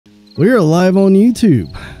We're live on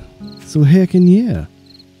YouTube. So heckin' yeah.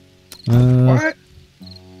 What?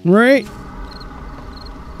 Right?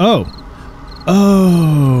 Oh,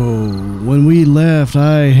 when we left,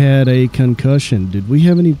 I had a concussion. Did we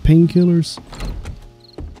have any painkillers?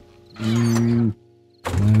 I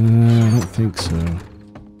don't think so.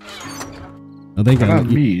 I think not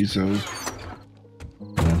me, so.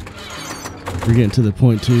 Yeah. We're getting to the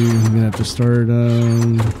point too. I'm gonna have to start.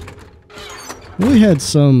 We had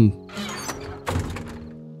some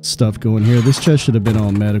stuff going here. This chest should have been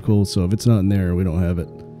all medical, so if it's not in there, we don't have it.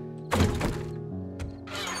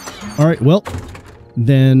 All right, well,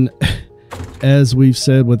 then, as we've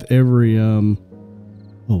said with every, oh,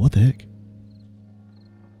 what the heck?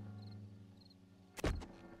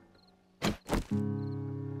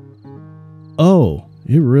 Oh,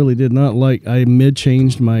 it really did not like, I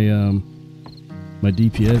mid-changed my, my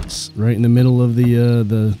DPS right in the middle of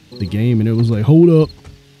the game, and it was like, hold up.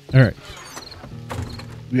 All right.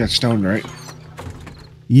 We got stone, right?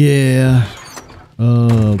 Yeah.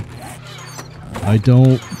 I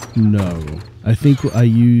don't know. I think I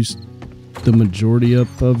used the majority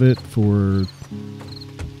up of it for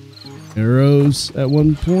arrows at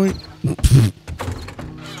one point.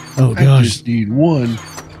 Oh gosh. I just need one.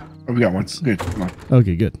 Oh, we got one. Good. Come on.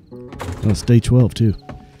 Okay, good. Oh, it's day 12 too.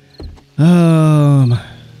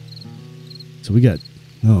 So we got,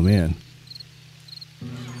 oh man.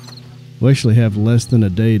 We actually have less than a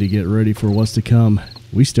day to get ready for what's to come.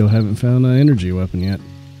 We still haven't found an energy weapon yet.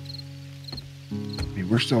 Hey,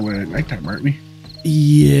 we're still at nighttime, aren't we?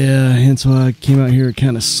 Yeah, hence why I came out here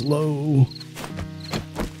kind of slow.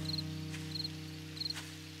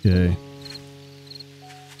 Okay.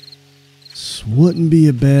 This wouldn't be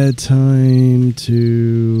a bad time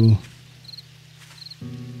to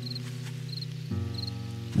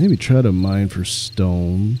maybe try to mine for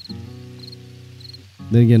stone.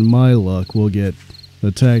 Then again, my luck, we'll get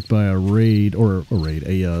attacked by a raid, or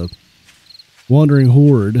a wandering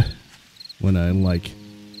horde when I'm like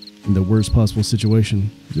in the worst possible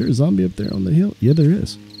situation. Is there a zombie up there on the hill? Yeah, there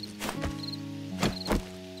is.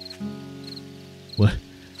 What?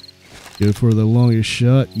 Go for the longest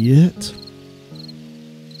shot yet.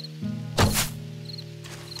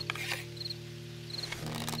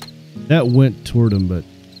 That went toward him, but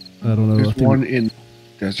I don't know. There's one in the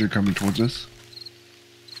desert coming towards us.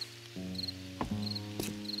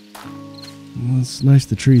 Well, it's nice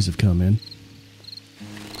the trees have come in.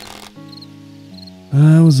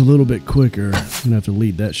 I was a little bit quicker. I'm gonna have to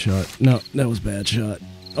lead that shot. No, that was a bad shot.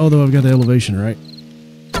 Although I've got the elevation right.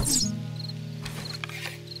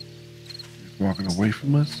 Walking away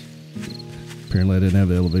from us. Apparently I didn't have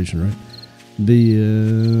the elevation right.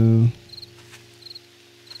 The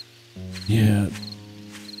yeah,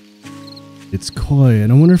 it's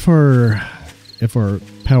quiet. I wonder if our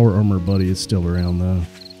power armor buddy is still around though.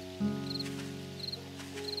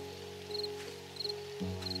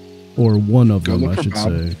 Or one of them, I should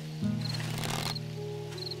say.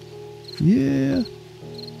 Yeah.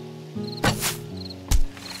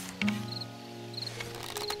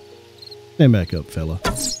 Stand back up, fella.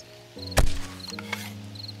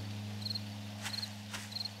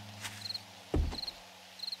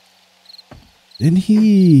 Didn't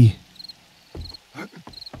he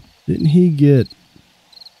get...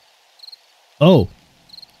 Oh!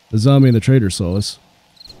 The zombie and the trader saw us.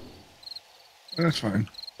 That's fine.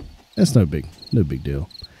 That's no big deal.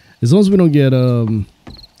 As long as we don't get, you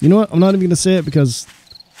know what? I'm not even going to say it because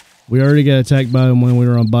we already got attacked by them when we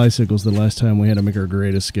were on bicycles the last time we had to make our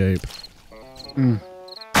great escape.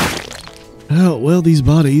 Oh, well, these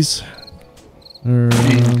bodies are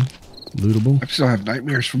lootable. I still have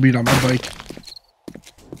nightmares from being on my bike.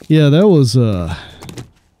 Yeah, that was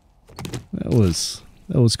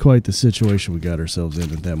quite the situation we got ourselves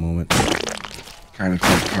in at that moment. Kind of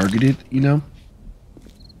felt targeted, you know?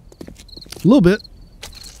 A little bit.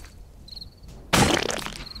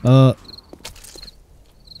 Oh,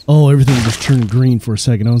 everything just turned green for a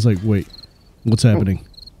second. I was like, wait, what's happening?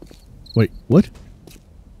 Wait, what?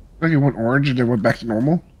 Like it went orange and then went back to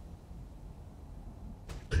normal?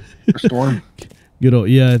 A storm? Good old,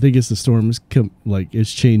 yeah, I think it's the storm.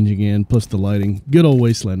 It's changing again, plus the lighting. Good old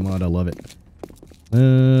Wasteland mod, I love it.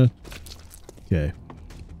 Okay.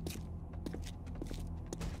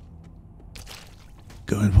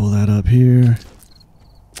 Go ahead and pull that up here.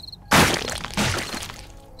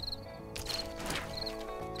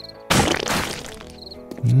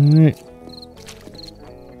 Alright.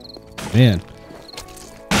 Man.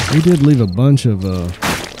 We did leave a bunch of,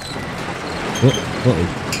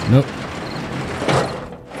 Nope.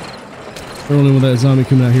 Early with that zombie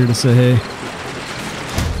coming out here to say hey.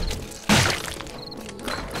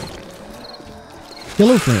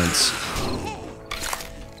 Hello, friends.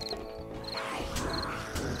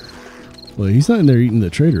 Well, he's not in there eating the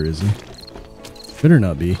trader, is he? Better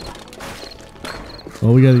not be.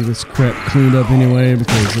 Well, we gotta get this crap cleaned up anyway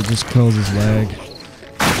because it just causes lag.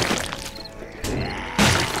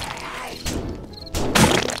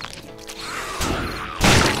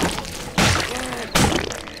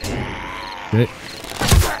 Okay.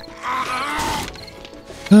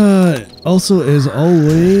 Also, as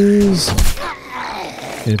always,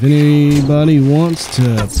 if anybody wants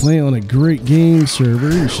to play on a great game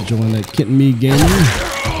server, you should join that Kit and Me Gaming.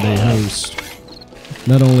 They host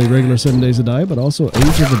not only regular 7 Days to Die, but also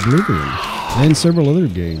Age of Oblivion and several other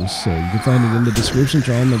games. So you can find it in the description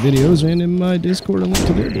to all my videos and in my Discord, a link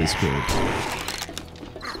to their Discord.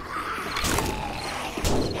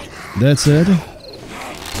 That said,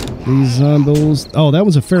 these zombies... Oh, that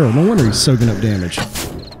was a feral. No wonder he's soaking up damage.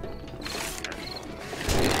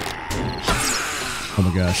 Oh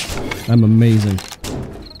my gosh. I'm amazing.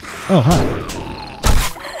 Oh, hi.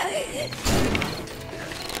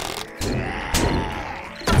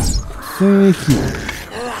 Thank you.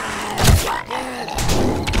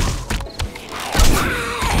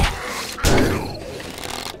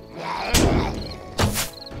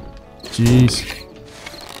 Jeez.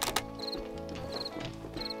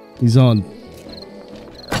 He's on.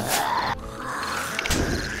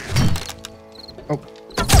 Oh.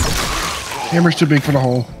 Hammer's too big for the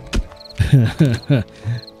hole.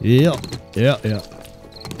 Yeah.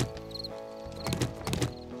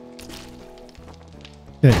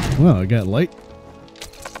 Okay, well, I got light.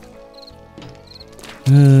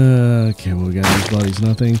 Okay, well, we got these bodies,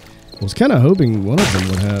 nothing. I was kind of hoping one of them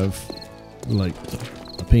would have, like,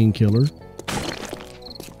 a painkiller.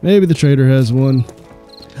 Maybe the trader has one.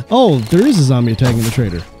 Oh, there is a zombie attacking the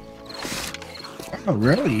trader. Oh,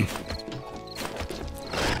 really?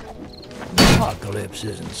 Apocalypse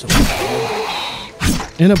isn't so bad.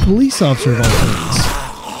 And a police officer of all things.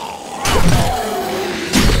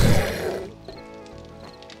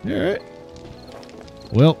 Alright.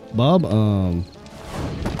 Well, Bob,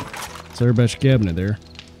 sorry about your cabinet there.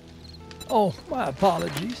 Oh, my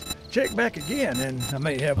apologies. Check back again and I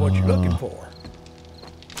may have what you're looking for.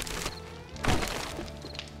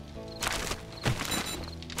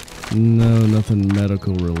 No, nothing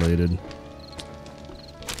medical related.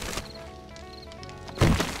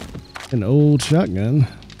 An old shotgun.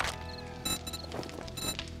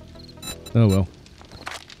 Oh well.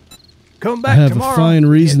 Come I back have tomorrow. a fine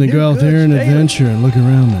reason to Get go new out there and goods daily. adventure and look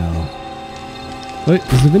around now. Wait,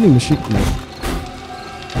 is the vending machine? No.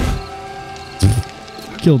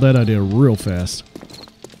 Killed that idea real fast.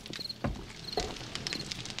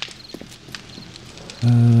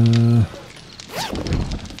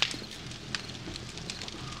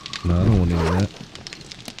 No, I don't want any of that.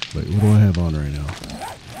 Wait, what do I have on right now?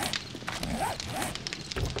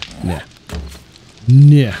 Nah.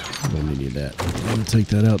 Nah. I don't need that. I'm going to take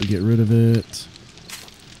that out to get rid of it.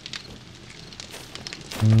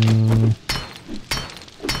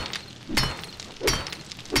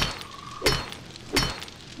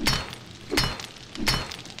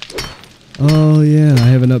 Oh, yeah. I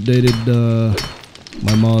haven't updated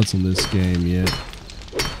my mods on this game yet.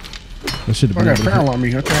 I should have I been got a able to feral on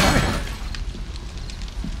me. Okay, hi.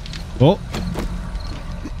 Oh.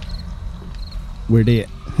 Where that?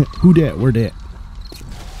 Who dat? Where dat?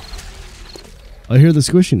 I hear the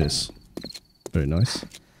squishiness. Very nice.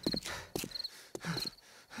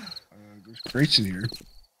 There's crates in here.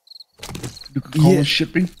 Coca-Cola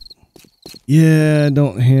shipping? Yeah, I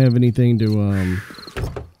don't have anything to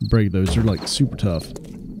break those. They're like super tough.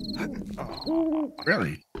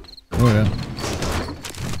 Really? Oh yeah.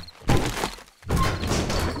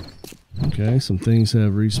 Okay, some things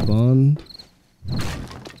have respawned.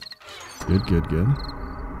 Good, good, good.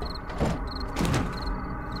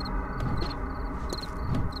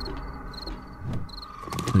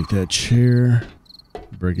 Take that chair,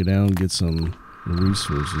 break it down, get some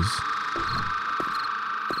resources.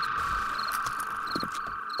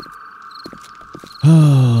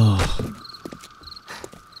 Oh,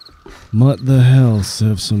 Mutt the House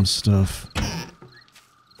have some stuff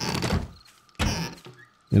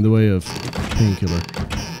in the way of painkiller.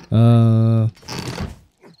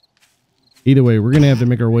 Either way, we're gonna have to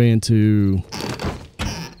make our way into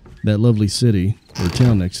that lovely city or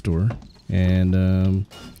town next door and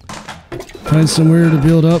find somewhere to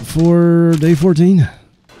build up for day 14.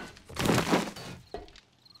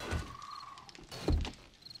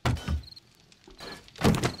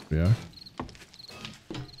 We are.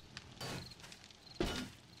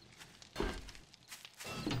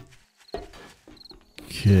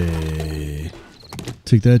 Okay.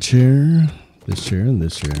 Take that chair. This chair and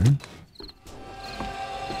this chair.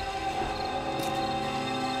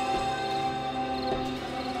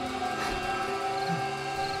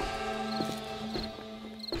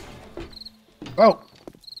 Oh.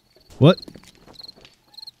 What?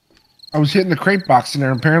 I was hitting the crate box in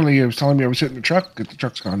there. Apparently, it was telling me I was hitting the truck. The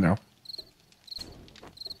truck's gone now.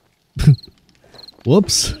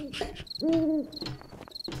 Whoops. Oh,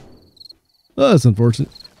 that's unfortunate.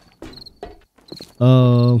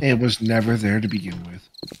 It was never there to begin with.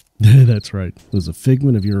 That's right. It was a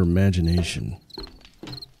figment of your imagination.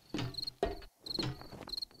 Okay.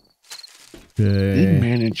 Did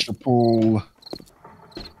manage to pull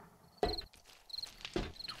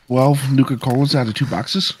 12 Nuka-Colas out of 2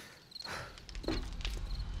 boxes.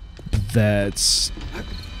 That's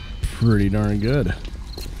pretty darn good.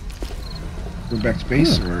 Go back to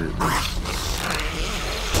base, or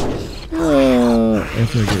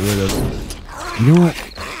after I get rid of, you know what?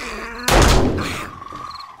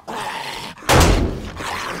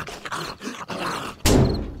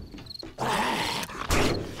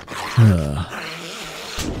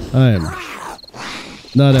 I am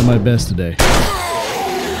not at my best today.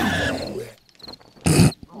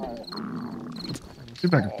 see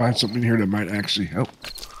if I can find something in here that might actually help.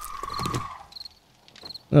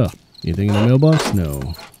 Oh, anything in the mailbox?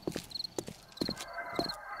 No.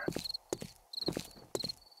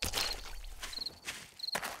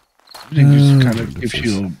 It just kind of gives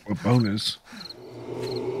you a bonus.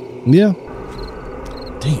 Yeah.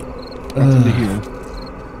 Damn. Nothing to heal.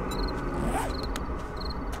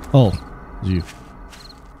 Oh, you.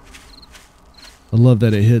 I love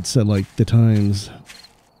that it hits at like the times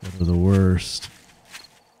that are the worst.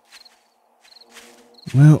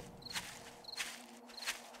 Well.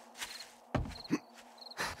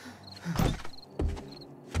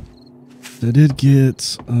 I did get,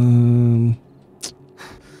 that's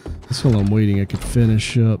while I'm waiting, I could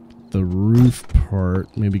finish up the roof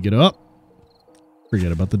part. Maybe get up.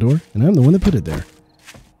 Forget about the door. And I'm the one that put it there.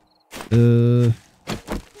 Did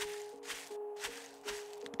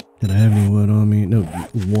I have any wood on me? No,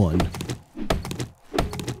 one.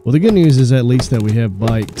 Well, the good news is at least that we have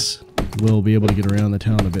bikes. We'll be able to get around the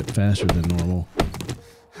town a bit faster than normal.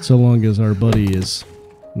 So long as our buddy is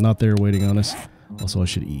not there waiting on us. Also, I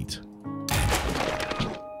should eat.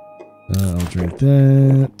 I'll drink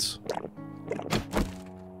that.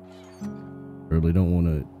 Probably don't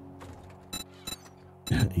want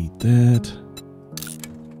to eat that.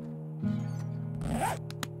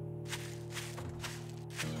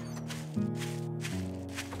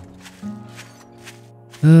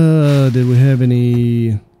 Did we have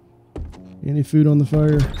any food on the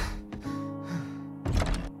fire?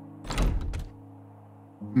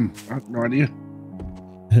 I have no idea.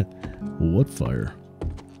 What fire?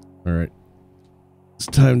 All right, it's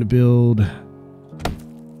time to build.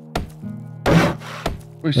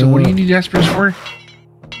 Wait, so what do you need aspirins for?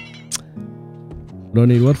 What do I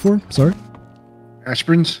need what for? Sorry?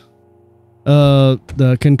 Aspirins?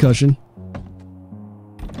 The concussion.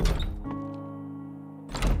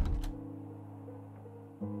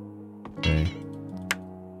 Okay.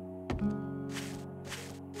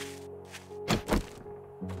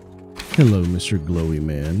 Hello, Mr. Glowy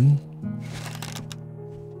Man.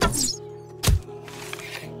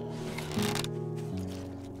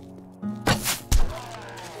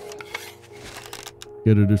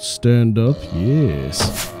 Get it to stand up.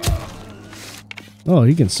 Yes. Oh,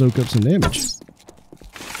 he can soak up some damage.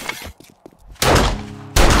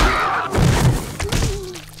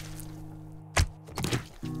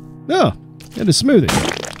 Oh, and a smoothie.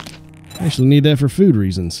 I actually need that for food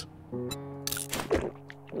reasons.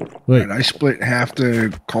 Wait. Right, I split half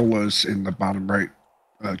the colas in the bottom right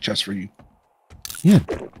chest for you. Yeah,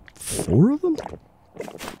 4 of them?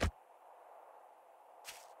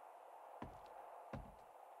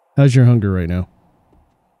 How's your hunger right now?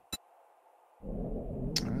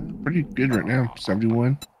 Pretty good right now.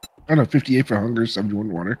 71. I don't know, 58 for hunger, 71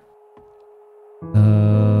 water.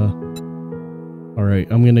 All right,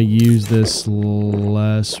 I'm gonna use this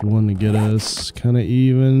last one to get us kind of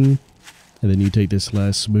even, and then you take this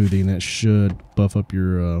last smoothie, and that should buff up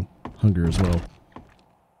your hunger as well.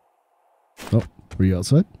 Oh, were you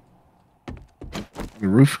outside? The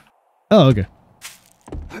roof. Oh, okay.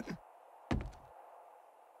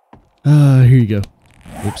 Here you go.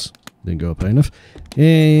 Oops, didn't go up high enough.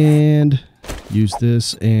 And use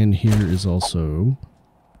this, and here is also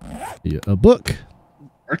a book.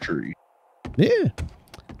 Archery. Yeah.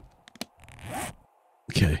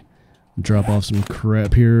 Okay. Drop off some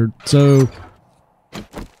crap here. So,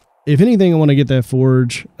 if anything, I want to get that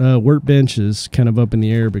forge. Workbench is kind of up in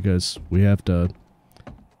the air because we have to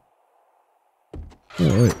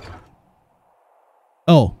Oh, wait.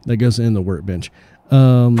 Oh, that goes in the workbench.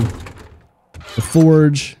 The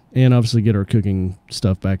forge, and obviously get our cooking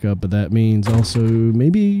stuff back up, but that means also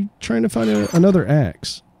maybe trying to find another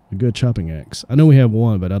axe. A good chopping axe. I know we have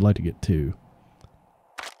one, but I'd like to get two.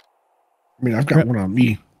 I mean, I've got one on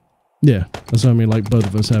me. Yeah, that's what I mean. Like, both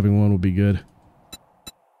of us having one would be good.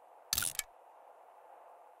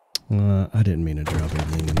 I didn't mean to drop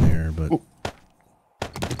everything in there, but...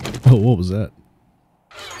 Oh, what was that?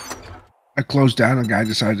 I closed down, a guy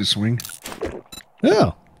decided to swing.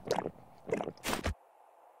 Oh.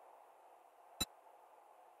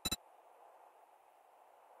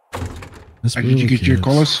 Did you get your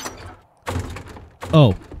colas?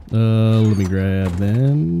 Oh, let me grab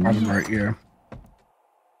them. Bottom right, yeah.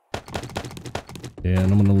 Yeah,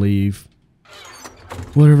 and I'm gonna leave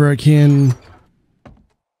whatever I can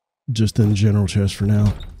just in the general chest for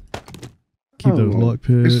now. Keep those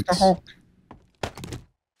lockpicks. It's the Hulk.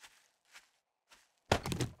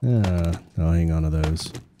 I'll hang on to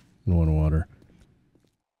those. I want water.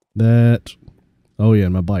 That. Oh yeah,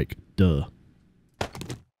 my bike. Duh.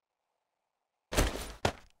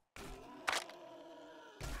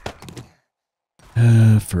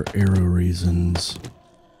 For arrow reasons.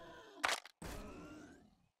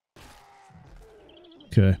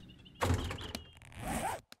 Okay.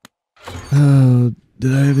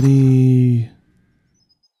 Did I have any?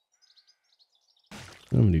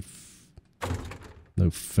 How many? No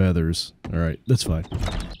feathers. All right, that's fine.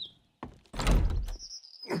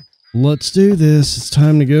 Let's do this. It's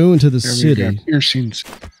time to go into the city. Piercings.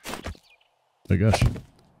 Oh my gosh.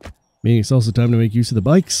 Meaning it's also time to make use of the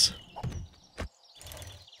bikes.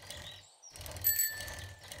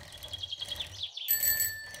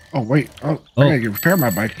 Oh, wait. Oh, I gotta repair my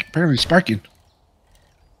bike. Apparently it's sparking.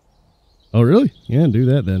 Oh, really? Yeah, do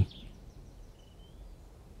that then.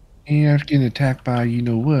 And I'm getting attacked by you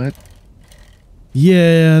know what.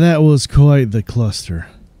 Yeah, that was quite the cluster.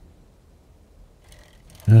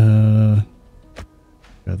 Got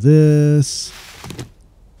this.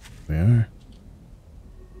 We are.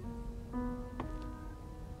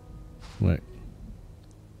 Wait.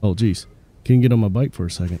 Oh, geez. Can you get on my bike for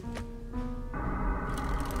a second?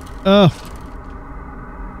 Oh.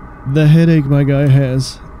 The headache my guy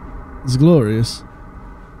has is glorious.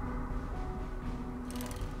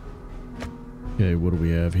 Okay, what do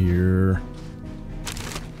we have here?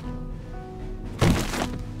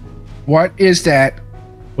 What is that?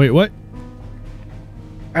 Wait, what?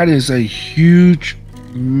 That is a huge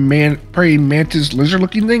praying mantis lizard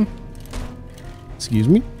looking thing. Excuse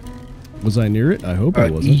me? Was I near it? I hope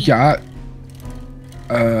I wasn't. Yeah.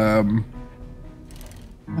 I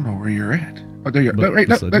don't know where you're at. Oh, there you are.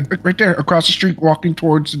 Right there, across the street, walking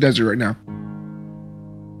towards the desert right now.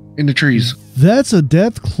 In the trees. That's a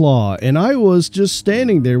death claw, and I was just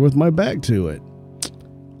standing there with my back to it.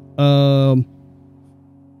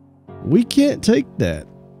 We can't take that.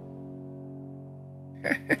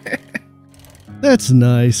 That's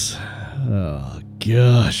nice. Oh,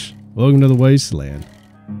 gosh. Welcome to the Wasteland.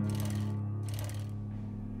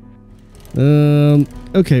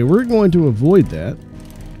 Okay, we're going to avoid that.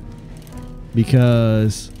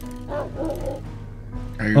 Because...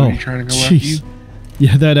 Are you really trying to go after you?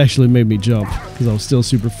 Yeah, that actually made me jump. Because I was still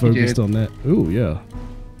super focused on that. Ooh, yeah.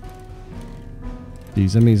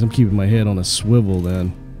 Geez, that means I'm keeping my head on a swivel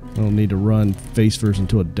then. I don't need to run face first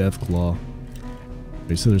into a death claw.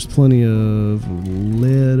 Okay, so there's plenty of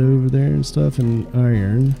lead over there and stuff, and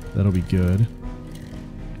iron. That'll be good.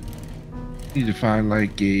 Need to find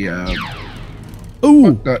like a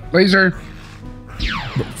ooh! Laser.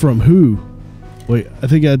 From who? Wait, I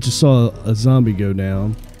think I just saw a zombie go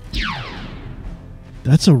down.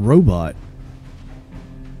 That's a robot.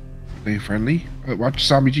 Are they friendly? Watch the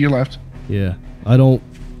zombie to your left. Yeah, I don't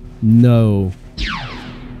know.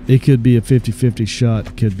 It could be a 50-50 shot.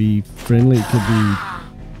 It could be friendly. It could be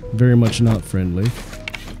very much not friendly.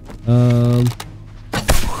 I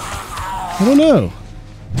don't know.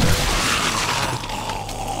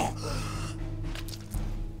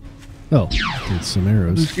 Oh, it's some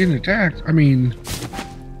arrows. Who's getting attacked? I mean,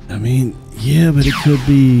 yeah, but it could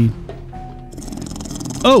be...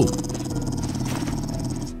 Oh!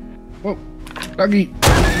 Oh, doggy.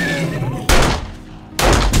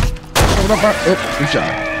 Oh, good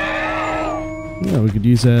shot. Yeah, we could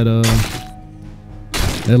use that,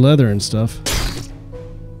 that leather and stuff.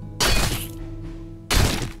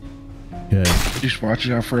 Okay. Just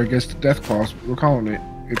watching out for, I guess, the death claws. We're calling it.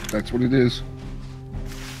 If that's what it is.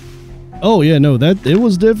 Oh yeah, no, it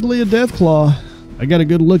was definitely a death claw. I got a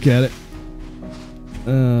good look at it.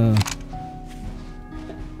 I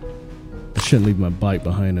shouldn't leave my bike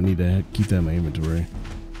behind. I need to keep that in my inventory.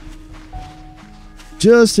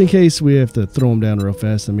 Just in case we have to throw him down real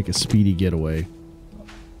fast and make a speedy getaway.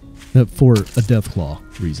 For a death claw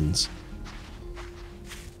reasons.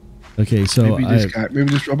 Okay, so maybe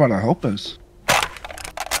this robot will help us.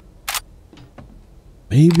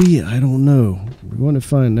 Maybe, I don't know. We're going to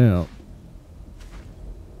find out.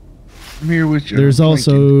 I'm here with you. There's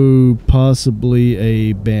also possibly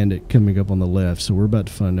a bandit coming up on the left, so we're about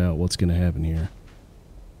to find out what's going to happen here.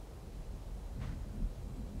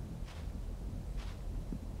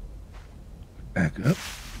 Back up.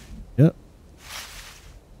 Yep.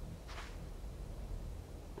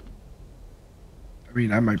 I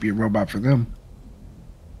mean, I might be a robot for them.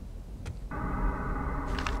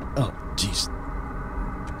 Oh, jeez.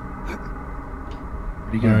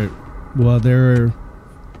 Where'd he go? All right. Well,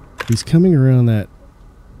 he's coming around that.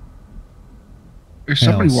 There's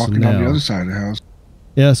somebody walking on the other side of the house.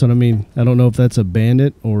 Yeah, that's what I mean. I don't know if that's a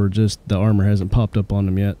bandit or just the armor hasn't popped up on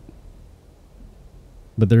them yet.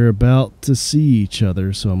 But they're about to see each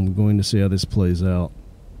other, so I'm going to see how this plays out.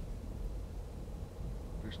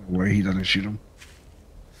 There's no way he doesn't shoot him.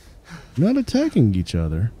 Not attacking each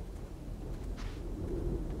other.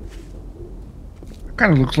 It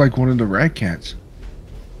kind of looks like one of the rat cats.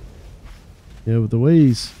 Yeah, with the way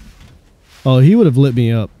he's... Oh, he would have lit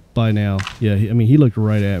me up by now. Yeah, I mean, he looked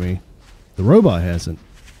right at me. The robot hasn't.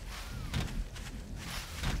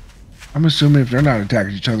 I'm assuming if they're not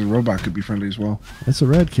attacking each other, the robot could be friendly as well. That's a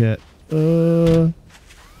red cat. And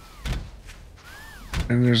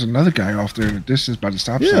there's another guy off there in the distance by the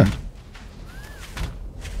stop sign.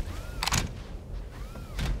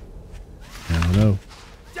 I don't know.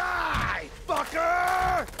 Die,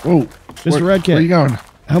 fucker! Whoa. Mr. Red Cat. Where are you going?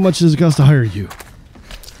 How much does it cost to hire you?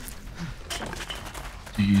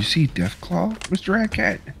 Do you see Deathclaw, Mr. Rat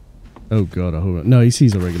Cat? Oh, God. I hope no, he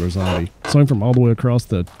sees a regular zombie. Saw him from all the way across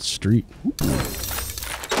the street.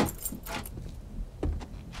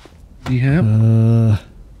 Need help?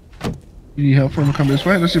 You need help for him to come this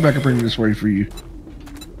way? Let's see if I can bring him this way for you.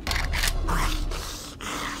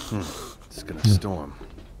 It's gonna storm.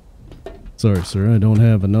 Sorry, sir. I don't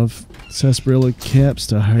have enough sarsaparilla caps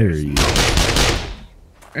to hire you.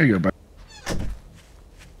 There you go, bud.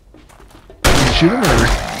 You shoot him or?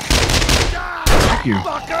 Thank you.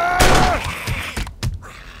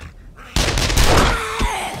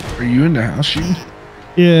 Are you in the house shooting?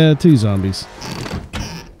 Yeah, 2 zombies.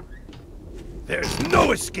 There's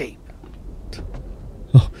no escape.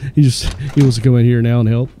 Oh, he wants to come in here now and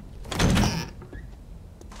help.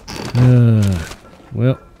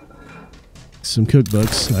 Well, some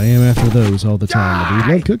cookbooks. I am after those all the time. I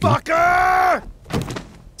do love cooking. Fucker!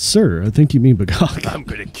 Sir, I think you mean bagok. I'm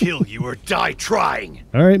gonna kill you or die trying.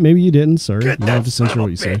 All right, maybe you didn't, sir. Get You don't that have to censor son of what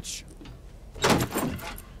a you say. bitch.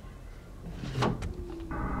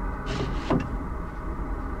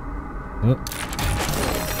 Oh.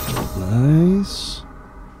 Nice.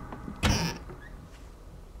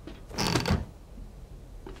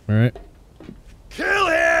 All right. Kill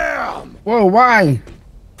him! Whoa, why?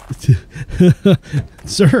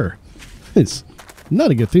 Sir, it's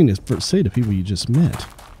not a good thing to say to people you just met.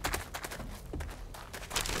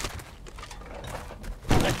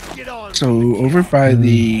 Let's get on. So over by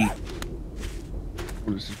the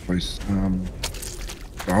what is this place?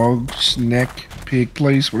 Dog's Neck Pig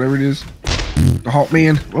place, whatever it is. The Halt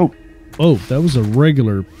Man. Whoa. Oh, that was a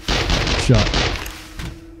regular shot.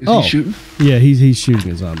 Is he shooting? Yeah, he's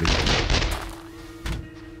shooting a zombie.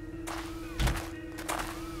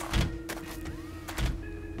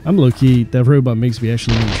 I'm low key. That robot makes me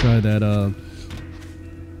actually want to try that.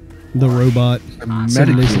 The robot. A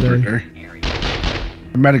medic vehicle right there.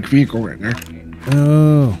 A medic vehicle right there.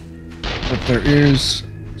 Oh. But there is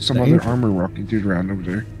some other armor walking dude around over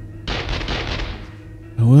there.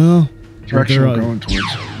 Well, Direction we're going towards.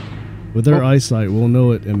 With their eyesight, we'll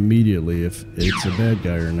know it immediately if it's a bad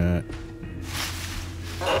guy or not.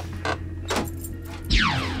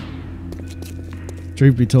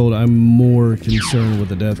 Truth be told, I'm more concerned with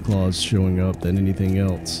the death claws showing up than anything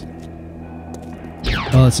else.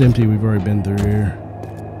 Oh, it's empty. We've already been through here.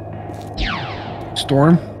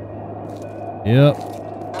 Storm? Yep.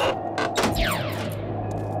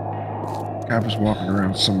 Guy was walking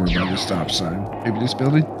around somewhere by the stop sign. Maybe this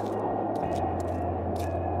building?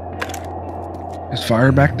 Is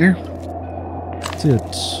fire back there? That's it.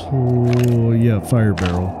 Oh, yeah, fire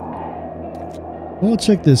barrel. Well,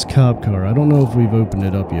 check this cop car. I don't know if we've opened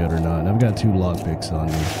it up yet or not. I've got 2 lockpicks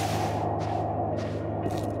on me.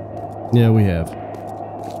 Yeah, we have.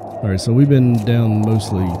 Alright, so we've been down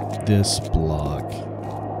mostly this block.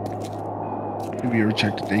 Have you ever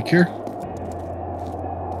checked the daycare?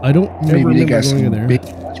 I don't ever Maybe they remember got going in some there. big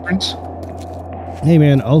sprints. Hey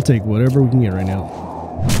man, I'll take whatever we can get right now.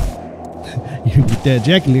 You can get that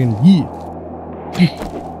Jacqueline. Yeah.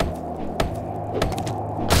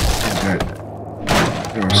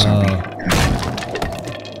 There was something.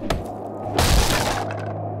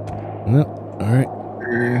 Well, all right.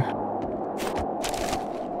 Yeah.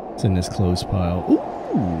 It's in this close pile.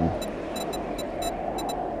 Ooh.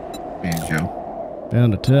 Banjo.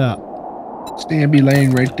 Down the top. Stamby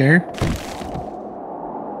laying right there.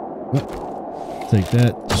 Take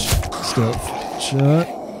that stuff. Shot.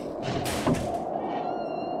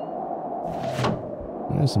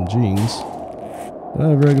 There's some jeans. Do I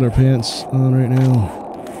have regular pants on right now?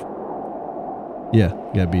 Yeah,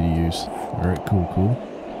 got BDUs. Alright, cool.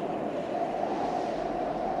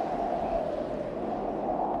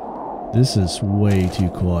 This is way too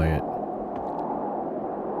quiet.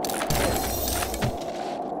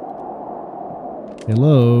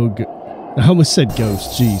 Hello. I almost said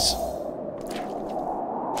ghost. Jeez.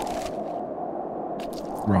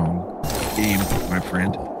 Wrong game, my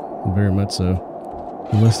friend. Very much so.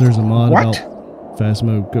 Unless there's a mod What? about fast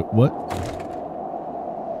mode. What?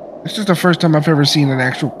 This is the first time I've ever seen an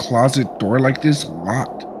actual closet door like this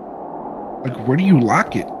locked. Like, where do you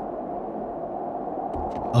lock it?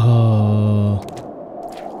 Huh.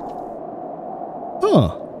 Yeah,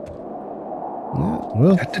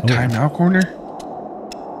 well. At the timeout corner?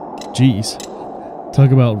 Jeez.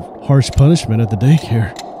 Talk about harsh punishment at the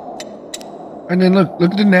daycare. And then look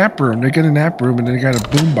at the nap room. They got a nap room and they got a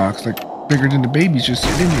boom box like bigger than the babies just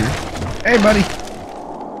sitting in here. Hey, buddy.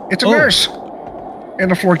 It's a nurse. And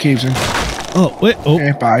the floor caves in. Oh, wait. Oh.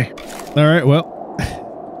 Okay, bye. All right, well.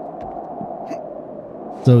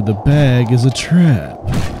 So the bag is a trap.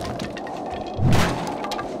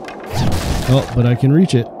 Oh, but I can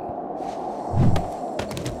reach it.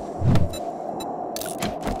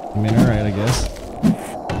 I mean, all right, I guess.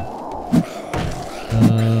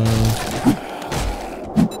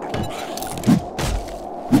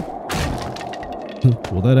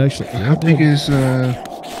 Well, that actually... How big is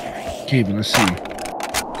cable? Let's see.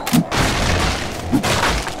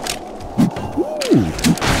 Ooh.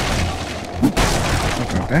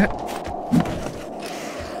 Look at that.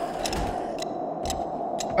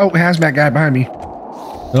 Oh, hazmat guy behind me.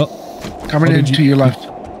 Oh. Coming in to your left.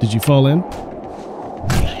 Did you fall in?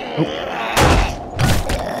 Oh.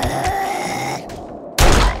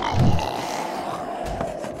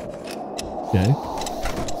 Okay.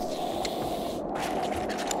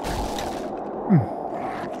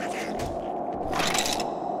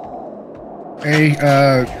 Hey,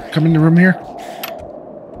 come in the room here.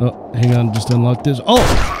 Oh, hang on, just unlock this. Oh!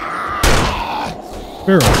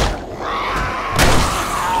 Barrel.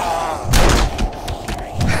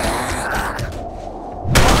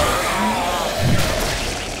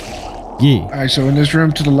 Yeah. Alright, so in this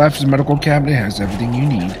room to the left is a medical cabinet. It has everything you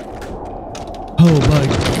need. Oh my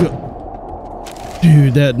god.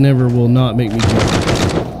 Dude, that never will not make me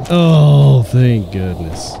jump. Oh, thank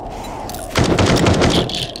goodness.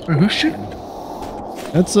 Wait, who's shooting?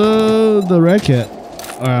 That's, the rat cat.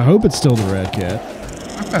 I hope it's still the rat cat.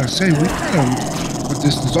 I'm about to say, we gotta put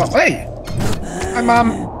this off. Hey! Hi, Mom.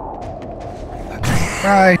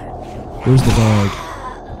 Bye. Where's the dog?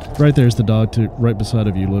 Right there's the dog, too, right beside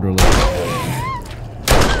of you, literally.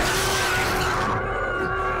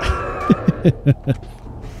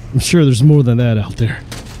 I'm sure there's more than that out there.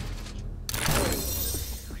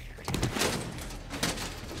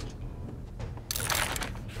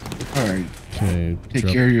 Alright. Okay. Take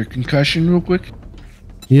care of your concussion real quick.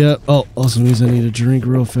 Yeah. Oh, also means I need a drink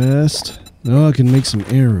real fast. Now I can make some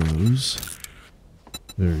arrows.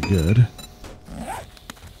 Very good.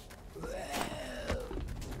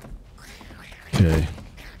 Okay.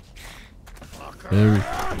 There we...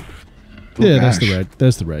 Yeah, gosh.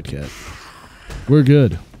 that's the rat cat. We're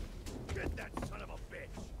good.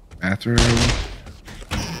 Bathroom.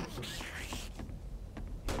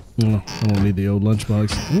 Oh, I don't need the old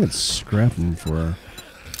lunchbox. I'm gonna scrap them for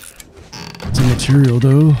some material,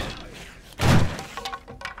 though.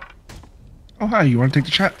 Oh, hi. You want to take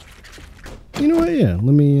the shot? You know what? Yeah,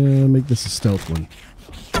 let me make this a stealth one.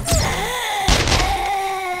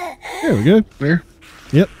 There we go. Clear?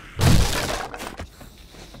 Yep.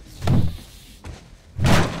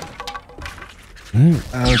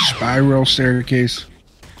 Spiral staircase.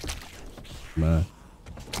 My.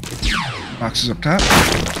 Boxes up top.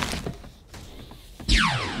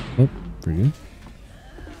 Oh, pretty good.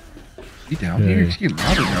 He down here. He's getting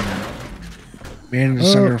louder down there. Man in the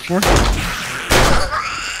center of the floor.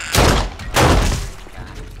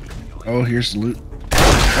 Oh, here's the loot.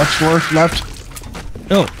 Watch floor left.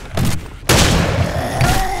 Oh.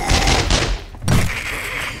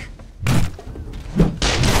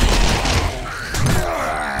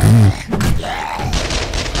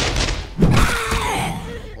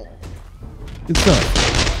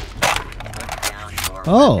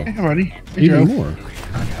 Oh, Hey, buddy. Hey, even Joe. more.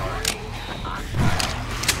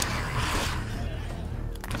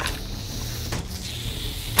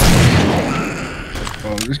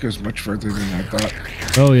 Oh, this goes much further than I thought.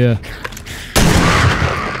 Oh, yeah.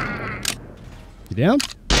 You down?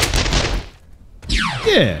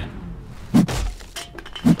 Yeah.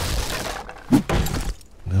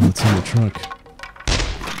 Now it's in the trunk.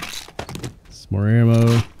 Some more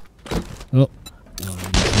ammo. Oh.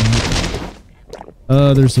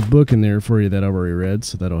 There's a book in there for you that I've already read,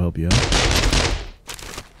 so that'll help you out.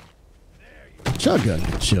 Shotgun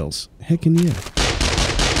shells. Heckin' yeah.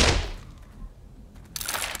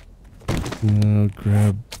 I'll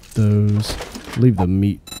grab those. Leave the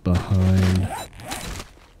meat behind.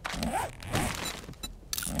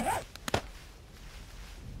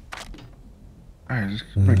 Alright,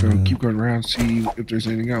 just might go keep going around, see if there's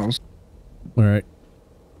anything else. Alright.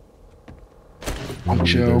 On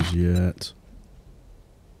shelf. Yet.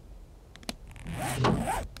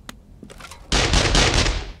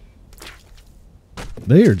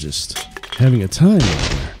 They are just having a time out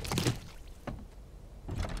there.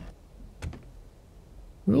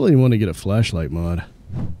 Really want to get a flashlight mod.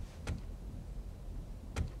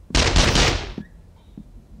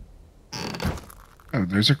 Oh,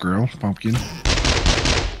 there's a girl. Pumpkin.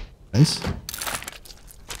 Nice.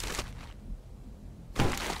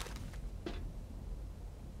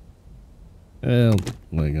 Well,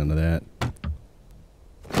 hang on to that.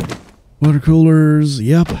 Water coolers,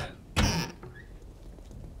 yep.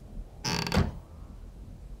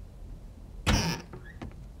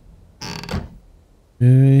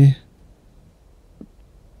 Okay.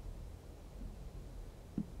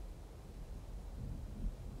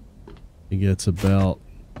 It gets about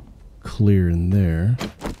clear in there.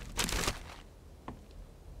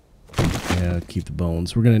 Yeah, keep the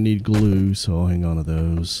bones. We're gonna need glue, so I'll hang on to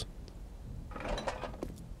those.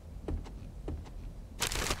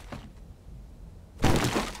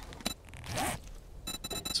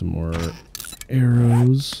 Some more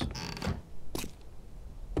arrows.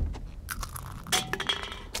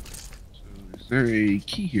 Is there a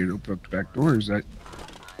key here to open up the back door? Or is that?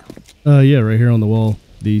 Yeah, right here on the wall.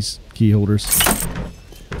 These key holders.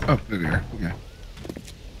 Oh, they're there. Okay.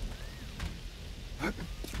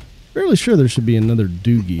 Fairly sure there should be another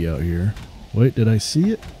doogie out here. Wait, did I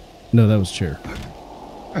see it? No, that was chair.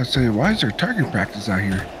 I was saying, why is there target practice out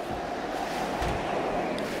here?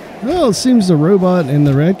 Well, it seems the robot and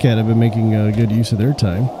the rat cat have been making good use of their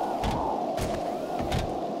time.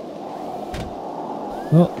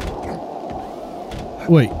 Oh.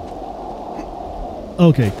 Wait.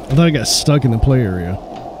 Okay, I thought I got stuck in the play area.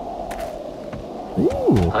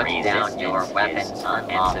 Ooh. Put down your weapons and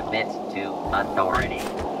submit to authority.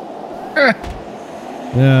 Yeah,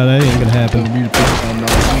 that ain't gonna happen.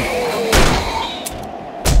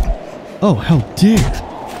 Oh, how dare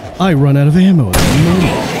I run out of ammo at the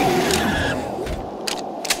moment.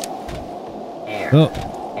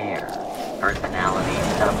 Air. Personality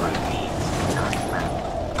subroutines not found.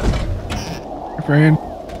 Hey, friend.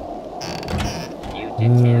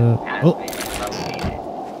 Fugitive has oh. been located.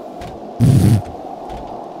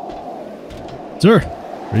 Sir,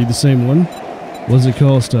 are you the same one? What's it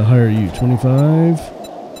cost to hire you? 25?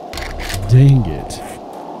 Dang it.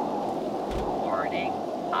 Warning.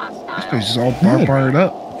 This place is Hostile. all barred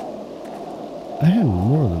up. I had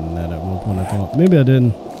more than that at one point, I thought. Maybe I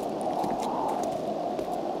didn't.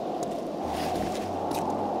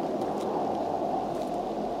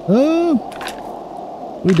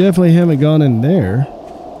 We definitely haven't gone in there.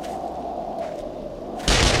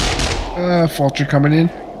 Fulcher coming in.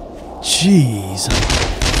 Jeez. I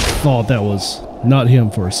thought that was not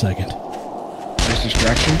him for a second. There's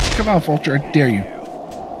distraction. Come on, Fulcher. I dare you.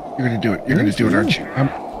 You're gonna do it. You're gonna do it, aren't you?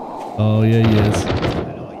 Oh, yeah, he is.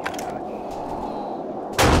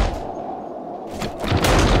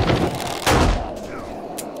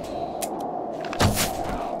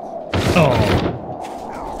 Oh.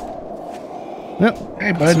 Yep.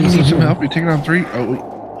 Hey, bud, you need some help? You're taking on 3? Oh, wait. I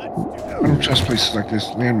don't trust places like this.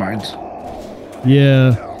 Landmines.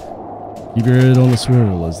 Yeah. Keep your head on the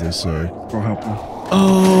swivel, as they say. Go help them.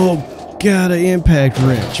 Oh, got an impact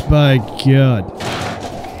wrench. By God.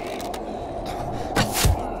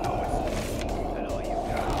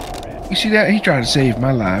 You see that? He tried to save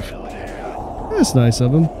my life. That's nice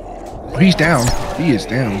of him. Oh, he's down. He is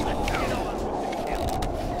down.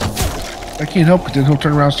 I can't help because then he'll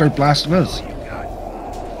turn around and start blasting us.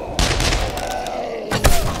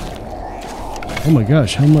 Oh my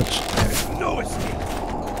gosh, how much?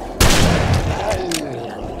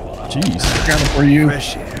 Jeez. Got it for you.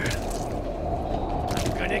 Fresh air.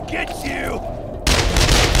 I'm gonna get you.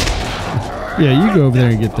 Yeah, you go over there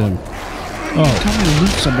and get them. Oh, Tell me to loot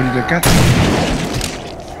somebody that got them.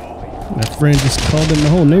 my friend just called in the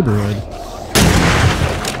whole neighborhood.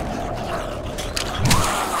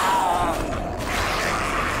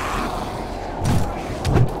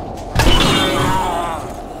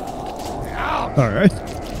 All right.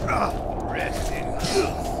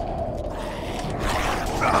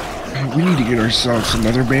 We need to get ourselves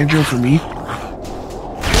another banjo for me.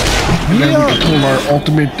 And then we can pull our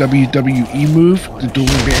ultimate WWE move, the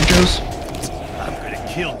dueling banjos. I'm gonna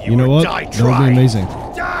kill you. You know or what? Die That would be amazing.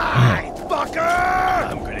 Die,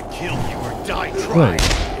 fucker! I'm gonna kill you or die trying. Wait.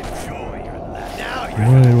 Enjoy your life.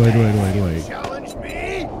 Now you're Wait. challenge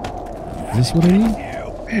me. Is this what I need?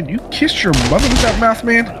 Man, you kissed your mother with that mouth,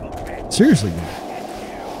 man? Seriously, dude.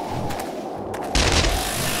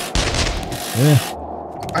 Yeah.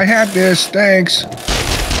 I had this, thanks.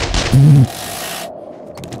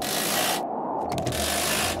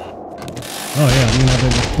 Oh yeah, I'm gonna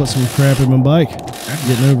have to put some crap in my bike.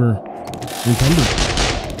 Getting over encumbered.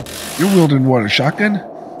 You're wielding what, a shotgun?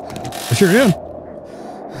 I sure am.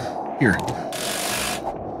 Here.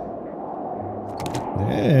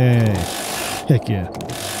 Hey. Heck yeah.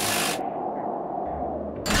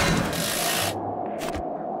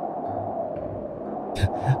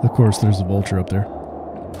 Of course, there's a vulture up there.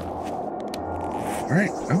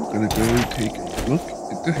 Alright, I'm gonna go take a look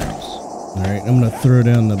at the house. Alright, I'm gonna throw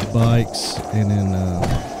down the bikes and then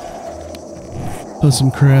put some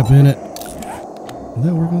crap in it. Is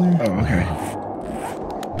that working there? Oh, okay.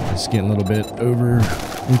 It's getting a little bit over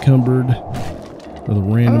encumbered for the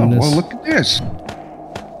randomness. Oh, well, look at this.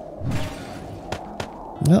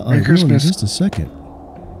 No, Merry in Christmas. just a second.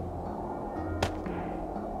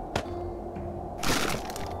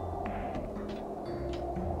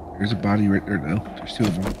 There's a body right there, though. There's two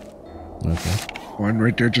of them. Okay. One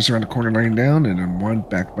right there, just around the corner, laying down, and then one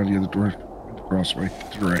back by the other door, crossway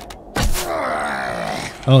to the right.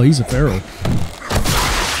 Oh, he's a feral.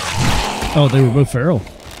 Oh, they were both feral.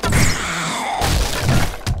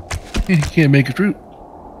 He can't make it through.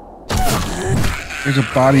 There's a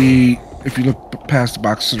body. If you look past the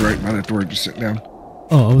box to the right by that door, just sit down.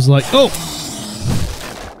 Oh, I was like, oh!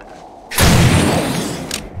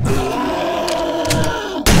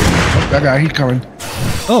 That guy, he's coming.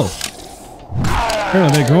 Oh!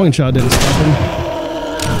 Apparently that growing shot didn't stop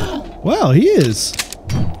him. Wow, he is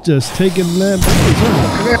just taking that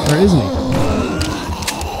damage, or isn't he?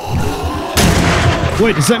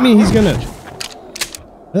 Wait, does that mean he's gonna...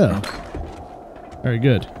 Oh. Alright,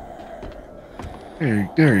 good.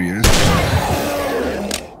 There he is.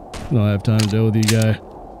 I don't have time to deal with you, guy.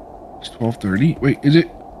 It's 12:30. Wait, is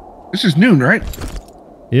it? This is noon, right?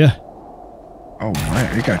 Yeah. Oh my,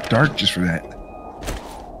 it got dark just for that.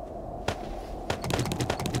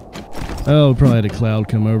 Oh, probably had a cloud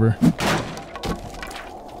come over. Yep.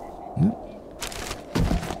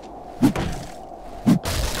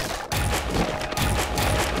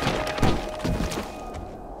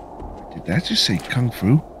 Did that just say Kung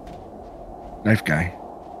Fu? Knife guy.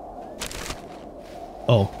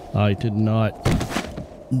 Oh, I did not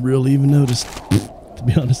really even notice, to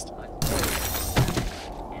be honest.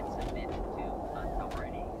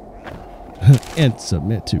 And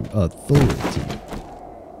submit to authority.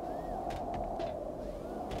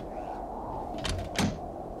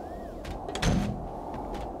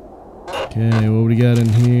 Okay, what we got in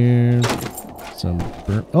here? Some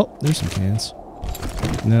burnt. Oh, there's some cans.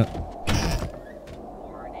 No.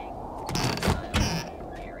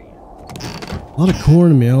 A lot of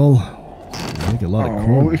cornmeal. Make a lot of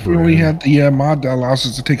corn. If we only had the mod that allows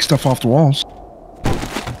us to take stuff off the walls.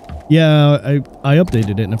 Yeah, I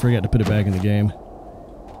updated it and I forgot to put it back in the game.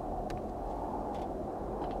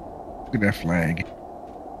 Look at that flag.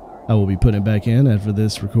 I will be putting it back in after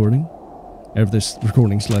this recording. After this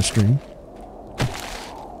recording / stream.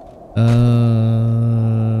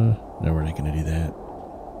 No, we're not gonna do that.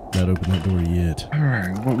 Not open that door yet.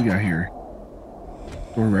 Alright, what we got here?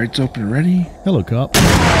 Door right's open and ready. Hello, cop.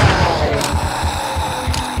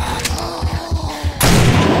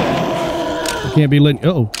 I can't be letting.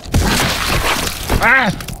 Uh oh.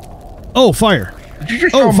 Ah! Oh, fire! Did you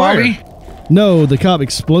just Oh, show fire. Bobby? No, the cop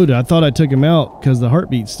exploded. I thought I took him out because the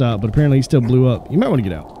heartbeat stopped, but apparently he still blew up. You might want to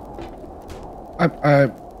get out.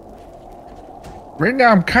 Right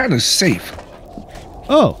now I'm kind of safe.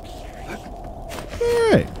 Oh.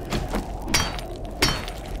 All right.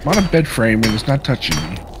 I'm on a bed frame and it's not touching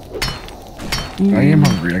me. I am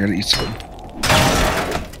hungry. I gotta eat something.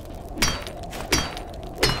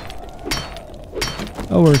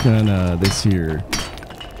 I'll work on this here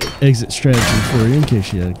exit strategy for you in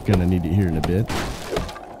case you're gonna need it here in a bit.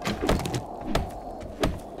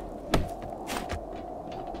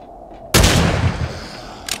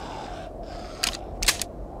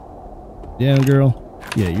 Down, girl.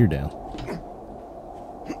 Yeah, you're down.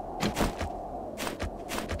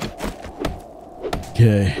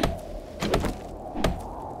 Okay.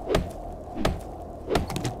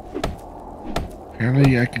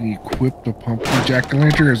 Apparently, I can equip the pumpkin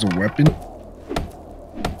jack-o'-lantern as a weapon.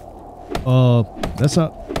 That's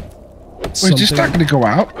not. Wait, is this not going to go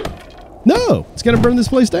out? No, it's gonna burn this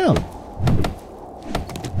place down.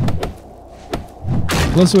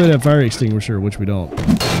 Unless we have fire extinguisher, which we don't.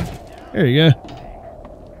 There you go.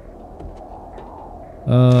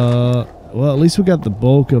 Well, at least we got the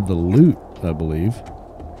bulk of the loot, I believe.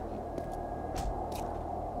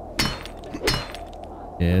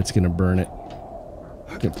 Yeah, it's gonna burn it.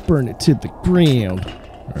 Gonna burn it to the ground.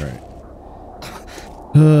 All right.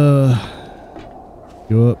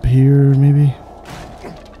 Go up here, maybe.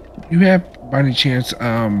 You have, by any chance,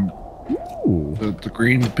 Ooh. the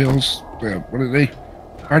green pills? What are they?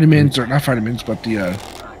 Vitamins, or not vitamins, but the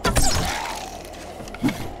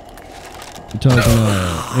You talking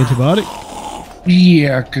antibiotic?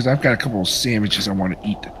 yeah, because I've got a couple of sandwiches I want to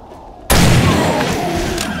eat.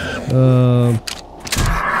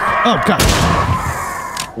 Oh God!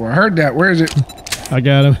 Well, I heard that. Where is it? I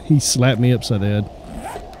got him. He slapped me upside the head.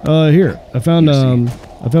 Here, I found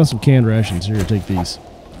some canned rations. Here, take these.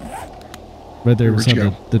 Right there Where'd you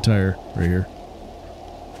beside go? the tire, right here.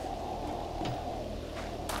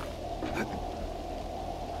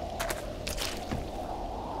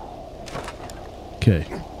 Okay.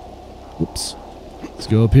 Whoops. Let's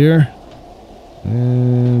go up here.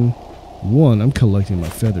 And I'm collecting my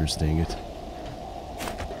feathers, dang it.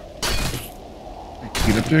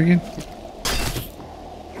 Get up there again.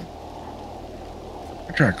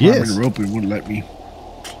 I tried climbing the rope and it wouldn't let me.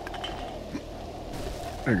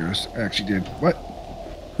 There it goes. I actually did. What?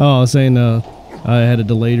 Oh, I was saying I had a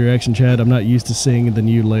delayed reaction chat. I'm not used to seeing the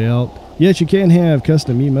new layout. Yes, you can have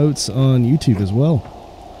custom emotes on YouTube as well.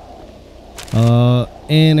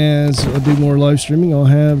 And as I do more live streaming, I'll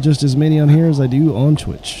have just as many on here as I do on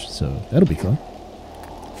Twitch. So that'll be fun.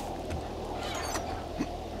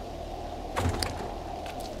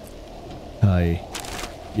 I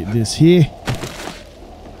get this here.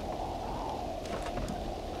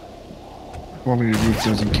 Only the roof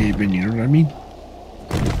doesn't cave in, you know what I mean?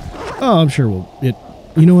 Oh, I'm sure you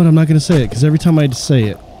know what? I'm not going to say it because every time I say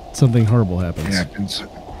it, something horrible happens. It happens.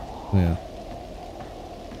 Yeah.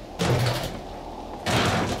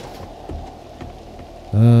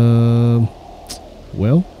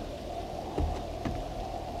 Well,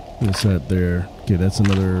 what's that there? Okay, that's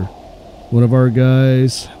another one of our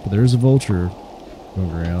guys, but there's a vulture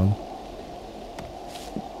going around.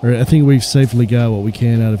 All right, I think we've safely got what we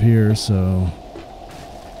can out of here, so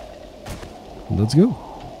let's go.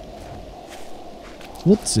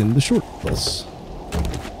 What's in the short bus?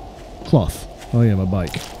 Cloth. Oh yeah, my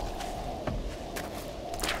bike.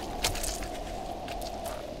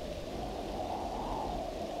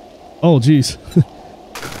 Oh, geez.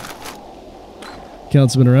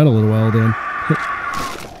 Count's been around a little while then.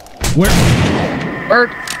 Where? Bird.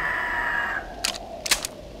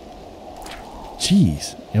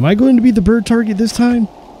 Jeez. Am I going to be the bird target this time?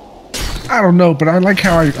 I don't know, but I like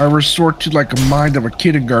how I resort to like a mind of a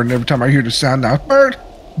kindergarten every time I hear the sound now. Bird.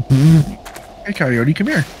 Hey, Coyote, come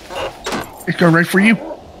here. It's going right for you.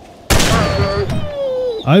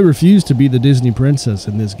 I refuse to be the Disney princess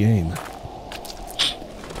in this game.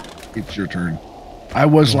 It's your turn. I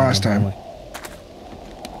was last time.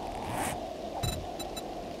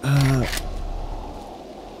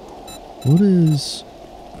 What is...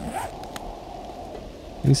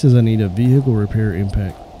 He says I need a vehicle repair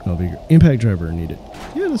impact. Oh, impact driver, I need it.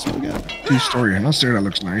 Yeah, that's what I got. 2-story house there, that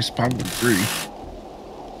looks nice. Probably 3.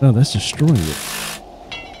 Oh, that's destroying it.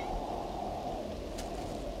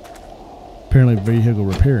 Apparently vehicle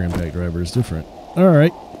repair impact driver is different.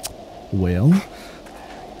 Alright. Well.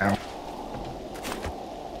 Ow.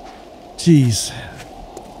 Jeez.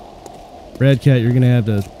 Brad Cat, you're going to have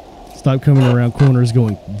to stop coming around corners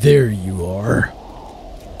going, there you are.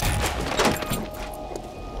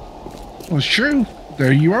 Well, it's true.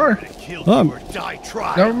 There you are.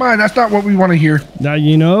 Never mind. That's not what we want to hear. Now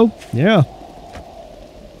you know. Yeah.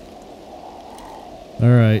 All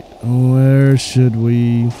right. Where should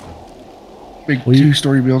we... Big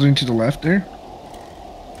 2-story building to the left there.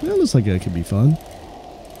 That looks like that could be fun.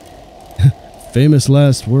 Famous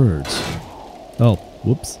last words. Oh,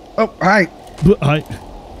 whoops. Oh, hi. Hi.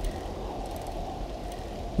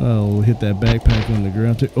 I'll hit that backpack on the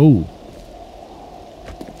ground too. Oh.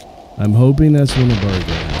 I'm hoping that's one of our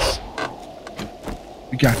guys.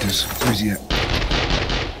 We got this. Where's he at?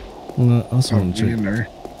 Well, I also want to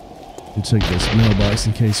check this mailbox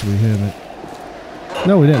in case we haven't.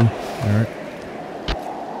 No, we didn't. Alright.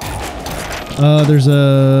 There's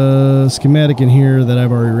a schematic in here that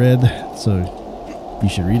I've already read, so you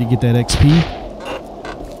should read it, get that XP.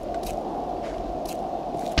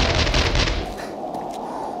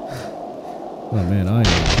 Oh man, I am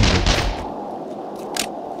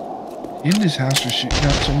In this house, you're shooting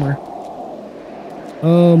out somewhere.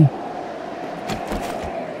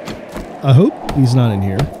 I hope he's not in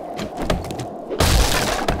here.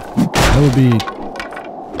 That would be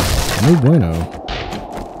no bueno.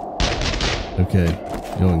 Okay,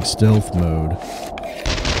 going stealth mode.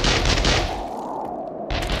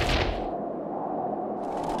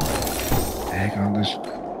 Heck on this.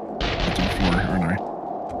 It's on the floor, aren't I?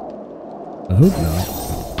 I hope not.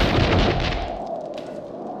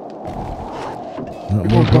 Not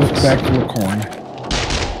more We'll go books. back to a corn.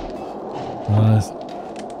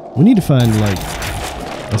 We need to find like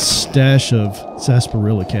a stash of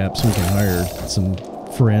sarsaparilla caps so we can hire some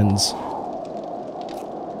friends.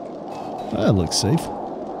 That looks safe.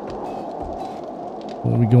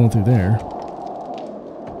 What are we going through there?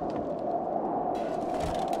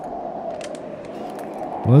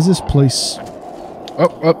 Why is this place...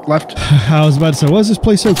 Up, left. I was about to say, why is this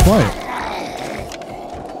place so quiet?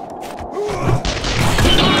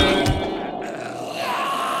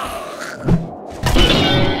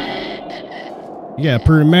 You got a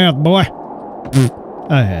pretty mouth, boy.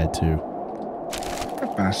 I had to.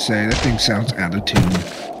 I say, that thing sounds out of tune.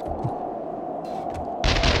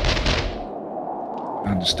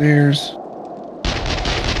 On the stairs.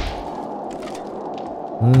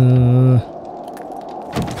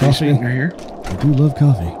 Coffee. Basement right here. I do love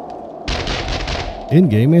coffee. In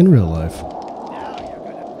game and real life.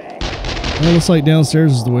 Well, looks like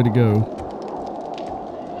downstairs is the way to go.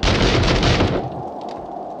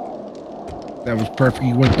 That was perfect.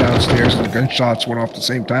 You went downstairs and the gunshots went off at the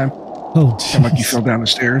same time. Oh, Sound like you jeez. fell down the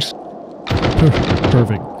stairs.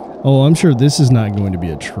 Perfect. Oh, I'm sure this is not going to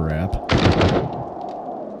be a trap.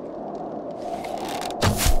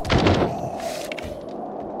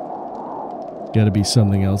 Got to be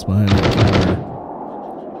something else behind that counter.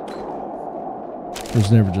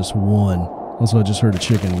 There's never just one. Also, I just heard a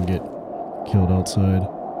chicken get killed outside.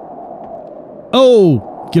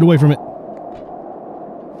 Oh! Get away from it.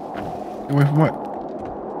 Away from what?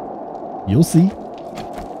 You'll see.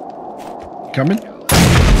 Coming?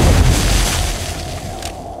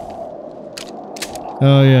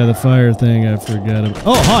 Oh, yeah, the fire thing. I forgot about.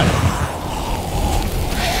 Oh, hi!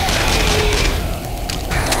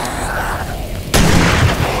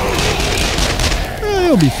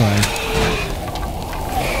 He'll be fine.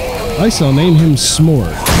 I shall name him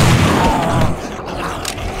S'more.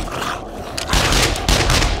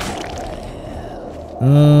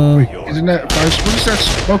 Isn't that fire? What is that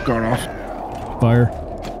smoke going off? Fire.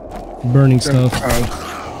 Burning stuff. Oh,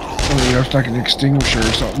 I was like an extinguisher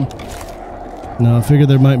or something. No, I figured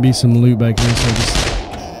there might be some loot back here, so I just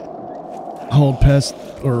hauled past,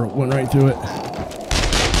 or went right through it.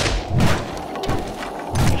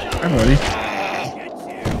 Hi, buddy.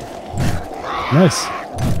 Nice.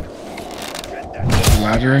 There's a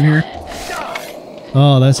ladder in here.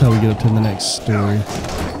 Oh, that's how we get up to the next story.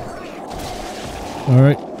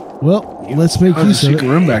 Alright. Well, let's make There's a use of secret it.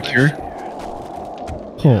 room back here.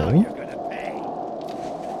 Oh.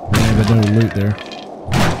 Yeah, but no loot there.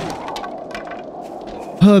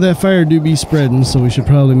 Oh, that fire do be spreading, so we should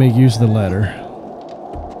probably make use of the ladder.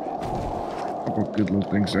 Couple of good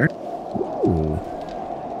little things there. Ooh.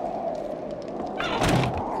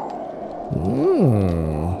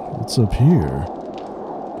 Oh, what's up here?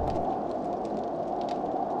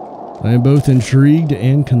 I am both intrigued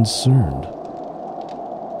and concerned.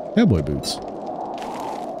 Cowboy boots.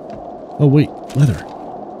 Oh wait, leather.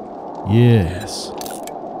 Yes.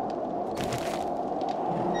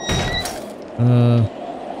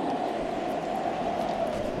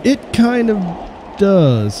 It kind of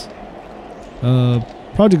does.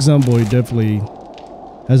 Project Zomboid definitely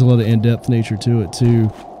has a lot of in-depth nature to it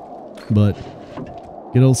too. But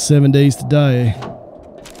good old 7 Days to Die.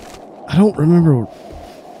 I don't remember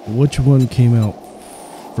which one came out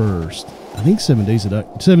first. I think 7 Days to Die.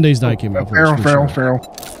 7 Days to Die came out first. Feral.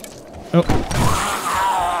 Oh.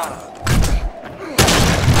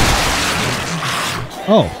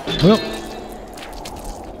 Oh, well.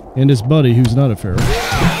 And his buddy, who's not a feral.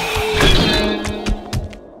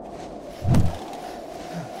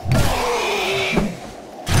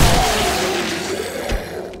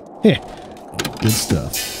 Yeah, good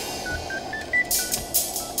stuff.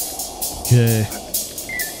 Okay.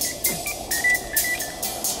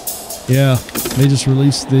 Yeah, they just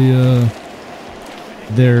released the,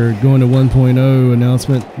 they're going to 1.0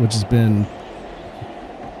 announcement, which has been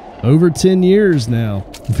Over 10 years now.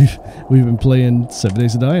 We've been playing 7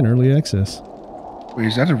 Days to Die in early access. Wait,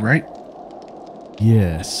 is that a right?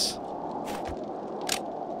 Yes.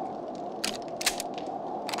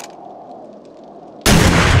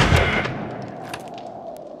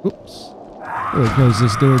 Oops. We'll close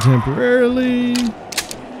this door temporarily.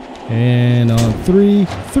 And on 3,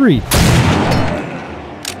 3.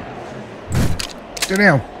 Sit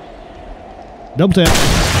down. Double tap.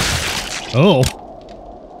 Oh.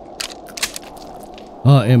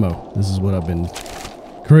 Ammo. This is what I've been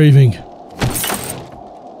craving.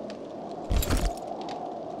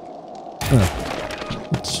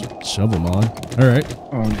 Shovel mod. All right.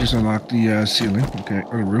 Oh, just unlock the ceiling. Okay,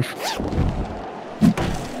 or the roof.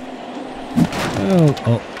 Oh,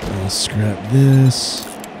 I'll scrap this.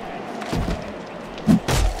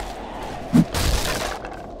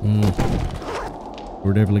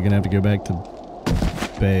 We're definitely gonna have to go back to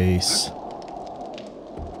base.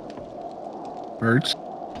 Birds.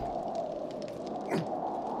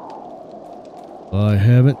 I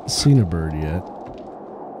haven't seen a bird yet.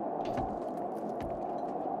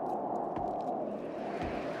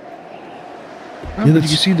 Oh, yeah, but you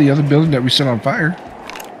can see the other building that we set on fire.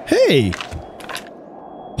 Hey!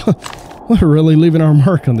 We're really leaving our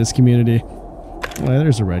mark on this community. Well,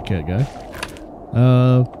 there's a red cat guy.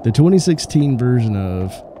 The 2016 version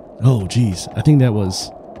of... Oh, geez. I think that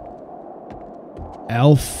was...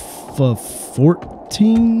 Alpha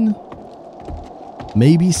 14?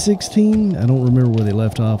 Maybe 16? I don't remember where they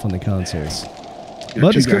left off on the consoles.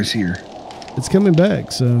 But two guys here. It's coming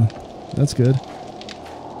back, so that's good.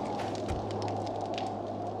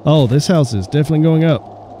 Oh, this house is definitely going up.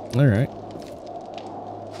 All right.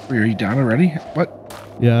 Wait, are you down already? What?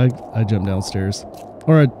 Yeah, I jumped downstairs.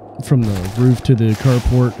 All right, from the roof to the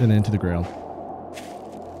carport and then to the ground.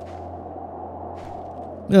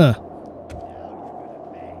 Yeah.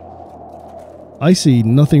 I see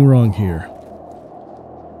nothing wrong here.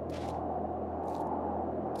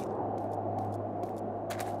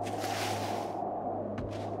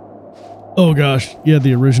 Oh gosh, yeah,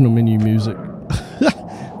 the original menu music.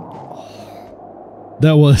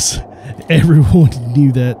 That was, everyone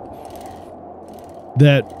knew that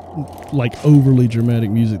like overly dramatic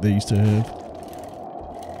music they used to have.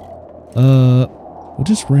 We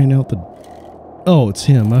just ran out the, oh, it's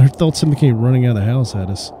him. I thought somebody came running out of the house at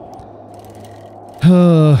us.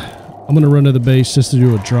 I'm gonna run to the base just to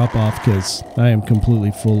do a drop off because I am completely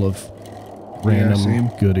full of random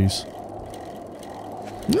goodies.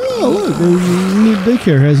 Oh, look, the new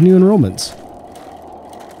daycare has new enrollments.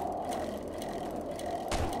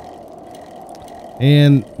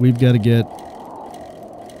 And we've got to get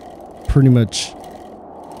pretty much...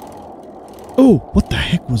 Oh, what the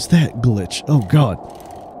heck was that glitch? Oh, God.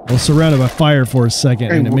 I was surrounded by fire for a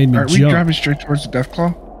second, and it made me jump. Are we driving straight towards the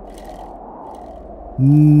Deathclaw? We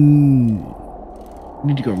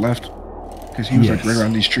need to go left. Because he was like right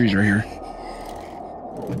around these trees right here.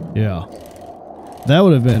 Yeah. That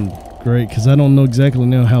would have been great, because I don't exactly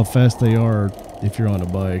know how fast they are if you're on a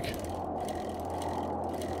bike.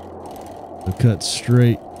 So cut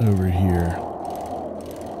straight over here.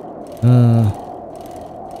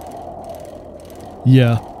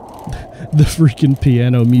 Yeah. The freaking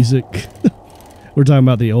piano music. We're talking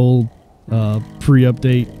about the old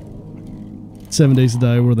pre-update 7 Days to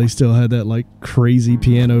Die where they still had that like crazy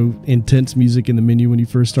piano intense music in the menu when you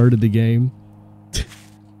first started the game.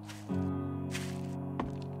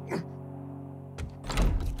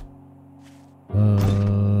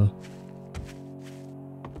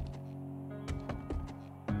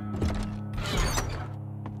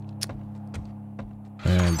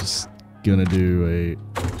 I'm just gonna do a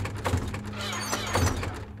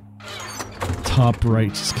top right,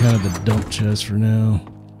 just kind of the dump chest for now.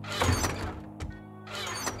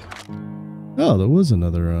 Oh, there was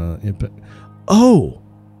another impact. Oh!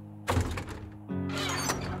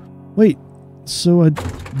 Wait, so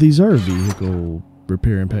these are vehicle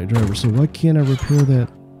repair impact drivers, so why can't I repair that?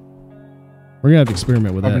 We're gonna have to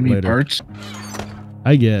experiment with that later. Parts?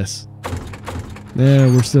 I guess. Yeah,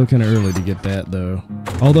 we're still kind of early to get that, though.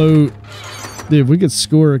 Although, if we could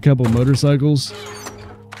score a couple motorcycles,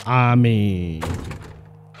 I mean,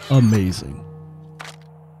 amazing.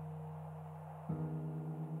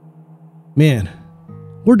 Man,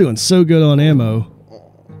 we're doing so good on ammo,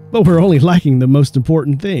 but we're only lacking the most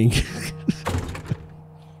important thing.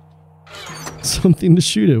 Something to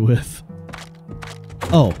shoot it with.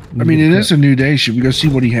 Oh. I mean, it is a new day. Should we go see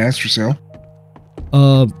what he has for sale?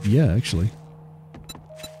 Yeah, actually.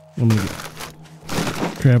 Let me get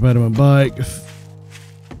crap out of my bike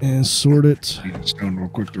and sort it. Need a stone real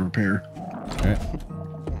quick to repair. Alright.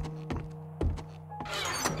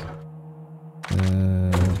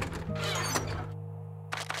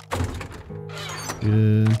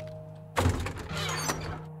 Good.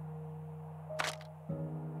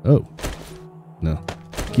 Oh. No.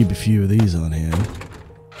 Keep a few of these on hand.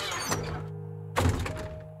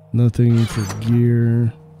 Nothing for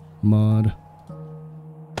gear. Mod.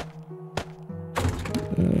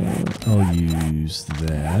 I'll use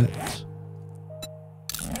that.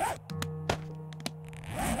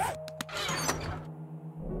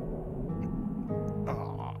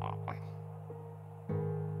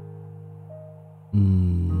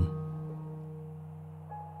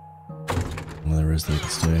 Well, the rest of it can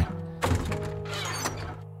stay.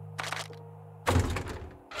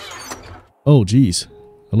 Oh, geez.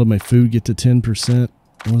 I let my food get to 10%.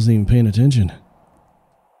 I wasn't even paying attention.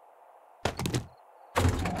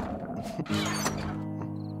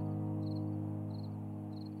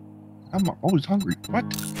 I'm always hungry. What?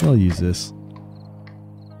 I'll use this.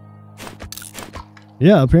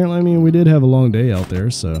 Yeah, apparently, I mean, we did have a long day out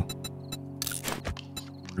there, so.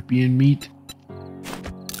 European meat.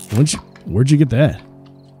 Where'd you get that?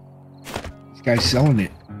 This guy's selling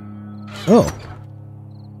it. Oh.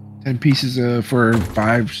 10 pieces for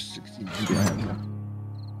 5.16.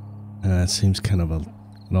 That seems kind of an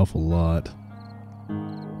awful lot.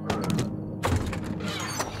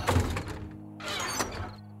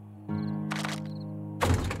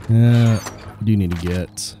 We do need to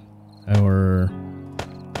get our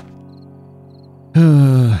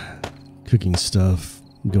cooking stuff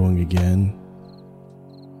going again.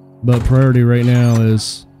 But priority right now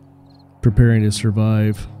is preparing to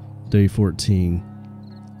survive day 14.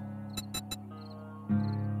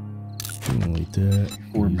 Like that.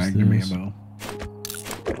 Or Magnum ammo.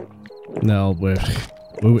 Now,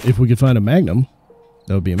 if we could find a Magnum,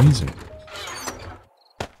 that would be amazing.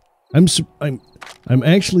 I'm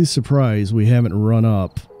actually surprised we haven't run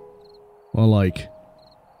up on like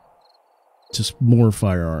just more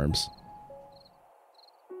firearms.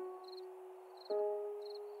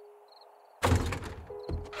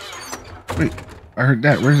 Wait, I heard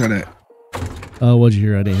that. Where's that at? What'd you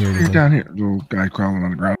hear? I didn't hear anything. You're down here. Little guy crawling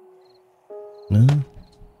on the ground. No?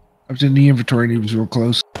 I was in the inventory and he was real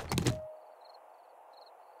close.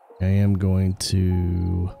 I am going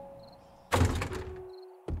to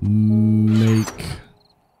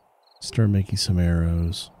start making some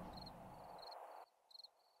arrows.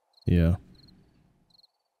 Yeah.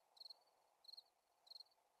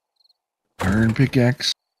 Iron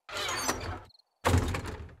pickaxe.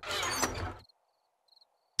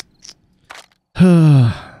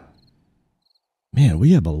 Man,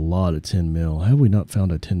 we have a lot of 10 mil. How have we not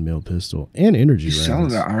found a 10 mil pistol and energy rounds? He's selling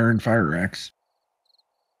the iron fire axe.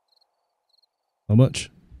 How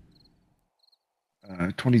much?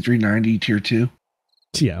 23.90 tier 2.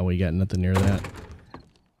 Yeah, we got nothing near that.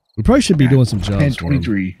 We probably should be doing some jobs.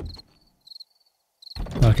 10.23.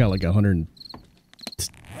 I got like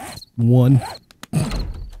 101.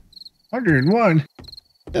 101.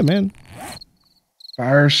 Yeah, man.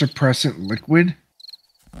 Fire suppressant liquid.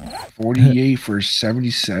 48 for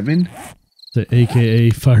 77. The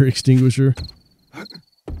AKA fire extinguisher.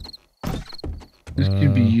 This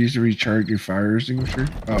can be used to recharge your fire extinguisher.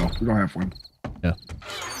 Oh, we don't have one. Yeah.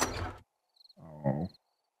 Oh.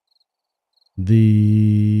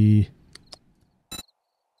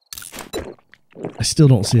 I still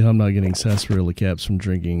don't see how I'm not getting sarsaparilla caps from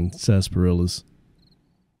drinking sarsaparillas.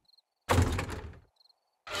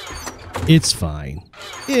 It's fine.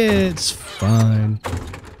 It's fine.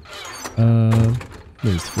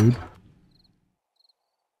 There's the food.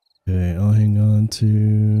 Okay, I'll hang on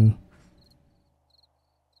to...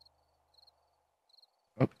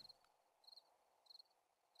 Oh.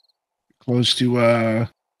 Close to,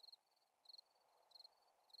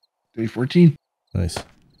 day 14. Nice.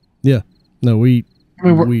 Yeah. No, we're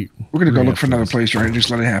going to go look for another place, right? Just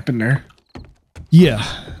let it happen there. Yeah.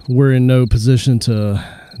 We're in no position to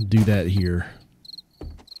do that here.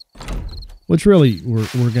 Which really,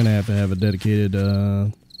 we're going to have a dedicated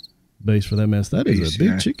base for that mess. That is a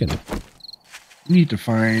big chicken. We need to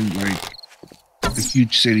find, like, a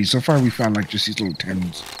huge city. So far, we found, like, just these little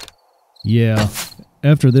towns. Yeah.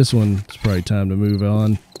 After this one, it's probably time to move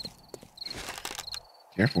on.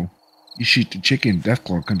 Careful. You shoot the chicken,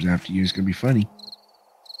 Deathclaw comes after you. It's going to be funny.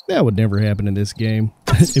 That would never happen in this game.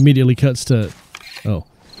 Immediately cuts to,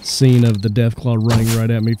 scene of the Deathclaw running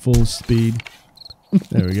right at me full speed.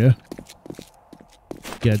 There we go.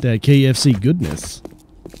 Got that KFC goodness.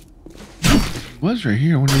 He was right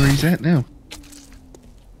here. I wonder where he's at now.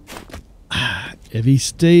 If he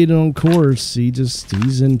stayed on course,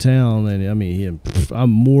 he's in town, and I mean,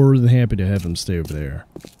 I'm more than happy to have him stay over there.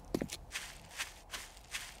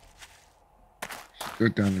 Go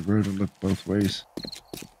down the road and look both ways.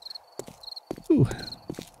 Ooh,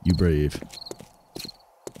 you brave.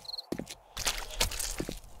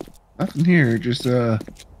 Nothing here. Just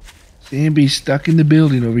Samby stuck in the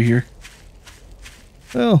building over here.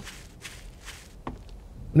 Well,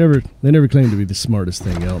 they never claimed to be the smartest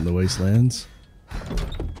thing out in the wastelands. Hi,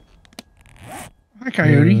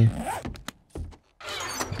 Coyote.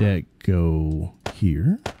 That go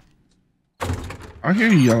here. I hear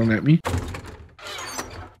you yelling at me.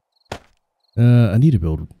 I need to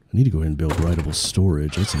go ahead and build writable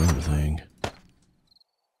storage. That's another thing. If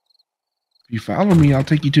you follow me, I'll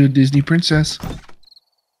take you to a Disney princess.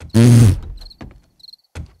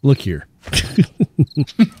 Look here.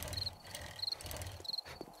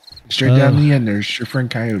 Straight down the end, there's your friend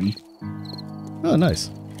Coyote. Oh, nice.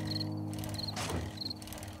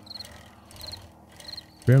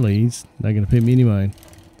 Apparently, he's not going to pay me any mind.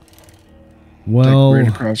 Well, Like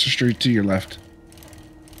right across the street to your left.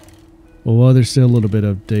 Well, while there's still a little bit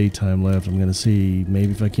of daytime left, I'm going to see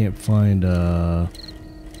maybe if I can't find the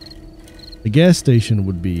gas station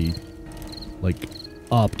would be like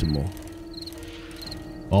optimal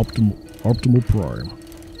prime.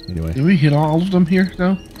 Anyway, Did we hit all of them here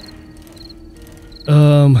though?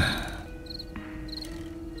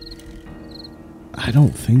 I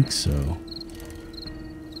don't think so.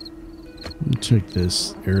 Let me check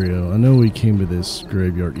this area. I know we came to this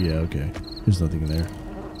graveyard. Yeah, okay. There's nothing in there.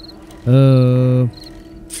 Oh!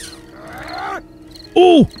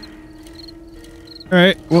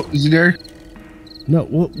 Alright. Well, is he there? No,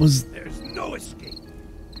 what was... There's no escape.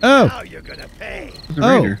 Oh! Now you're gonna pay. The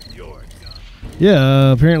raider. You're done.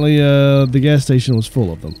 Yeah, apparently the gas station was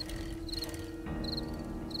full of them.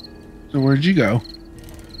 So where'd you go?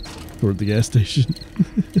 Toward the gas station.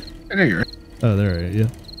 There you are. Oh, there, yeah.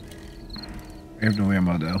 I have no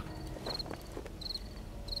ammo though.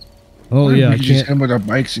 Oh, Or yeah, we I could just can't... hit him with our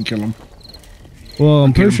bikes and kill him. Well, I'm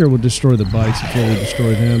Get pretty him. sure we'll destroy the bikes before we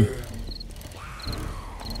destroy them.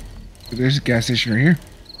 There's a gas station right here.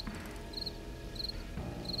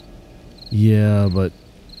 Yeah, but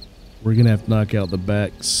we're gonna have to knock out the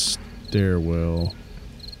back stairwell.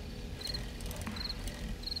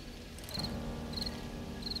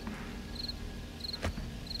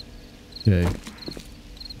 Okay.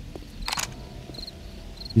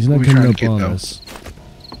 He's not What are we coming trying up to get, on though? us.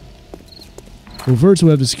 Well, first we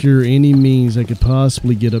have to secure any means that could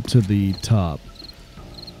possibly get up to the top.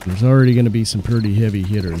 There's already going to be some pretty heavy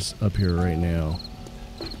hitters up here right now.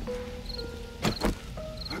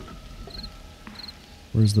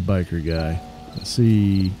 Where's the biker guy? I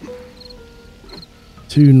see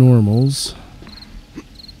two normals.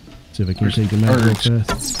 See if I can Where's take him out real birds?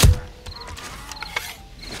 fast.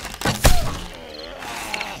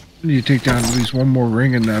 We need to take down at least one more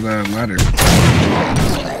ring in that ladder.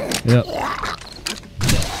 Yep.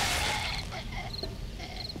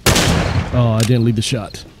 Oh, I didn't lead the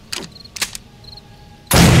shot.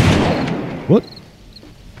 What?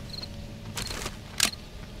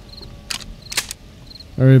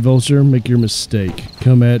 Alright, Vulture, make your mistake.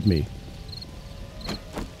 Come at me.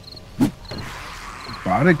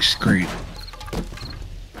 Robotics, great.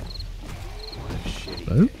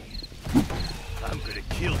 Oh? I'm gonna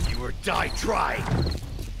kill you or die trying.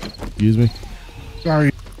 Excuse me.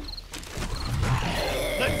 Sorry.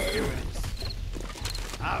 Let's do this.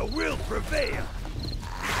 I will prevail.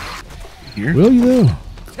 Here. Will you though?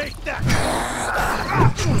 Take that.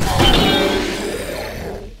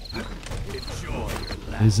 Enjoy your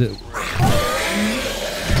last Is it?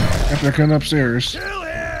 After coming upstairs. kill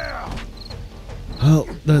here. Well,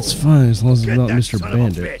 that's fine as long as it's Get not that Mr. son of a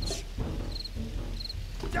Bandit. bitch.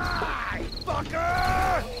 Die,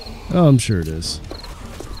 fucker! Oh, I'm sure it is.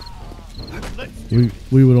 Let's do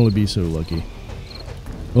We would only be so lucky.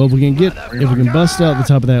 Well, if we can bust out the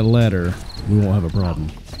top of that ladder, we won't have a problem.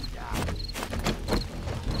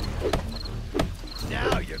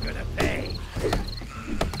 Now you're gonna pay.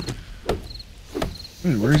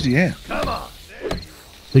 Wait, where's he at? Come on. There you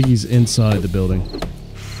I think he's inside the building.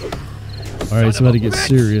 Alright, it's about to get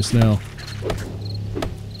serious now.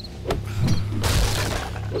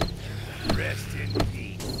 rest in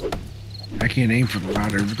peace. I can't aim for the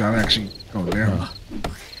ladder without actually going down.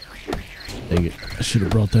 Dang it. I should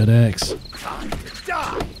have brought that axe. Time to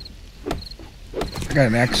die. I got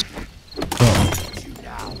an axe. Oh. You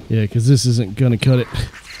now. Yeah, because this isn't going to cut it.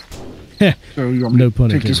 So you want me No to pun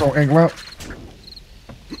take this intended. whole angle out?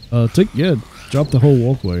 Drop the whole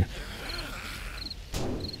walkway.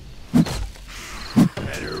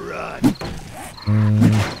 Better run.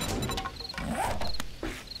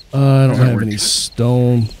 I don't have work. any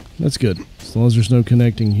stone. That's good. As long as there's no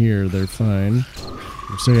connecting here, they're fine.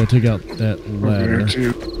 So I gotta take out that Over there ladder.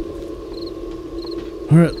 too.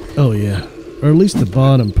 Alright. Oh, yeah. Or at least the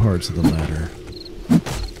bottom parts of the ladder.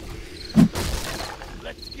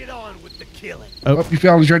 Let's get on with the killing. Oh, you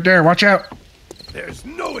fell. He's right there. Watch out. There's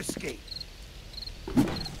no escape.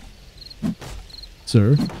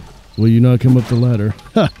 Sir, will you not come up the ladder?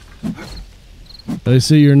 Ha! I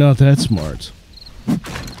see you're not that smart.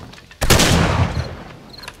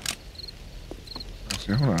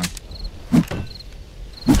 Okay, hold on.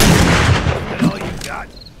 That's all you got.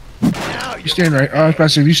 Now You stand right. Oh, I was about to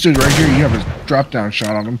say, if you stood right here, you have a drop down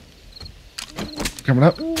shot on him. Coming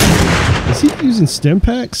up. Is he using stim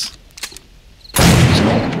packs?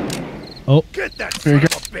 Oh, get that There son you of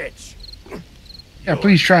a bitch. Yeah,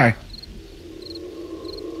 please try.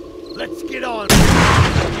 Let's get on.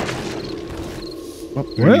 Oh,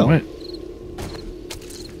 there you Well. went.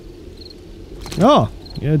 oh,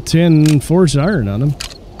 you had 10 forged iron on him.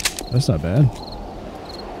 That's not bad.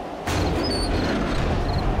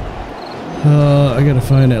 I gotta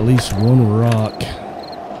find at least one rock.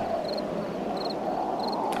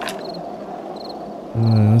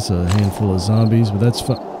 That's a handful of zombies, but that's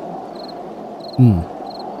fun.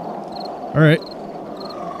 Alright.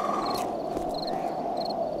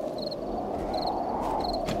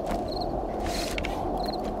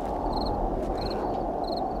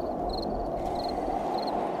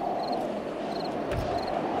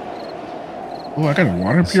 Oh, I got a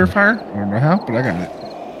water purifier. I don't know how, but I got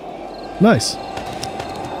it. Nice.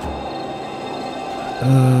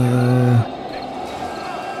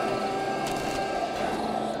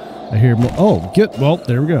 I hear more. Oh, get. Well,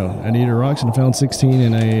 there we go. I needed rocks and I found 16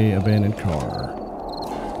 in a abandoned car.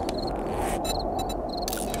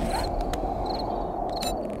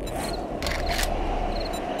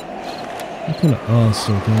 What kind of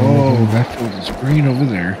awesome thing? Oh, that field is green over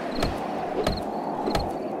there.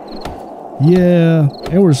 Yeah,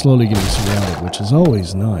 and we're slowly getting surrounded, which is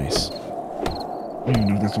always nice. I don't even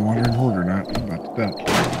know if that's a wandering horde or not. I'm about to bet.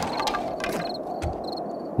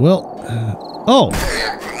 Well, oh,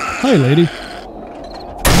 hi, lady.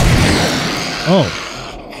 Oh,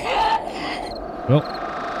 well,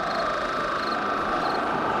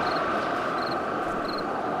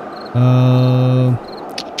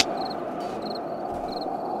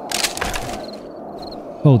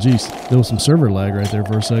 oh, geez, there was some server lag right there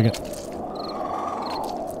for a second.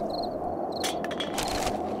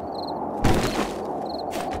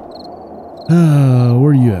 Where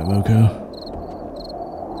are you at, Moko?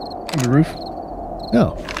 On the roof.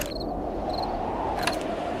 Oh.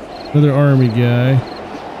 Another army guy.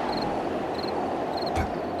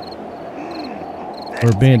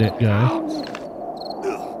 Or bandit guy.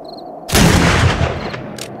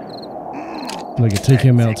 I could take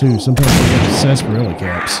him out too. Sometimes they get sarsaparilla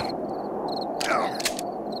caps.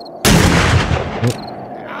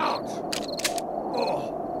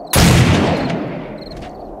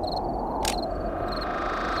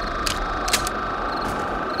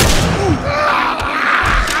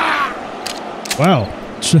 Wow,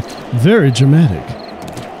 very dramatic.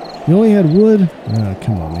 You only had wood? Ah,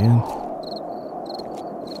 come on, man.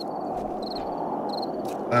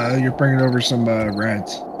 You're bringing over some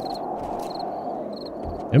rats.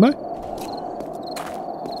 Am I?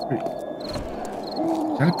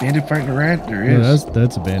 Is that a bandit fighting a rat? There Yeah, is.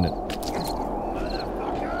 that's a bandit.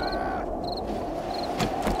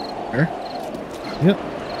 There? Yep.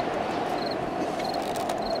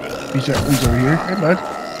 Who's over here? Hey, bud.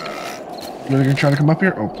 You really gonna try to come up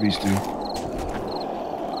here? Oh, please do.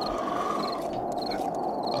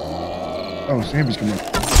 Oh, Sammy's coming up.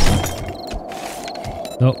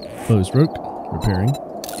 Oh, hose broke. Repairing.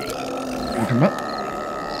 Wanna come up?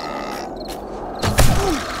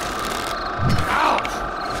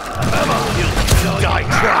 Die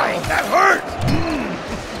trying. That hurt.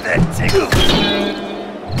 That tickles.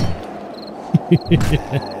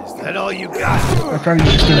 Is that all you got? I'm trying to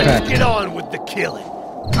use this Let's back. get on with the killing.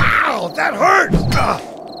 Ow, that hurts.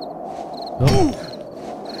 Oh.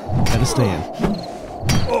 Gotta stand.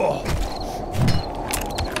 Oh.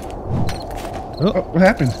 Oh, what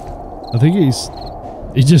happened? I think he just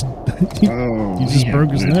Oh, he just yeah,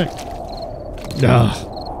 broke his good. neck. Ah,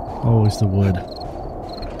 always the wood.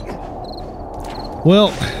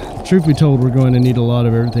 Well, truth be told, we're going to need a lot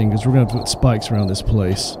of everything because we're going to put spikes around this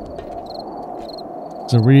place.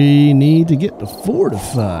 So we need to get to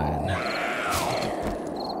fortifying.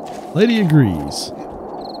 Lady agrees.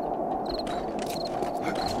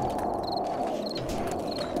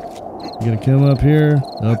 You gonna come up here,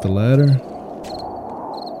 up the ladder?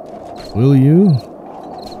 Will you?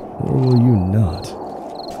 Or will you not?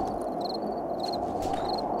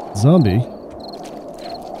 Zombie.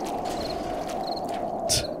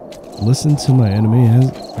 Listen to my enemy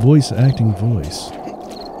has voice acting voice.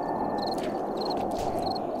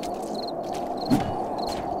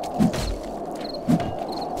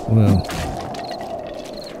 Well,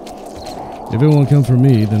 if it won't come for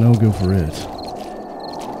me, then I'll go for it.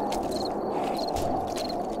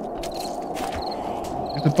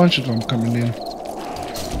 There's a bunch of them coming in.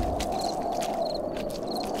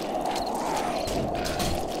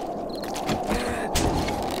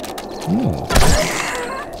 Oh.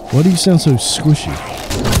 Why do you sound so squishy?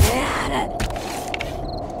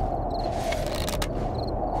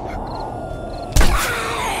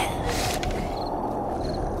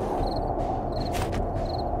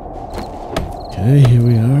 Okay, here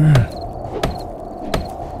we are.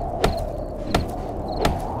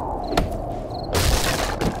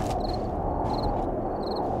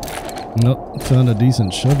 Nope, found a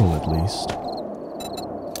decent shovel at least.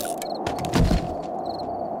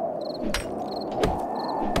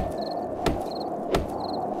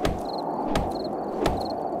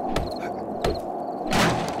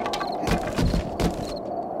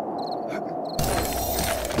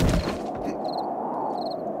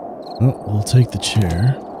 Oh, we'll take the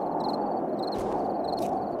chair.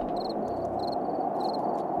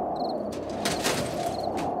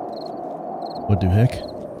 What the heck?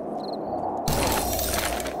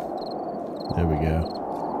 There we go.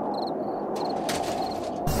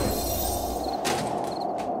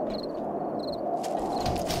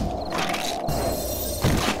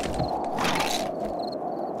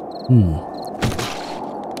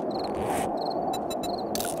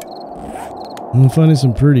 I'm finding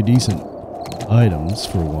some pretty decent items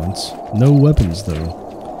for once. No weapons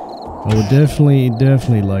though. I would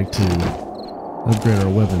definitely like to upgrade our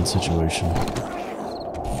weapon situation.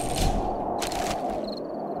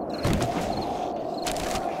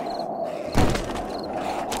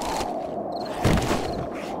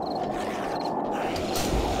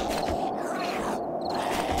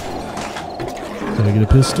 Did I get a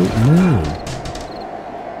pistol? No.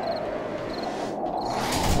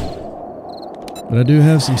 But I do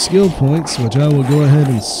have some skill points, which I will go ahead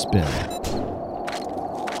and spend.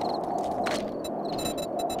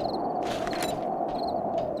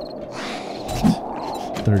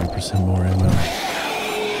 %30 more ammo.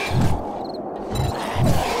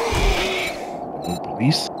 Oh,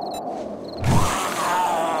 police.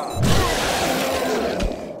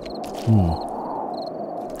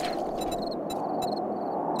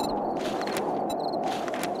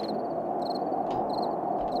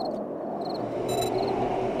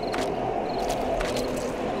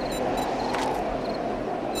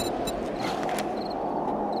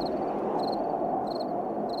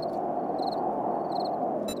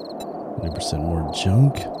 More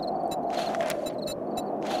junk.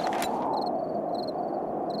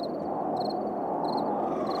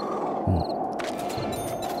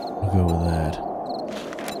 We'll go with that.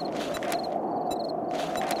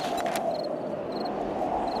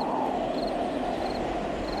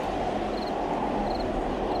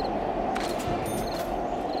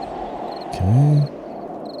 Okay.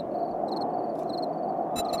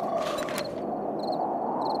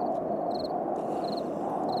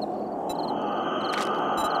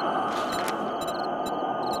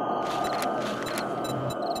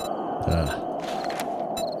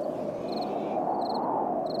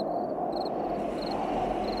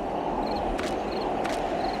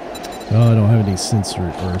 Oh, I don't have any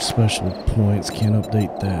sensor or special points. Can't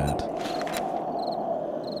update that.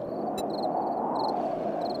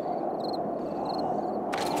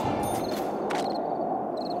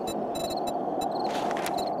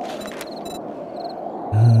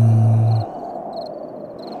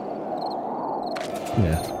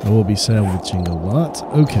 Yeah, I will be salvaging a lot.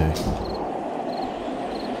 Okay.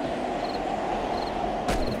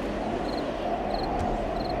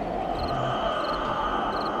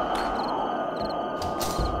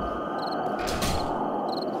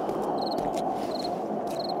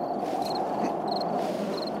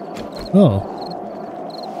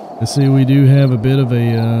 Oh, I see we do have a bit of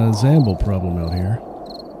a Zamble problem out here.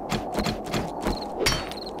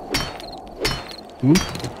 Who?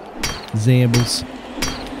 Zambles.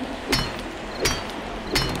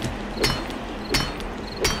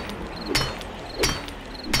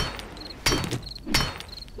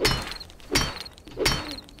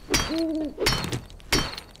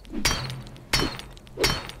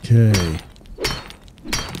 Okay.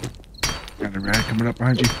 Got a rat coming up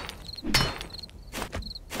behind you.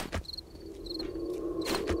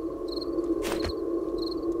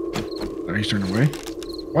 Oh, he's turned away.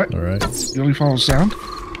 What? All right. You only follow sound?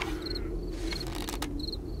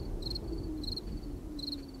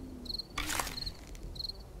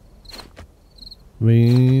 I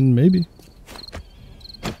mean, maybe.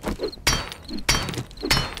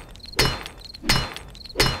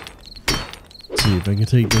 See, if I can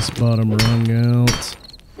take this bottom rung out.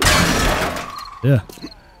 Yeah,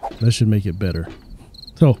 that should make it better.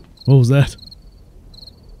 So, what was that?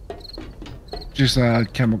 Just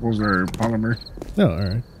chemicals or polymer. Oh,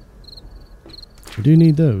 alright. I do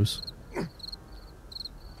need those.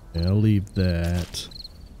 Yeah, I'll leave that.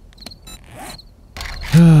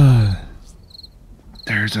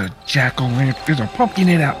 There's a jack-o'-lantern. There's a pumpkin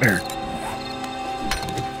head out there.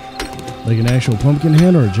 Like an actual pumpkin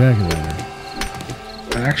head or a jack-o'-lantern?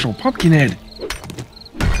 An actual pumpkin head.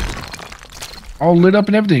 All lit up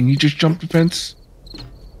and everything. You just jumped the fence.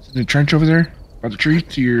 It's in the trench over there. By the tree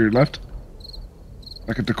to your left.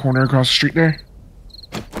 Like at the corner across the street there.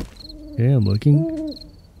 Okay, I'm looking.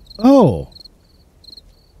 Oh!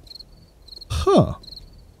 Huh.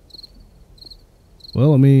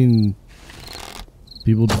 Well, I mean,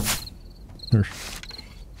 people, or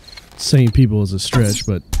saying people is a stretch,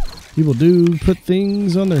 but people do put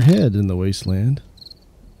things on their head in the Wasteland.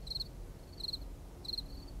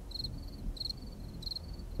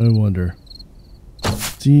 I wonder,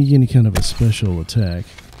 do you get any kind of a special attack?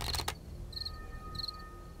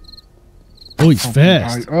 Oh, he's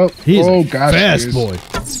fast. He's a fast boy.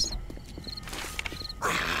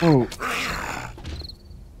 Oh.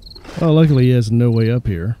 Oh, luckily he has no way up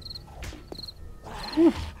here.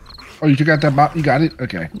 Oh, you took out that bot? You got it?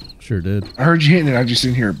 Okay. Sure did. I heard you hitting it. I just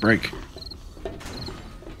didn't hear it break.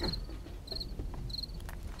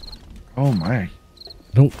 Oh my.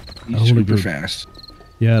 He's super fast.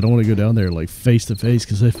 Yeah, I don't want to go down there like face to face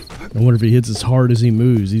because I wonder if he hits as hard as he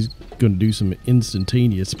moves, he's going to do some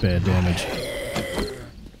instantaneous bad damage.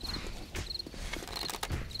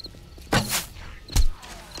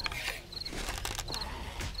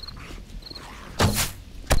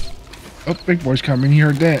 Oh, big boy's coming. You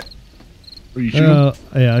heard that. Are you shooting?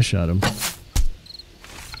 Yeah, I shot him.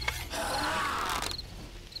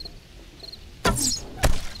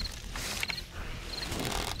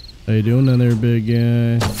 How you doing down there, big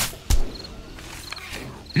guy?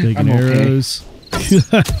 Taking arrows.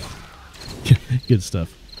 Okay. Good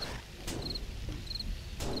stuff.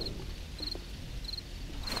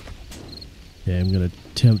 Okay, I'm gonna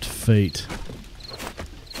tempt fate.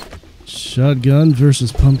 Shotgun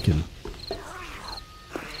versus pumpkin.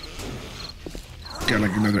 Got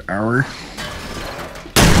like another hour.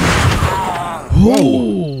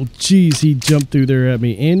 Oh, jeez, he jumped through there at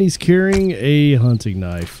me, and he's carrying a hunting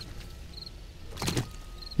knife.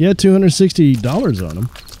 Yeah, $260 on him.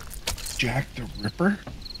 Jack the Ripper?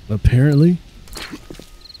 Apparently.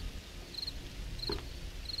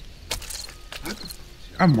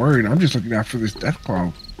 I'm worried. I'm just looking out for this death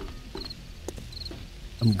claw.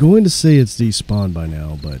 I'm going to say it's despawned by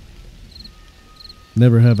now, but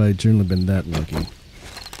never have I generally been that lucky.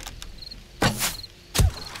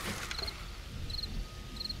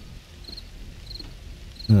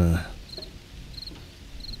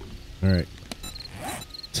 Alright.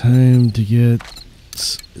 Time to get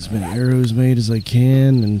as many arrows made as I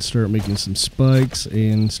can and start making some spikes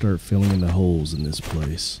and start filling in the holes in this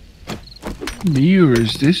place. Me, or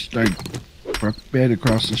is this like truck bed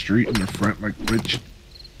across the street in the front, like which?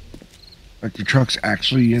 Like the truck's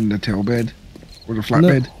actually in the tail bed or the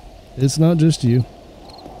flatbed? No, it's not just you.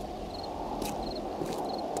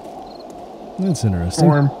 That's interesting.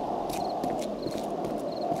 Storm.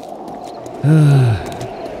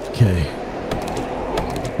 Okay.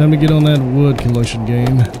 Time to get on that wood collection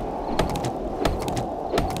game.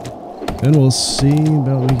 Then we'll see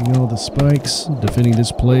about making all the spikes, defending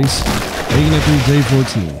this place, making it through day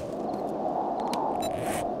 14.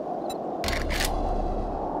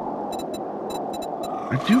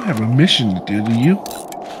 I do have a mission to do you.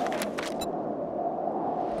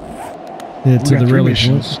 Yeah, to the rally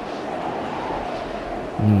point.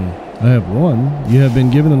 I have one. You have been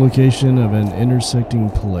given the location of an intersecting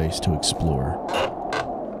place to explore.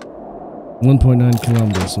 1.9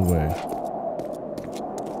 kilometers away.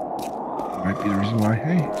 Might be the reason why.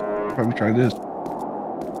 Hey, probably try this.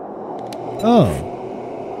 Oh.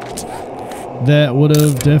 That would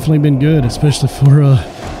have definitely been good, especially for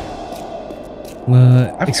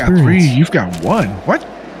I've experience. got 3. You've got 1. What?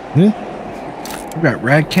 Yeah. We've got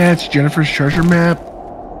Rad Cats, Jennifer's treasure map,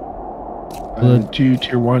 2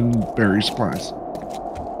 tier 1 berry supplies.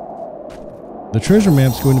 The treasure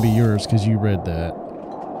map's going to be yours because you read that.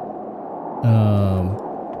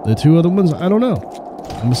 The 2 other ones, I don't know.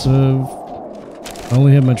 I must have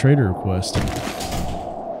only had my trader request.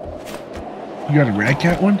 You got a Rad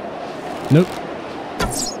Cat one? Nope.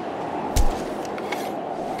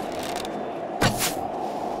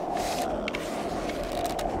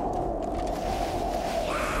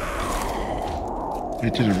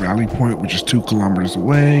 Get to the rally point, which is 2 kilometers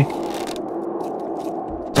away.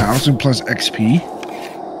 1,000 plus XP.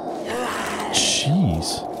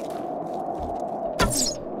 Jeez.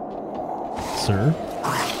 Sir?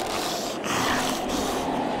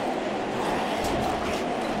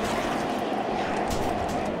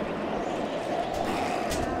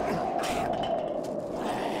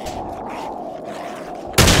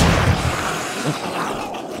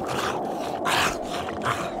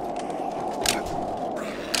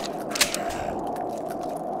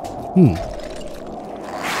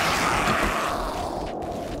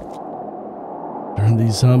 Darn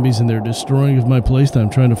these zombies, and they're destroying of my place that I'm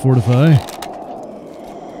trying to fortify.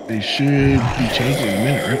 They should be changing in a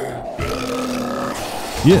minute, right?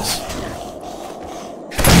 Yes.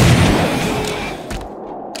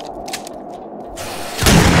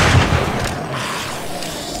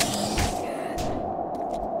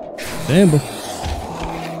 Damble.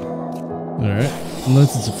 Alright.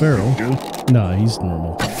 Unless it's a feral. Nah, he's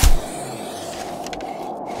normal.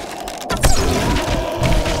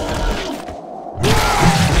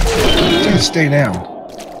 Just stay down.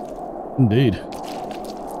 Indeed.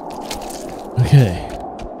 Okay.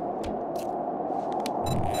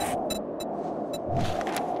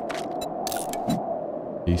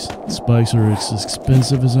 These spikes are as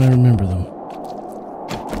expensive as I remember them.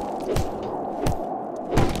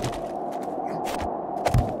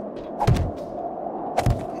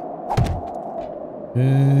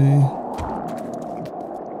 Okay.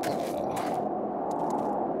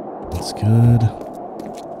 That's good.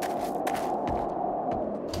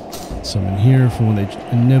 Some in here for when they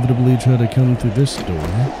inevitably try to come through this door.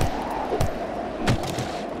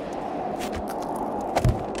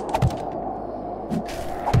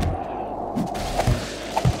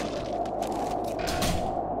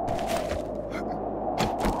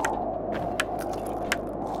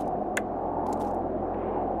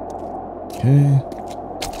 Okay.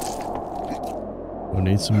 We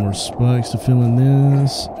need some more spikes to fill in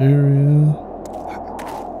this area.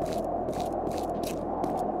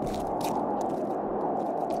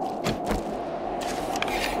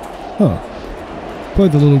 Huh.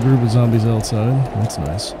 Quite the little group of zombies outside. That's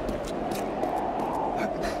nice.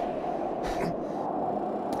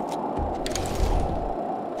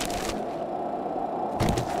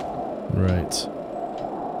 Right.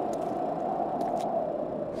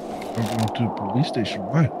 I'm going to the police station.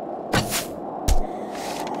 Why?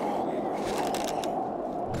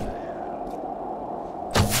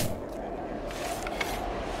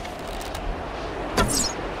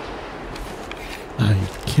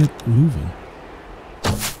 Kept moving.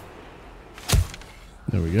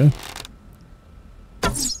 There we go.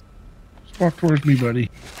 Just walk towards me, buddy.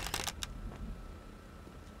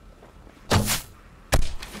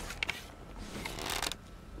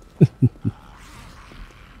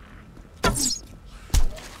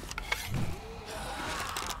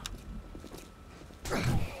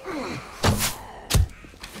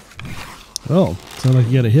 Oh, sounds like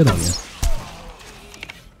you got a hit on you.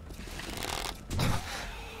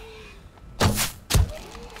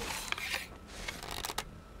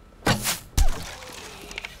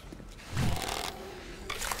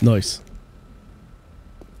 Nice.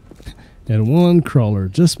 And one crawler,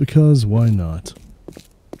 just because, why not?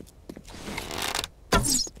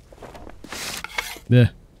 Yeah.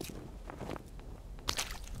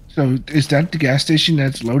 So, is that the gas station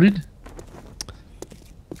that's loaded?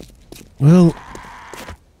 Well,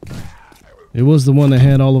 it was the one that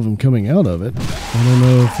had all of them coming out of it. I don't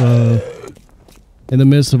know if, in the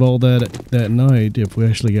midst of all that night, if we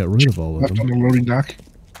actually got rid of all of Left them. on the loading dock.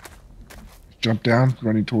 Jump down,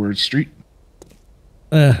 running towards the street.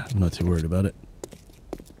 I'm not too worried about it.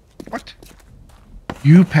 What?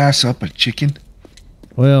 You pass up a chicken?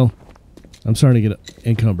 Well, I'm starting to get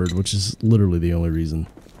encumbered, which is literally the only reason.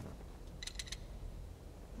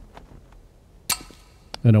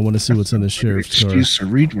 And I want to see what's in the sheriff's car. Excuse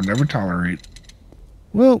Sareed will never tolerate.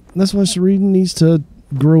 Well, that's why Sareed needs to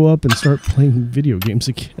grow up and start playing video games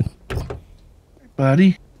again.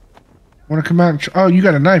 Buddy, want to come out and... oh, you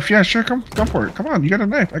got a knife. Yeah, sure, come for it. Come on, you got a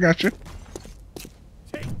knife. I got you.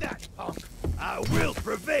 Take that, punk. I will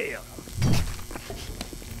prevail.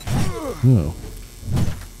 Oh.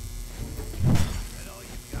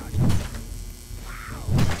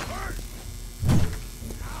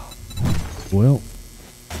 Well,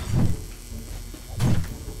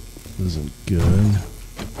 this isn't good.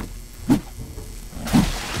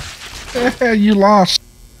 You lost.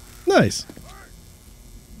 Nice.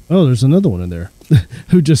 Oh, there's another one in there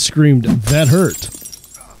who just screamed, "That hurt."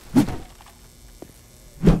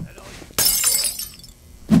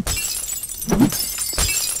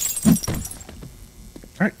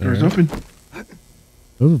 All right, door's open. I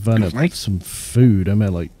would find out some food. I'm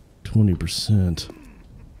at like 20%.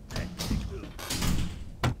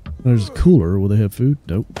 There's a cooler. Will they have food?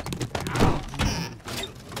 Nope.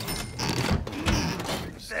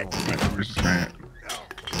 Where's this rat?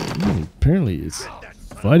 Apparently it's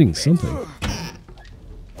fighting something.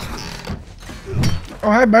 Oh,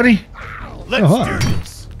 hi, buddy. Let's Oh, hi. do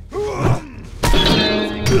this.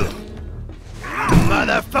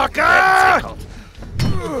 Motherfucker!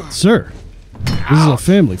 Sir, this is a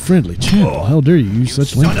family-friendly channel. How dare you use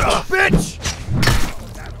such Son language? of a bitch!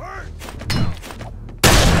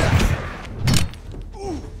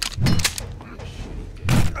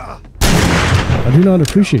 I do not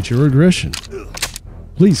appreciate your aggression.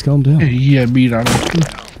 Please calm down. He had meat on him.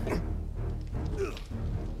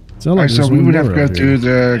 Sound Alright, like so there's we one would have to more go out through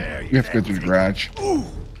here. we have to go through the garage.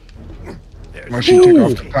 Unless you take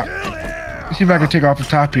off the top. Let's see if I can take off the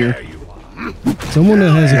top here. Someone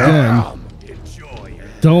that has a gun.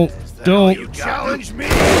 Don't. You challenge me?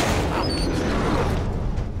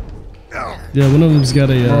 Yeah, one of them's got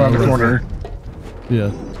a. Go around the corner.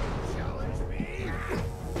 Yeah.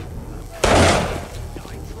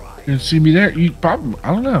 You see me there? You probably,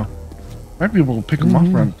 I don't know. Might be able to pick them off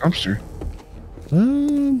around the dumpster.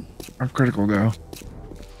 I'm critical though.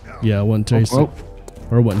 Yeah, I wouldn't taste it.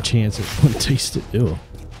 Or I wouldn't chance it. Wouldn't taste it. Ew.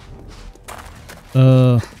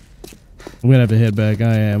 I'm gonna have to head back.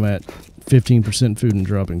 I am at 15% food and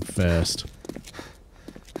dropping fast.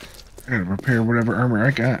 I gotta repair whatever armor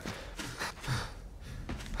I got.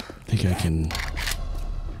 I think I can.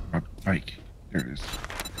 My bike. There it is.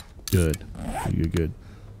 Good. Good.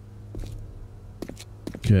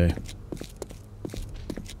 Okay.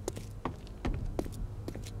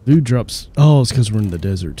 Food drops. Oh, it's because we're in the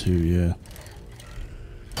desert too. Yeah.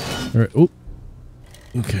 All right. Oh.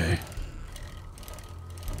 Okay.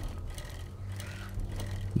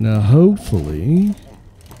 Now, hopefully,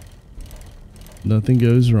 nothing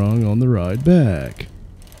goes wrong on the ride back.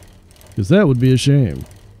 Because that would be a shame.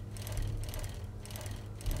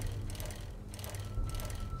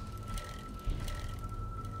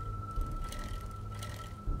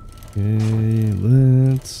 Okay,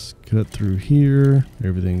 let's cut through here.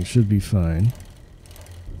 Everything should be fine.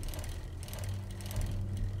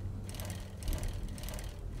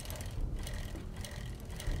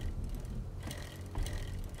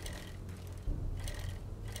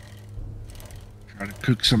 Try to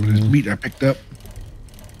cook some of this meat I picked up.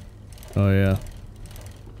 Oh, yeah.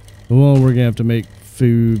 Well, we're gonna have to make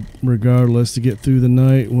food regardless to get through the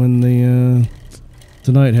night when the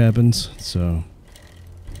night happens, so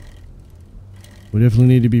we definitely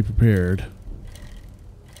need to be prepared.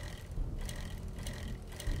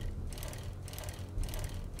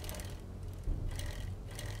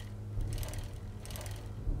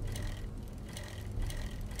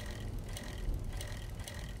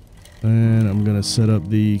 And I'm gonna set up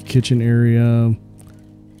the kitchen area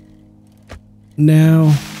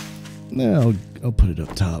now. Now I'll put it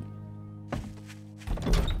up top.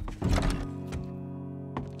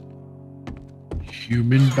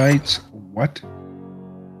 Human bites? What?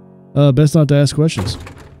 Best not to ask questions.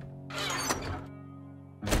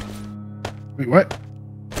 Wait, what?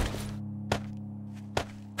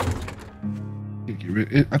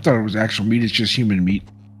 I thought it was actual meat. It's just human meat.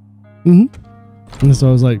 Mm-hmm. And so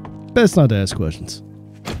I was like, best not to ask questions.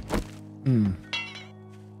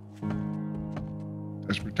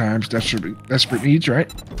 Desperate times, desperate needs,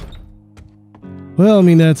 right? Well, I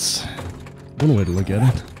mean, that's one way to look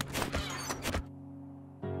at it.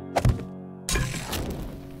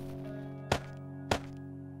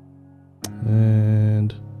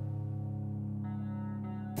 And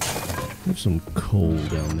I have some coal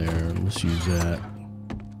down there. Let's use that.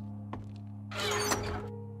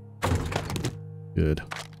 Good.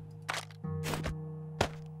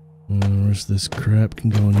 The rest of this crap can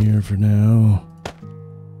go in here for now.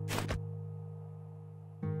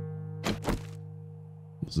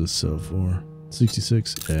 What's this sell for?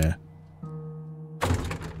 66? Yeah.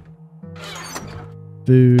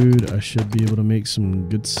 Food. I should be able to make some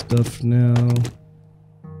good stuff now.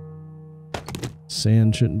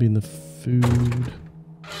 Sand shouldn't be in the food.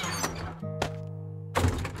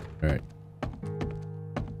 Alright.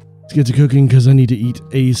 Let's get to cooking because I need to eat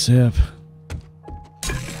ASAP.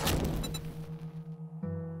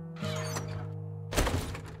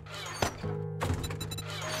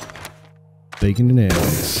 Bacon and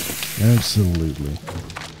eggs. Absolutely.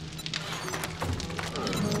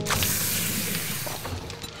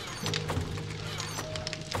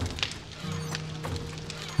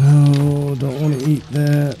 Oh, don't want to eat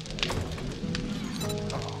that.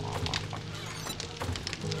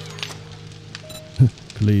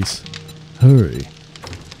 Please, hurry.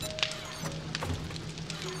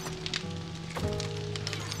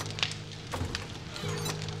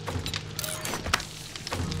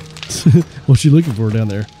 What's you looking for down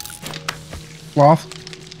there? Cloth.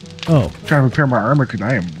 Oh, Trying to repair my armor because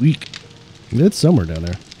I am weak. it's somewhere down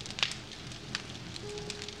there.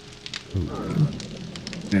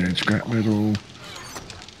 And scrap metal.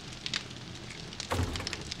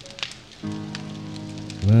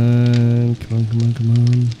 Come on, come on, come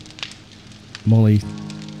on. I'm only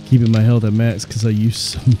keeping my health at max because I use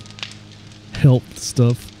some health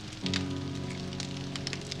stuff.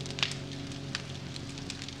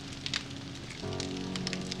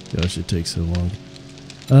 Gosh, it takes so long.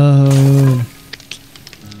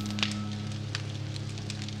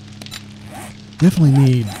 Definitely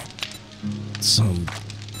need some.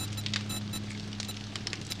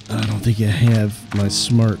 I don't think I have my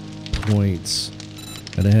smart points.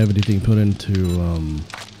 I don't have anything put into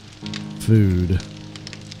food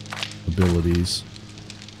abilities.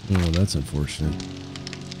 Oh, that's unfortunate.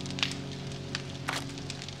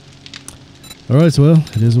 Alright, so well,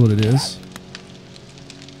 it is what it is.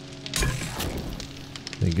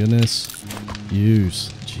 Thank goodness. Use.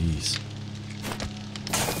 Jeez.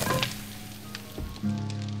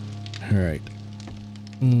 Alright.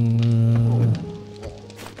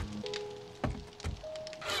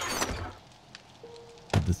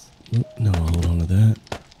 No, hold on to that.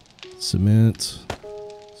 Cement.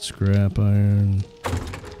 Scrap iron.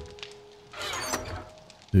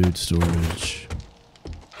 Food storage.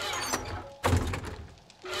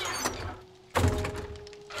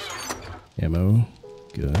 Ammo.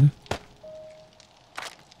 Good.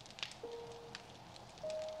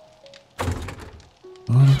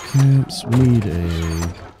 Bottle caps. We need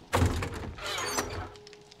a...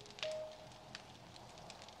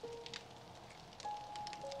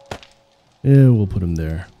 Yeah, we'll put them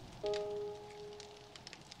there.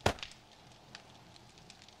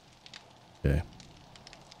 Okay.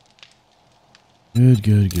 Good,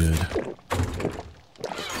 good, good.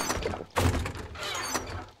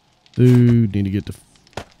 Food. Need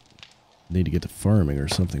to get to farming or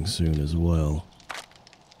something soon as well.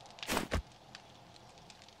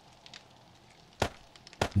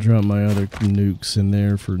 Drop my other nukes in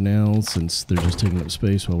there for now since they're just taking up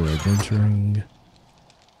space while we're adventuring.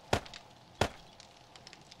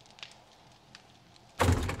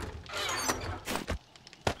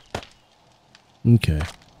 Okay.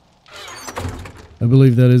 I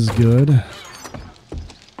believe that is good.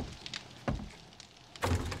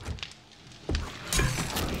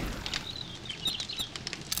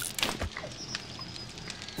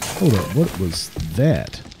 Hold up, what was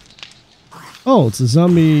that? Oh, it's a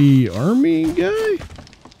zombie army guy?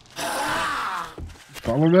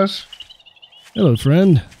 Followed us? Hello,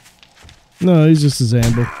 friend. No, he's just a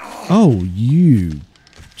Zambo. Oh, you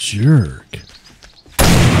jerk.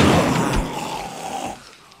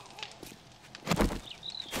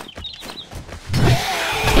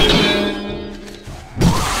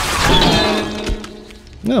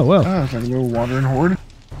 Oh, well. Ah, it's like a little wandering horde.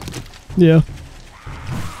 Yeah.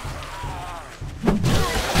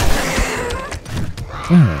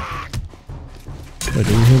 Ah. Wait,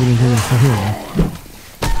 do we have anything for here?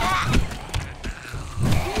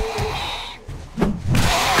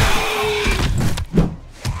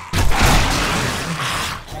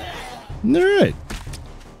 Alright.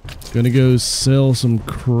 Gonna go sell some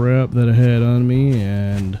crap that I had on me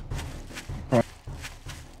and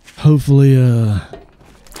hopefully,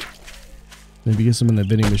 maybe get some in the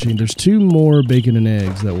vending machine. There's 2 more bacon and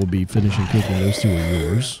eggs that will be finishing cooking. Those 2 are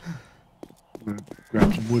yours.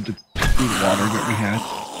 Grab some wood to do the water that we had.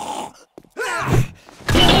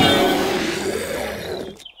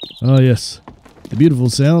 Oh, yes. The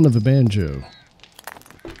beautiful sound of a banjo.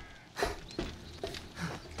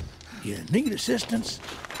 You need assistance?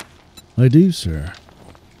 I do, sir.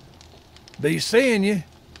 Be seeing you.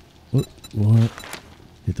 What?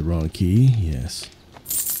 Hit the wrong key? Yes.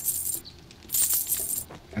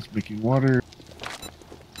 That's making water.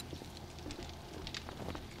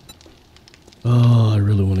 Oh, I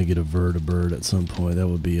really want to get a vertibird at some point. That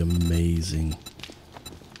would be amazing.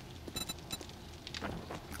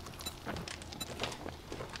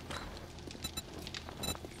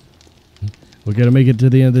 We got to make it to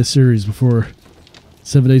the end of this series before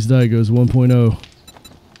 7 Days to Die goes 1.0.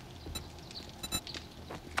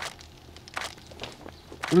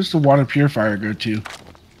 What does the water purifier go to?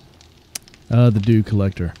 The dew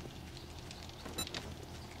collector.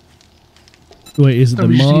 Wait, is it the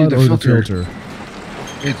we just mod need or the the filter?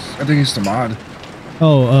 I think it's the mod.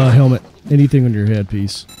 Oh, helmet. Anything on your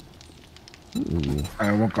headpiece. Ooh.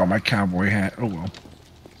 I won't call my cowboy hat. Oh well.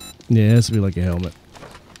 Yeah, it has to be like a helmet.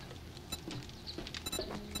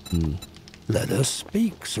 Let us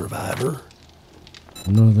speak, survivor.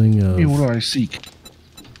 Nothing Hey, what of... do I seek?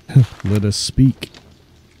 Let us speak.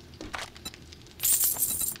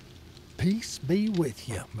 Peace be with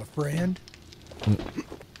you, my friend.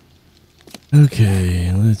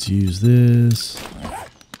 Okay, let's use this.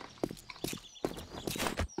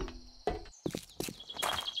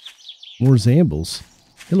 More Zambles.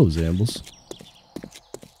 Hello, Zambles.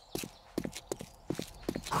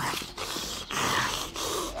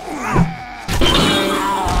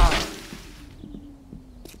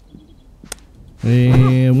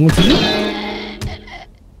 And one for you.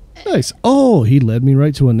 Nice. Oh, he led me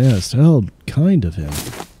right to a nest. How kind of him.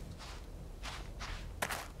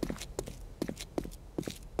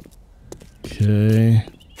 Okay.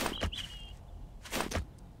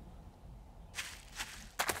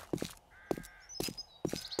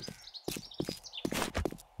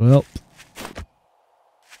 Well,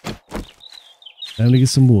 time to get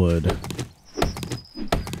some wood.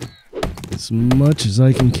 As much as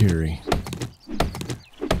I can carry.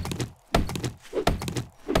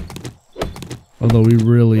 Although we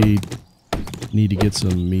really need to get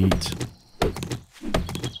some meat.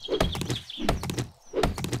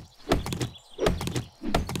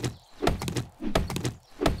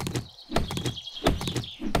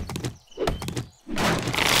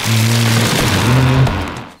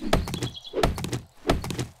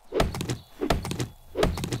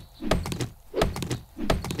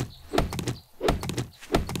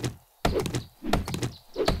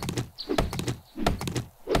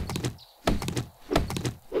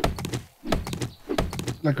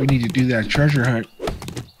 Like we need to do that treasure hunt.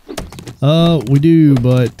 We do,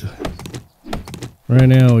 but right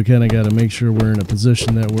now we kind of got to make sure we're in a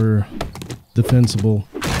position that we're defensible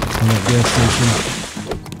on that gas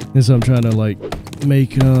station. And so I'm trying to like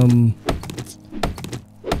make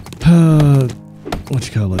what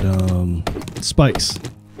you call it, spikes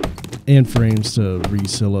and frames to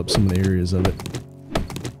reseal up some of the areas of it.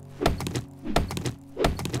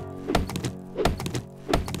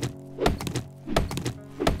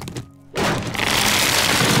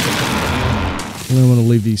 And I'm going to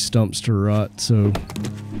leave these stumps to rot, so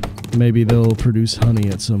maybe they'll produce honey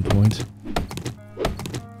at some point.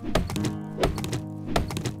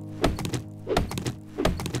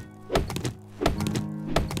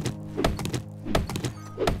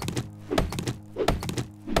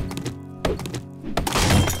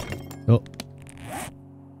 Oh.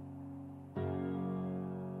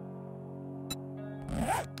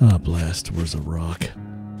 Ah, blast, where's a rock?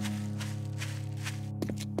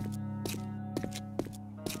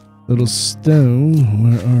 Little stone,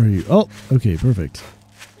 where are you? Oh, okay, perfect.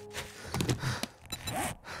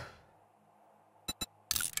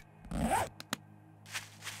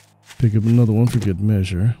 Pick up another one for good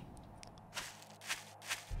measure.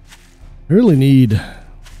 I really need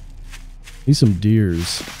some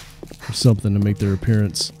deers or something to make their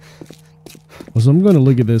appearance. Well, so I'm going to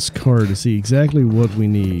look at this card to see exactly what we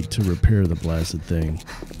need to repair the blasted thing.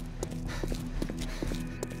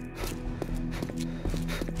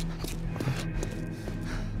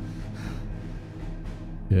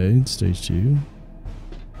 Okay, stage 2.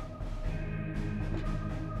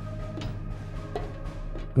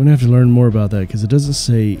 Going to have to learn more about that because it doesn't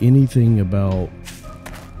say anything about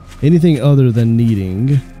anything other than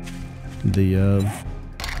needing the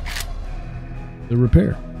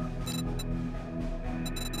repair.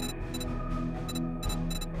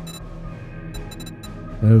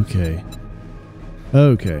 Okay.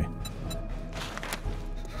 Okay.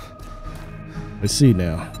 I see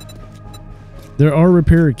now. There are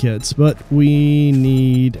repair kits, but we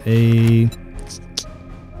need a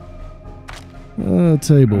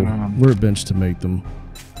table, workbench to make them.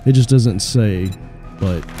 It just doesn't say,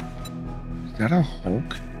 but... Is that a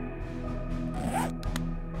Hulk?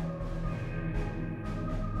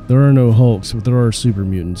 There are no Hulks, but there are super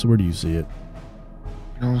mutants. Where do you see it?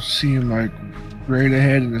 I don't see him like right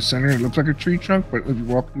ahead in the center. It looks like a tree trunk, but if you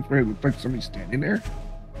walk through it, it looks like somebody standing there.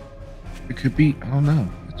 It could be, I don't know.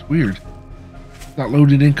 It's weird. It's not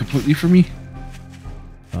loaded in completely for me.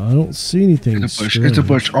 I don't see anything. It's a bush. It's a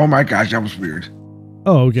bush. Oh my gosh, that was weird.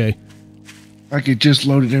 Oh, okay. Like it just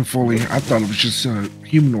loaded in fully. I thought it was just a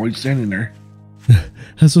humanoid standing there.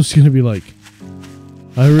 That's what's going to be like.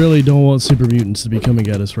 I really don't want super mutants to be coming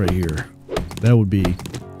at us right here. That would be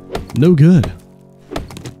no good.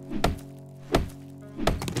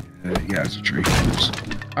 Yeah, it's a tree. Oops.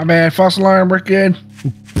 My bad. False alarm. We're good.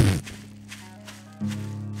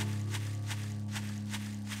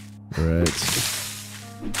 Right.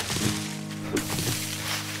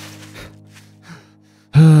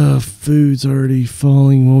 Food's already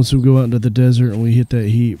falling. Once we go out into the desert and we hit that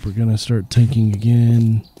heat, we're gonna start tanking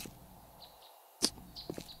again.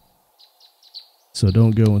 So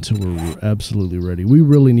don't go until we're absolutely ready. We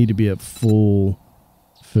really need to be at full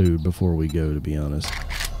food before we go, to be honest.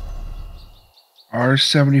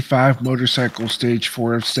 R75 motorcycle stage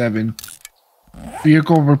 4 of 7.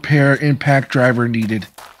 Vehicle repair impact driver needed.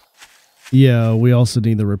 Yeah, we also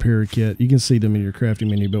need the repair kit. You can see them in your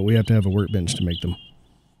crafting menu, but we have to have a workbench to make them.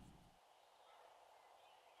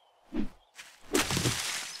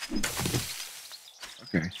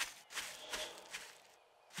 Okay.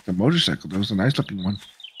 The motorcycle, that was a nice looking one.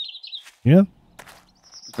 Yeah.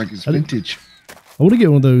 Looks like it's vintage. I want to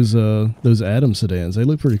get one of those Atom sedans. They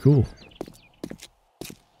look pretty cool.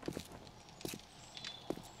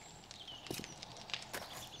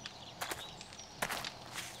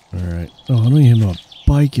 Alright. Oh, I don't even have a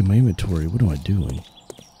bike in my inventory. What am I doing?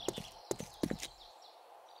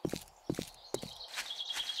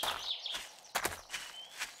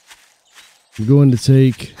 I'm going to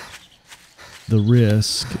take the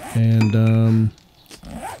risk and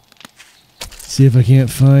see if I can't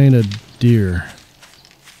find a deer,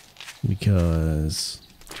 because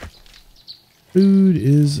food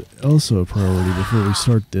is also a priority before we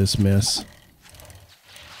start this mess.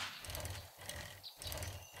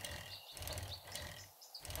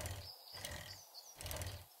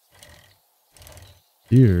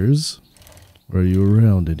 Deers, are you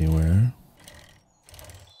around anywhere?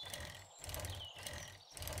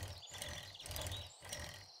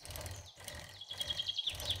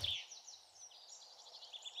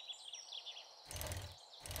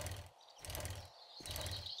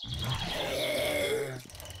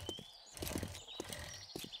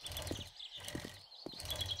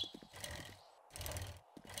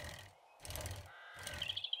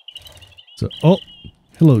 So, oh,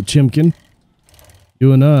 hello, Chimkin.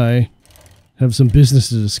 You and I have some business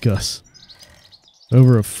to discuss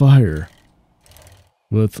over a fire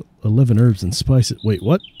with 11 herbs and spices. Wait,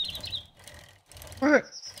 what? What?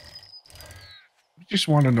 I just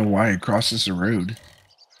want to know why it crosses the road.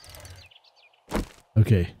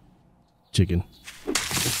 Okay, chicken.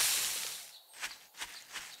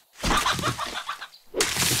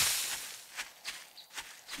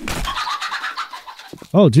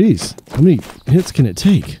 Oh, geez. How many hits can it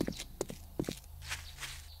take?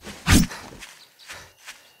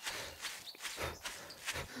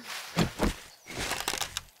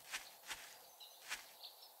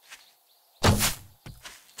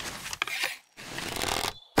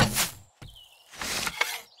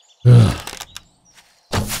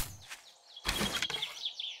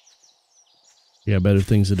 Yeah, better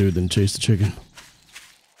things to do than chase the chicken.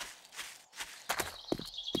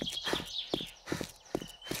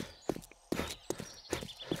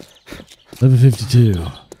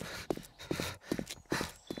 $11.52.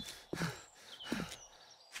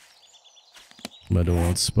 I don't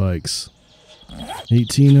want spikes.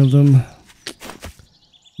 18 of them.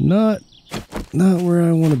 Not where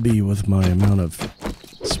I want to be with my amount of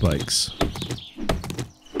spikes.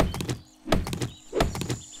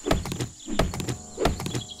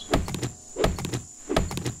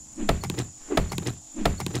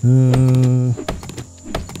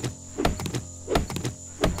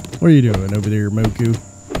 What are you doing over there, Moku?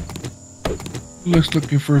 Just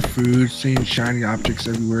looking for food, seeing shiny objects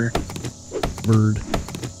everywhere. Bird.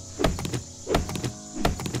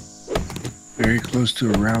 Very close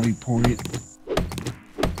to a rally point.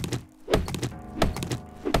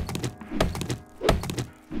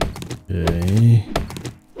 Okay.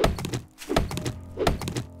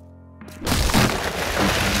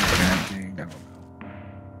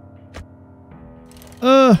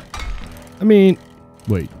 I mean,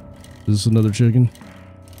 wait. Is this another chicken?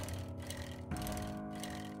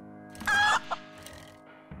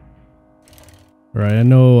 Alright, I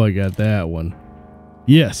know I got that one.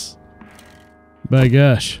 Yes. By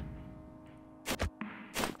gosh.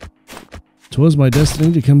 'Twas my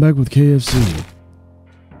destiny to come back with KFC.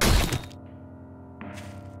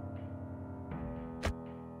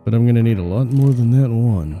 But I'm gonna need a lot more than that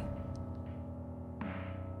one.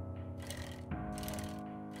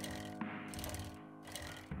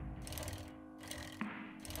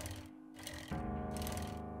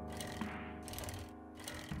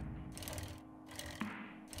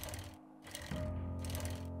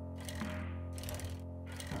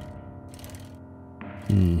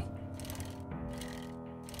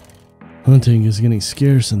 Hunting is getting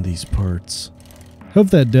scarce in these parts.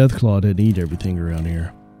 Hope that deathclaw didn't eat everything around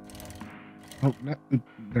here. Oh,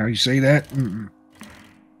 now you say that?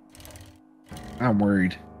 I'm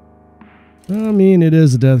worried. I mean, it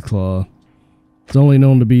is a deathclaw. It's only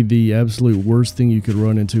known to be the absolute worst thing you could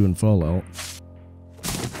run into in Fallout.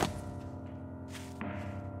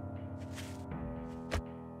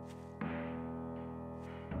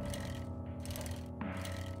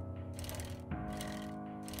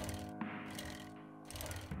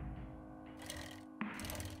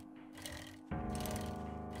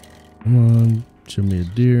 Come on, show me a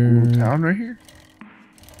deer. Little town right here.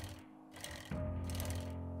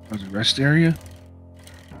 There's a rest area.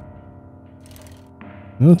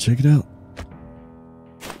 Oh, check it out.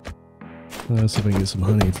 Let's see if I can get some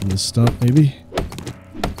honey from this stump, maybe.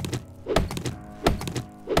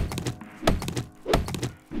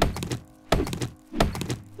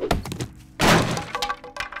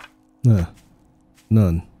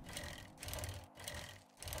 None.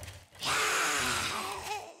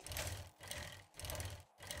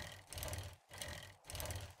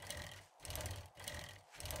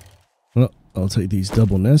 Well, I'll take these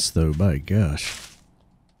double nests though, by gosh.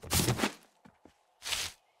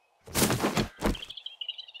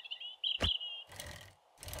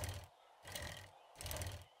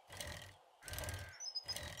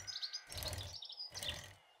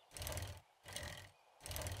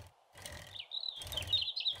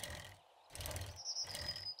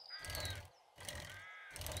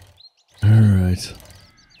 Alright.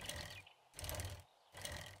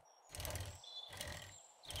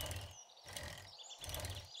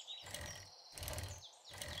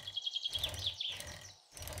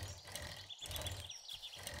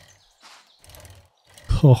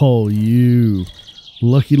 Oh, you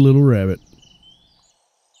lucky little rabbit.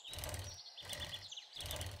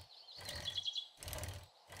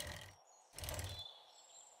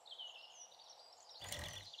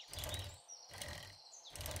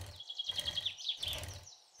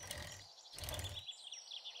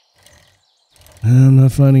 I'm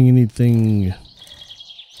not finding anything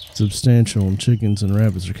substantial, and chickens and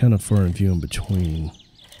rabbits are kind of far and few in between.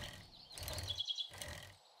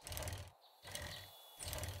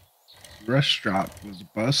 Restaurant was a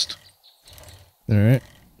bust. Alright.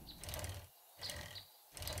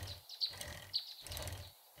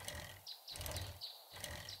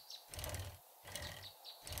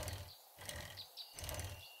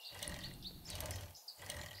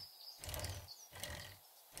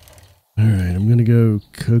 Alright, I'm gonna go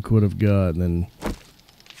cook what I've got and then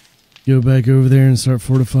go back over there and start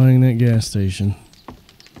fortifying that gas station.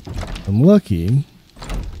 If I'm lucky,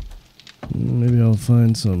 maybe I'll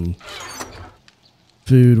find some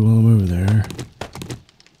food while I'm over there.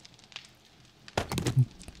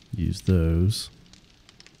 Use those.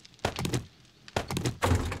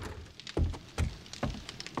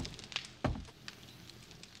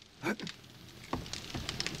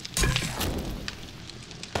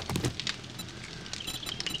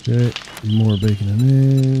 Okay, more bacon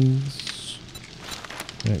and eggs.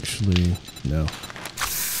 Actually, no.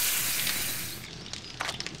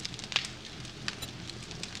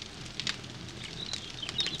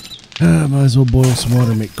 Might as well boil some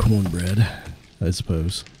water and make cornbread, I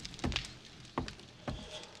suppose.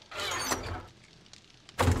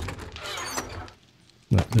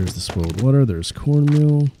 There's the spoiled water, there's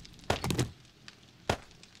cornmeal.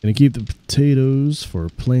 Gonna keep the potatoes for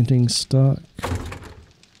planting stock.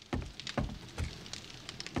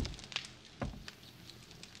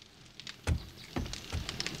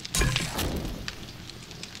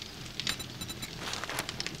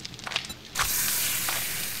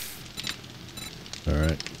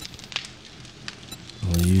 Alright.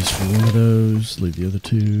 I'll use for one of those, leave the other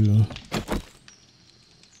two.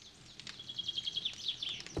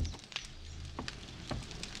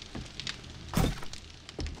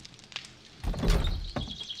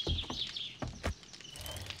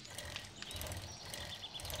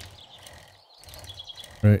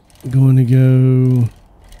 Right, going to go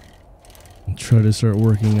and try to start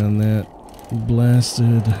working on that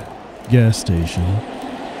blasted gas station.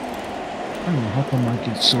 I don't know how come I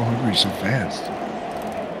get so hungry so fast.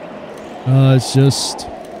 It's just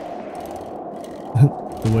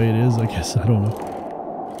the way it is, I guess. I don't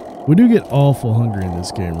know. We do get awful hungry in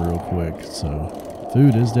this game real quick, so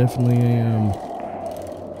food is definitely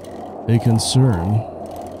a concern.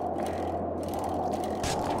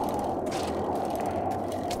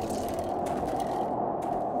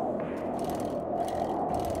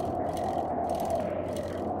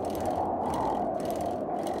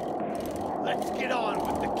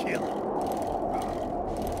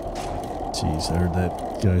 Jeez, I heard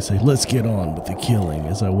that guy say, "Let's get on with the killing,"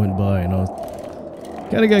 as I went by, and I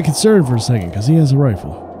kind of got concerned for a second because he has a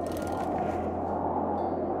rifle.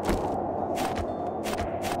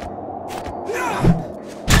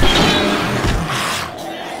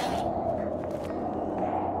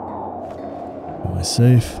 Am I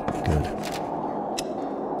safe? Good.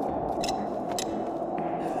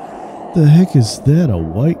 The heck is that? A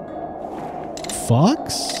white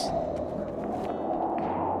fox?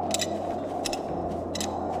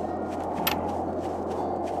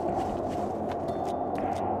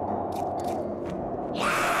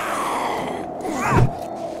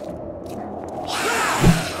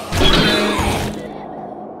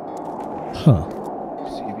 Huh.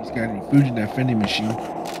 See if he's got any food in that vending machine.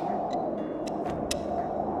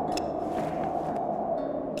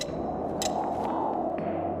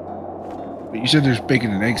 But you said there's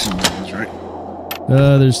bacon and eggs in those, right?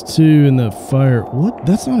 There's 2 in the fire. What?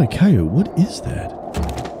 That's not a coyote. What is that?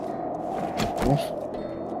 Wolf?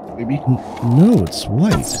 Maybe? No, it's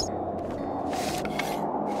white.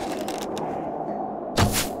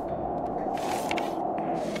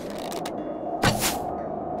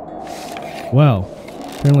 Wow.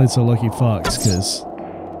 Apparently it's a lucky fox, because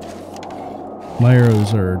my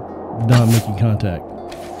arrows are not making contact.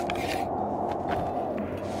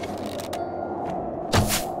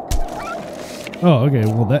 Oh, okay.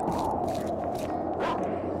 Well, that...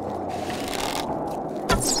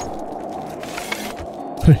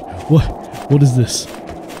 Hey, what? What is this?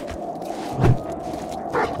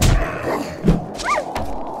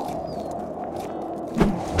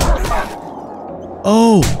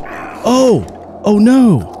 Oh! Oh! Oh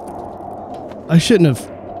no! I shouldn't have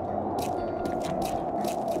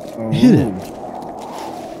hit it.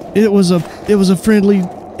 It was a friendly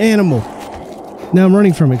animal. Now I'm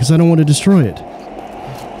running from it because I don't want to destroy it.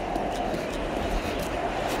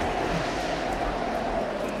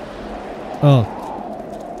 Oh.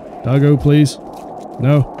 Doggo, please.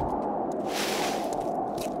 No.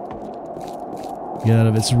 Get out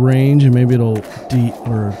of its range and maybe it'll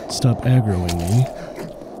stop aggroing me.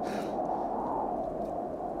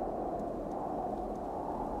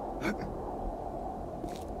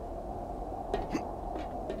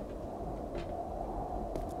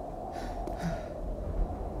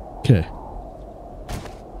 Okay.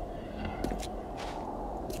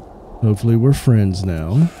 Hopefully we're friends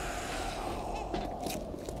now.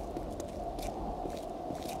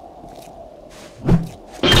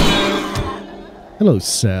 Hello,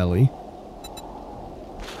 Sally.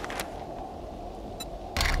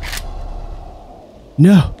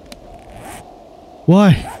 No.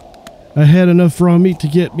 Why? I had enough raw meat to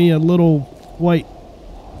get me a little white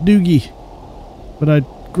doogie, but I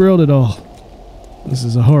grilled it all. This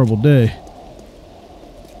is a horrible day.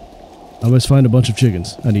 I must find a bunch of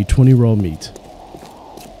chickens. I need 20 raw meat.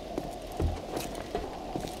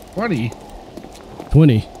 20?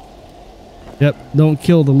 20. Yep, don't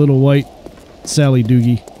kill the little white Sally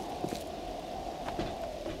Doogie.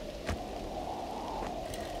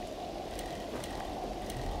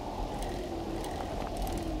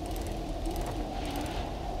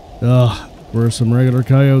 Ugh, where's some regular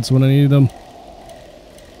coyotes when I need them?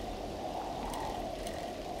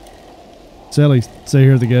 Sally, stay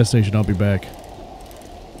here at the gas station. I'll be back.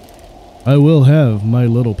 I will have my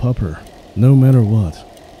little pupper, no matter what.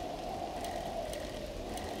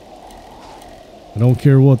 I don't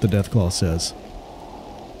care what the Deathclaw says.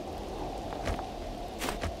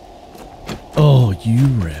 Oh, you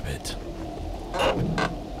rabbit.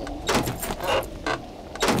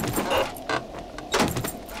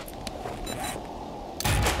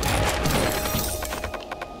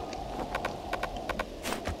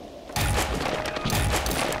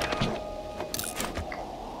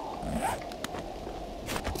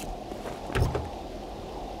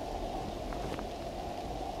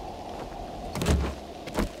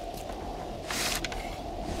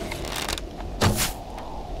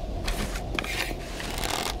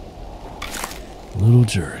 Little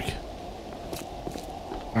jerk.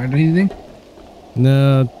 Find anything?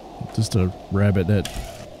 Nah, just a rabbit that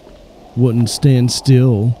wouldn't stand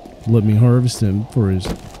still. Let me harvest him for his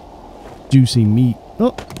juicy meat. Oh,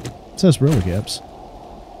 it says sarsaparilla caps.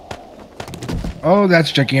 Oh,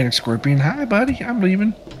 that's gigantic scorpion. Hi, buddy. I'm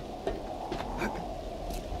leaving.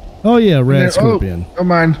 Oh yeah, rat scorpion. Oh,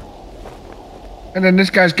 mine. And then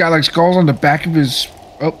this guy's got like skulls on the back of his...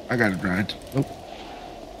 Oh, I got it right. Oh.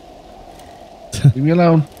 Leave me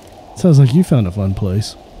alone. Sounds like you found a fun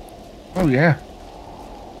place. Oh, yeah.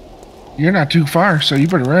 You're not too far, so you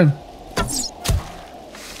better run.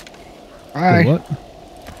 Hi. What?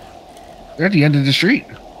 They're at the end of the street.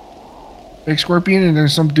 Big scorpion, and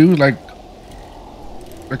there's some dude like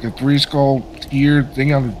a 3-skull ear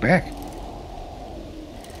thing on his back.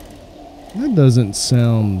 That doesn't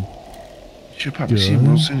sound... Should probably see him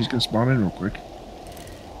real soon. He's gonna spawn in real quick.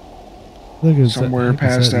 Look at Somewhere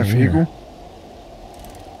past that vehicle.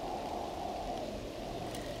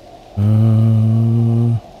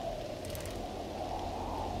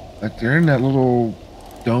 Like they're in that little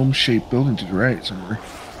dome-shaped building to the right somewhere.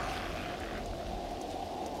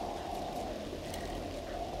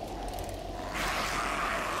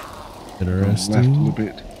 Interesting. Left a little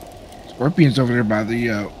bit. Scorpion's over there by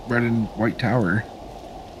the red and white tower.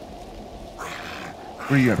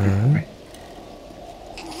 Where are you up here?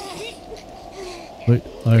 Wait,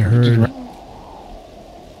 I heard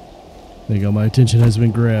There you go. My attention has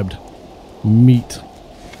been grabbed. Meat.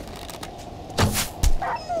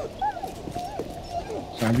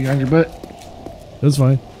 Zombie on your butt. That's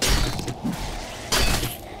fine.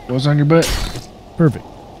 Was on your butt. Perfect.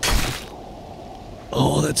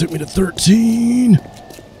 Oh, that took me to 13. I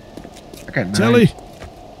got 9. Sally.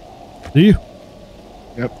 Do you?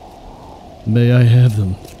 Yep. May I have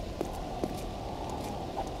them?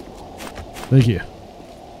 Thank you.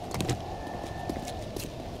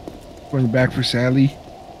 Going back for Sally.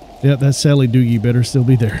 Yeah, that Sally Doogie better still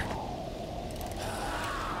be there.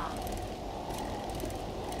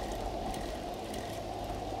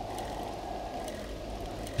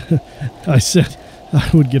 I said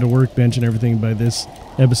I would get a workbench and everything by this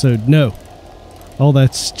episode. No. All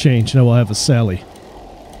that's changed. Now we'll have a Sally.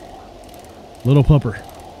 Little pupper.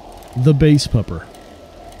 The base pupper.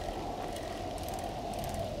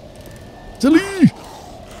 Sally!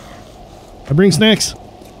 I bring snacks.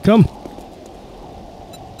 Come.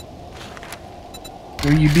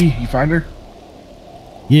 Where you be? You find her?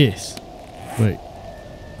 Yes. Wait.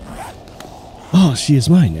 Oh, she is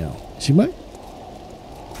mine now. She mine?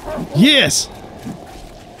 Yes!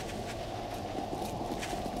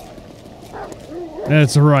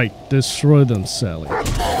 That's right. Destroy them, Sally.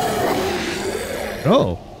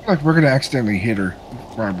 Oh. Like we're gonna accidentally hit her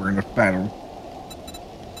while we're in a battle.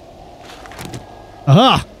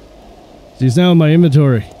 Aha! She's now in my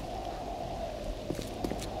inventory.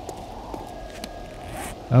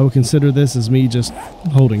 I will consider this as me just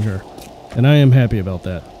holding her. And I am happy about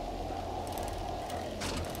that.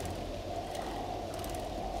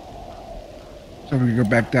 So we can go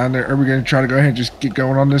back down there. Are we gonna try to go ahead and just get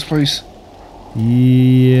going on this place?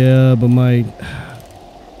 Yeah, but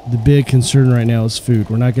the big concern right now is food.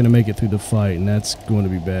 We're not going to make it through the fight, and that's going to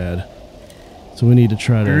be bad. So we need to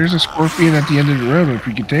try There to... is a scorpion at the end of the road. If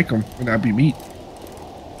we could take them, would that be meat?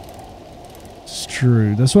 It's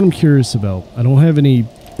true. That's what I'm curious about. I don't have any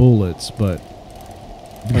bullets, but...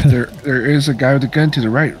 But there is a guy with a gun to the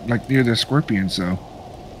right, like near the scorpion. So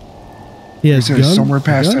he has it says gun? somewhere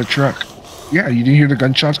past Gun? that truck. Yeah, you didn't hear the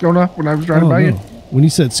gunshots going off when I was driving by no. you? When you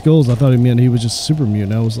said skulls, I thought he meant he was just a super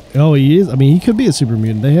mutant. I was like, oh, he is? I mean, he could be a super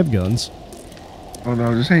mutant. They have guns. Oh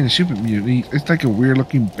no, this ain't a super mutant. It's like a weird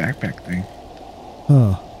looking backpack thing.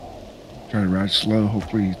 Huh. Trying to ride slow.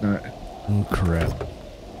 Hopefully he's not. Oh, crap.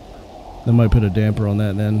 That might put a damper on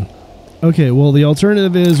that then. Okay, well, the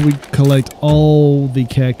alternative is we collect all the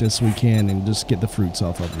cactus we can and just get the fruits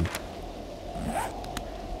off of them.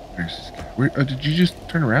 There's this guy. Where, did you just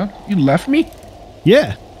turn around? You left me?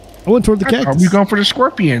 Yeah. I went toward the I thought cactus. you going for the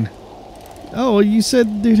scorpion. Oh, you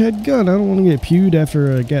said dude had a gun. I don't want to get pewed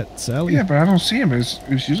after I got Sally. Yeah, but I don't see him. It's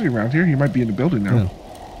usually around here. He might be in the building now.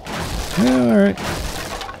 Yeah, all right.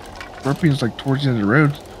 Scorpion's like towards the end of the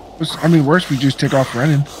road. I mean, worse, we just take off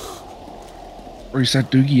running. Or you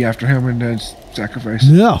set Doogie after him and then sacrifice.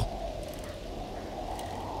 No.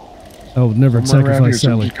 I would never Somewhere around here, sacrifice so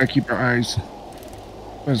we Sally. just gotta keep our eyes.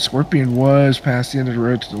 But the scorpion was past the end of the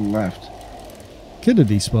road to the left. Could have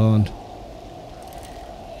despawned.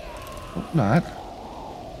 Hope not.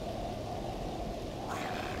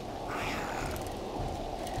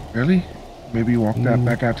 Really? Maybe you walked that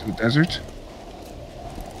back out to the desert?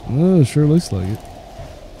 Oh, sure looks like it.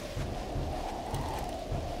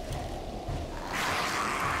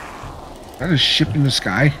 Is that a ship in the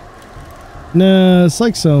sky? Nah, it's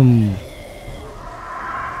like some...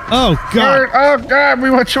 Oh, God. Oh, God,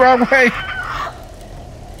 we went the wrong way.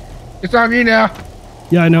 It's on you now.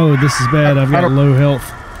 Yeah, I know. This is bad. I've got low health.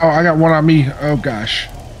 Oh, I got one on me. Oh, gosh.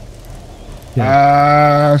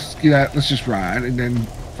 Yeah. Let's just ride and then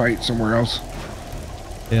fight somewhere else.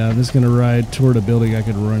 Yeah, I'm just going to ride toward a building I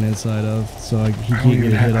could run inside of so he can't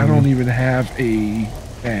get a hit I on don't me. even have a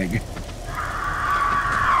bag.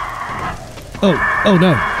 Oh,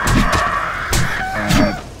 no.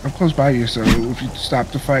 I'm close by you, so if you stop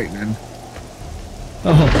the fight, then...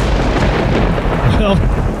 Oh. Well,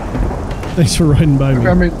 thanks for riding by me.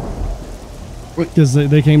 I mean... Because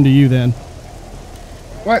they came to you then.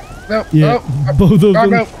 What? No. Yeah, Oh, both of them.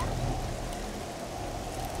 No.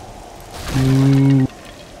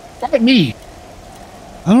 Why me?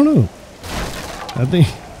 I don't know. I think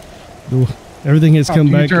everything has come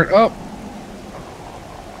back. Turn up.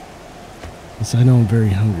 Yes, I know I'm very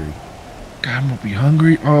hungry. God, I'm gonna be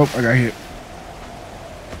hungry. Oh, I got hit.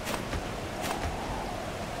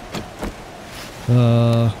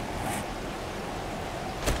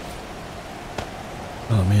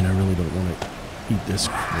 Oh man, I really don't want to eat this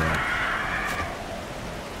crap.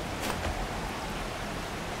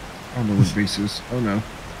 I don't know what base is. Oh no.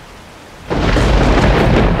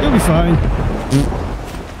 You'll be fine.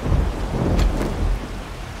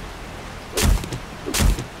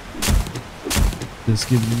 Just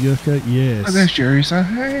give the yucca, yes. Oh, there's Jerry. So,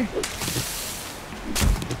 hey.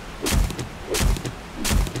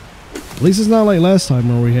 At least it's not like last time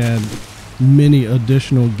where we had many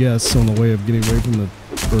additional guests on the way of getting away from the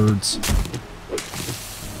birds.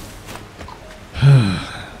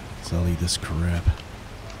 So I'll eat this crap.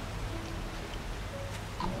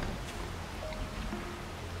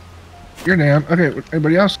 You're down. Okay,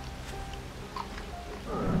 anybody else?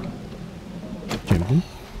 Chimkin.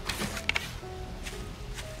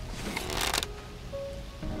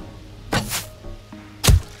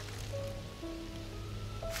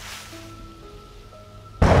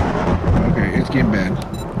 Okay, it's getting bad.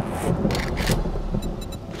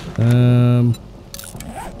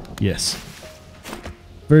 Yes.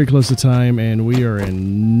 Very close to time, and we are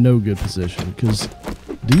in no good position. Because,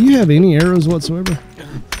 do you have any arrows whatsoever?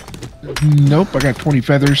 Nope, I got 20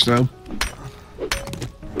 feathers, so.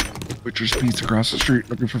 Butcher's Pete's across the street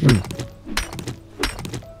looking for food.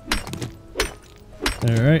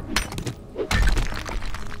 All right.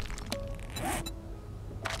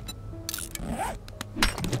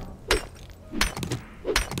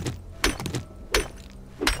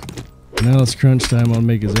 Now it's crunch time. I'll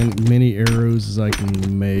make as many arrows as I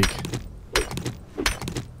can make.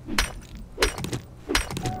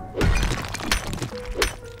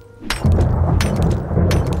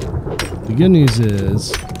 The good news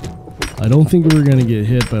is, I don't think we're going to get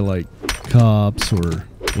hit by like cops or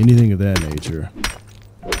anything of that nature.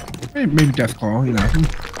 Maybe Deathclaw, you know.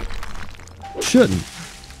 Shouldn't.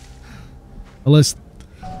 Unless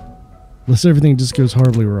everything just goes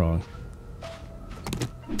horribly wrong.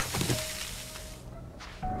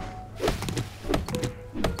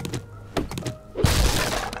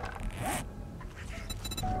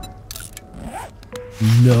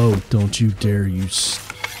 No, don't you dare, you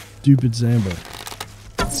stupid Zamba.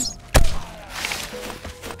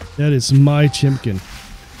 That is my Chimkin.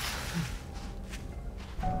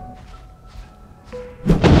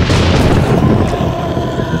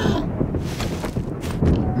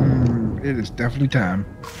 It is definitely time.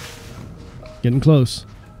 Getting close.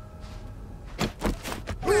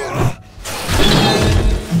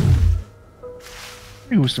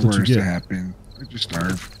 It was the What'd you worst to get? happen. I just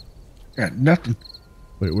starved. Got nothing.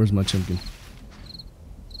 Wait, where's my Chimkin?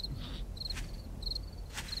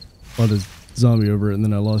 Oh, there's a zombie over it, and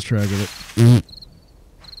then I lost track of it.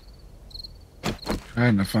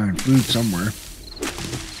 Trying to find food somewhere.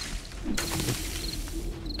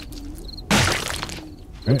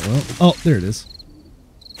 Alright, well. Oh, there it is.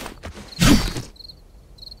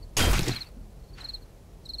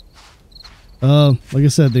 Like I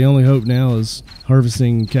said, the only hope now is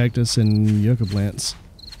harvesting cactus and yucca plants.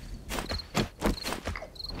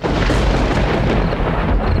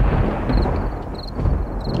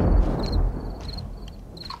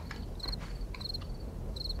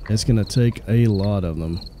 It's gonna take a lot of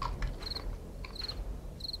them.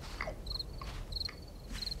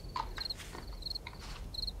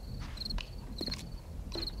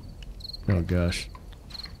 Oh gosh.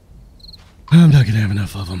 I'm not gonna have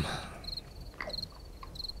enough of them.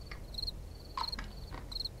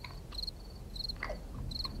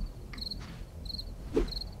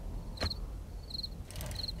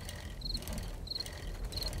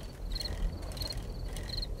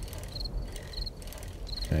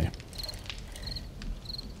 Okay.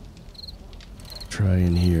 Try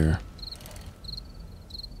in here.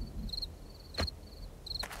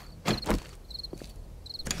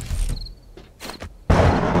 I'm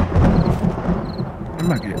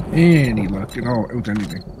not getting any luck at all with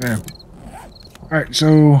anything. Yeah. Alright,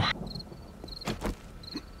 so.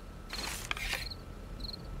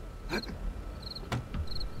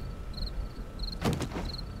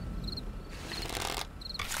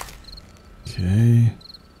 Okay.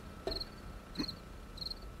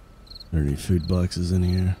 Are there any food boxes in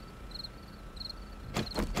here?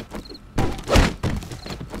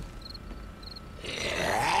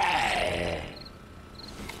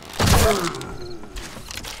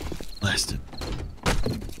 Blasted.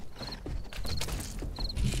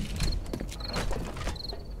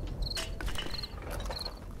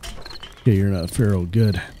 Okay, you're not feral.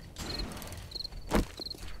 Good.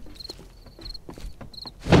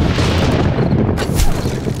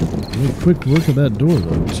 Make quick work of that door,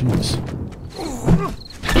 though. Jeez.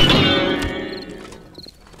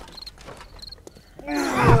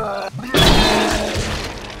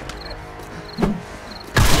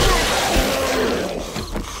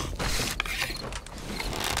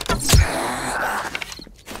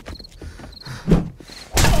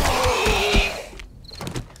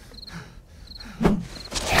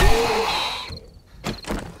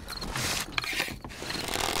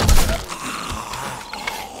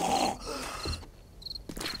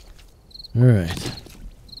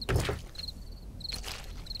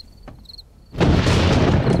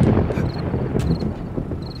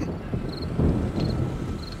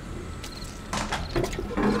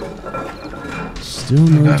 Still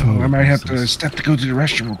no toilet I might have to pieces. step to go to the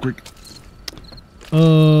restroom real quick.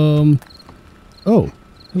 Oh,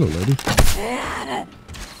 hello, lady.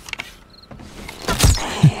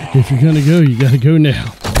 If you're gonna go, you gotta go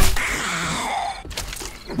now.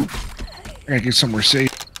 I gotta get somewhere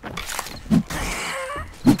safe.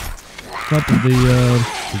 Top of the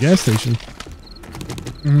gas station.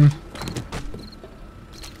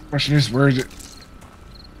 Question is, where is it?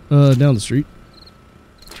 Down the street.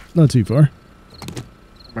 Not too far.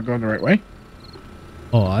 Am I going the right way?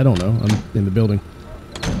 Oh, I don't know. I'm in the building.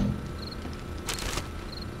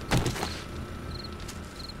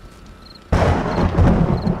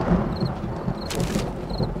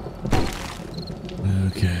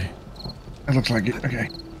 Okay. That looks like it. Okay.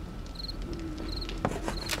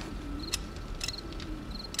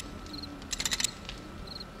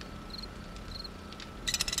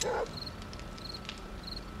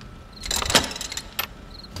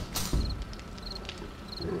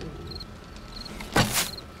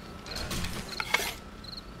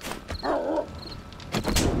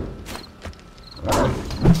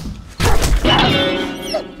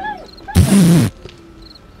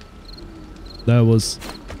 That was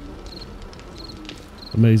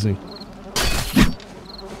amazing.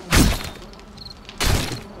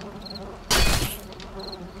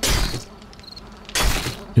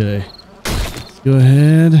 Okay. Let's go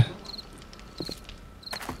ahead.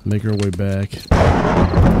 Make our way back.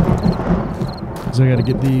 So I gotta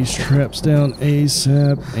get these traps down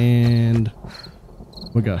ASAP and...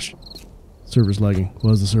 oh gosh. Server's lagging.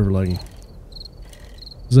 Why is the server lagging?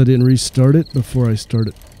 Because I didn't restart it before I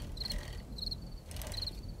started.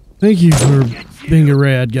 Thank you for being a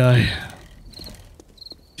rad guy.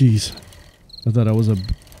 Jeez. I thought I was a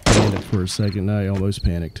bandit for a second. I almost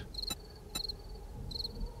panicked.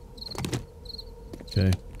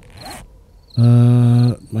 Okay.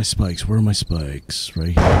 My spikes. Where are my spikes? Right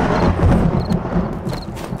here.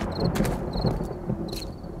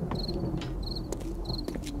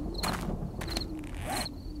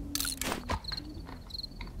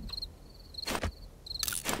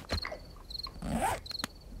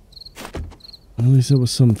 At least it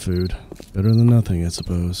was some food. Better than nothing, I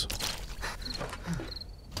suppose.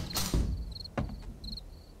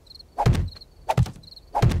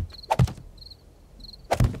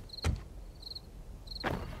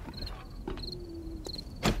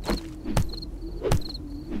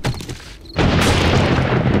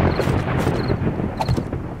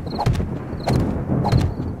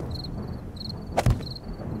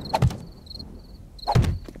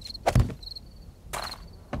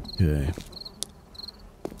 Okay.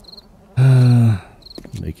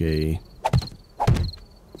 Make a...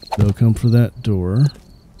 they'll come for that door.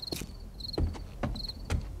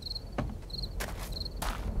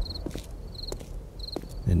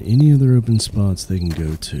 And any other open spots they can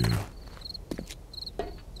go to.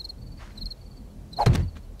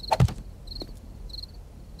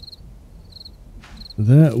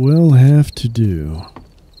 That will have to do.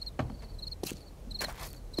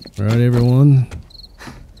 Alright, everyone.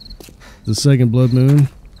 The second blood moon.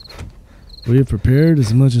 We have prepared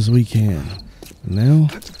as much as we can. Now,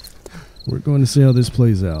 we're going to see how this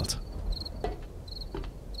plays out.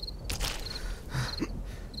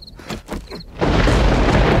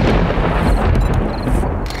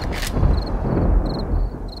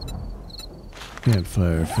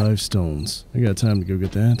 Campfire, 5 stones. I got time to go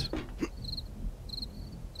get that.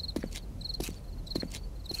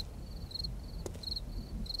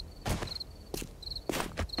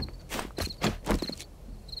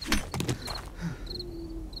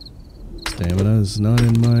 Stamina is not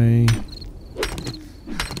in my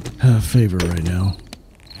favor right now.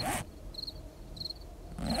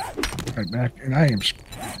 Right back, and I am in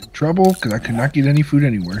trouble because I could not get any food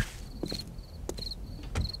anywhere.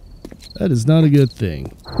 That is not a good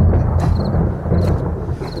thing.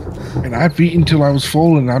 And I've eaten till I was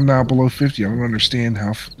full, and I'm now below 50. I don't understand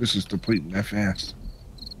how this is depleting that fast.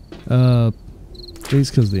 It's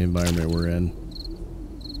because of the environment we're in.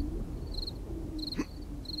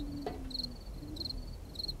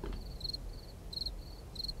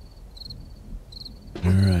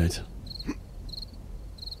 All right.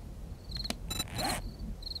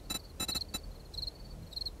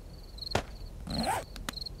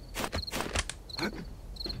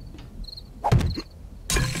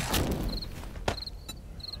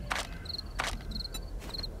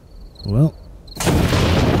 Well.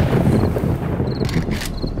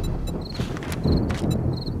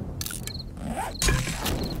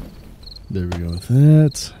 There we go with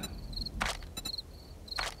that.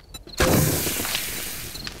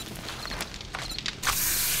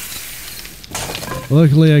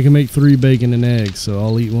 Luckily, I can make 3 bacon and eggs, so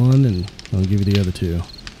I'll eat one and I'll give you the other 2.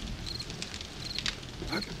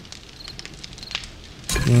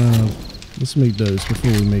 Let's make those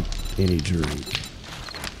before we make any drink.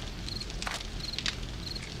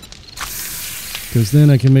 Because then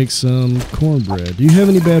I can make some cornbread. Do you have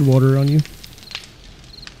any bad water on you?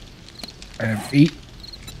 I have 8.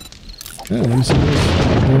 Yeah, let me see those.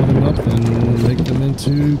 Boil them up and make them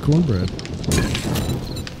into cornbread.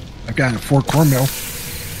 I've got a 4 cornmeal.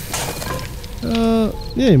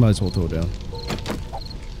 Yeah, you might as well throw it down.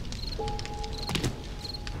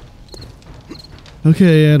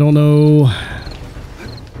 Okay, I don't know.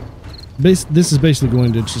 This is basically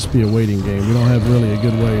going to just be a waiting game. We don't have really a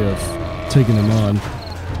good way of taking them on.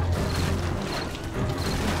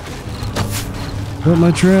 But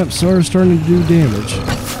my traps are starting to do damage.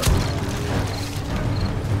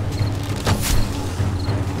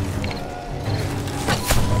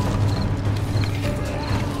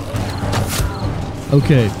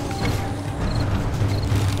 Okay.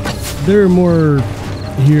 There are more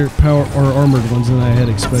here power or armored ones than I had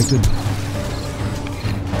expected.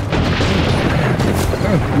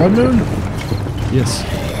 Bloodmoon? Yes.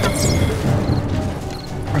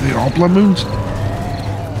 Are they all Bloodmoons?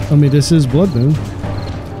 I mean, this is Bloodmoon.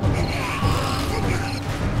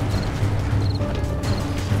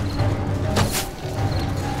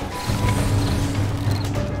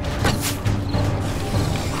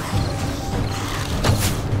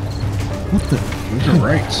 What the? Those are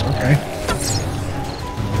rights. Okay.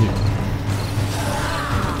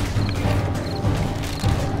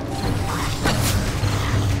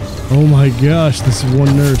 Oh my gosh, this is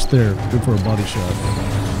one nurse there. Good for a body shot.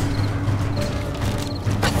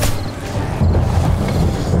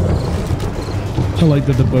 I like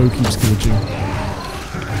that the bow keeps glitching.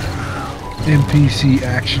 NPC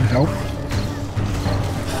action help.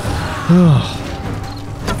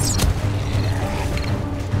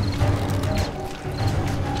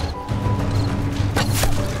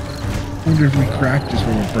 Wonder if we crack this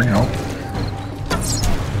one will bring help.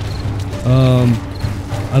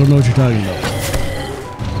 I don't know what you're talking about.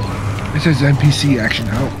 It says NPC action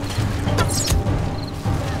help.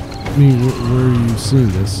 I mean, where are you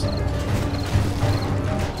seeing this?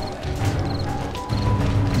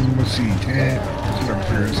 Let's see. 10. Let's see if I can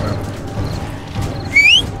figure this out.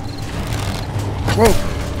 Whoa.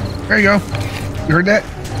 There you go. You heard that?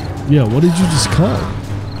 Yeah, what did you just call?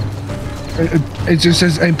 It just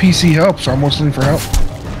says NPC help, so I'm listening for help.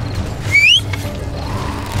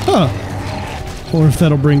 Huh. Or if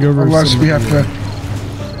that'll bring over. Unless we have to.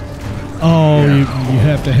 Oh, Yeah. you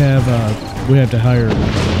have to have. We have to hire.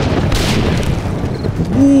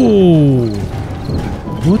 Whoa!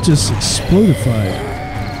 What just explodified?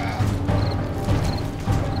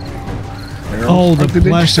 Oh, the Did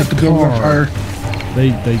they just set plastic the building on car. fire?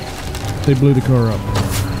 They blew the car up.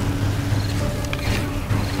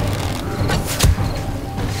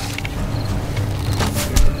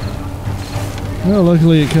 Well,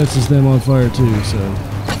 luckily it catches them on fire too, so.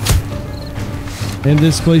 And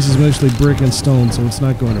this place is mostly brick and stone, so it's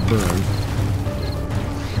not going to burn.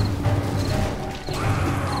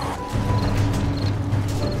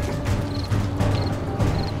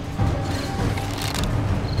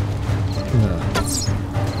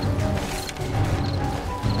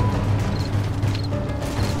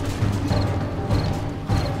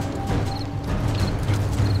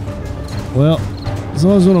 Well, as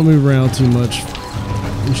long as we don't move around too much,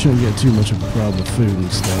 we shouldn't get too much of a problem with food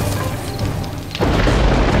and stuff.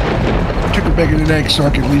 Chicken, bacon, and eggs so I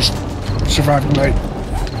can at least survive the night.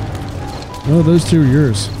 Oh, those 2 are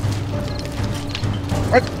yours.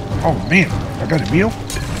 What? Oh, man. I got a meal?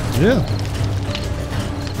 Yeah.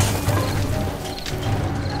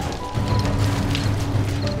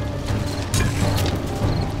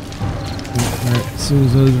 Alright, as soon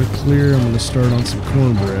as those are clear, I'm going to start on some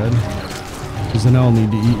cornbread. Because then I'll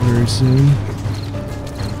need to eat very soon.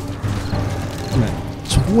 I'm at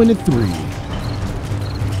 23.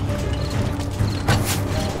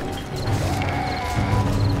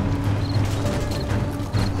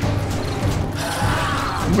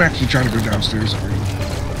 I'm actually trying to go downstairs.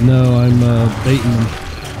 No, I'm baiting them.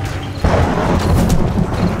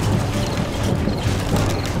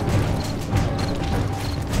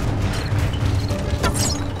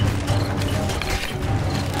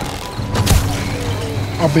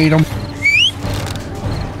 I'll bait them.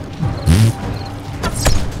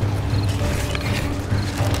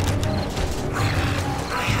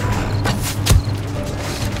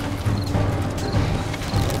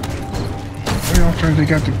 I'm trying to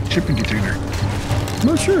take out the shipping container. I'm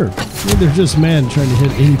not sure. Maybe they're just mad trying to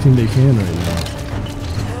hit anything they can right now.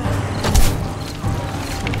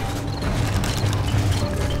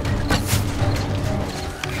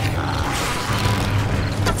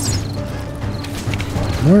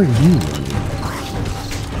 Where are you running?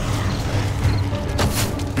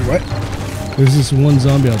 Do what? There's this one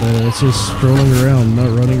zombie out there that's just strolling around, not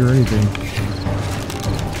running or anything.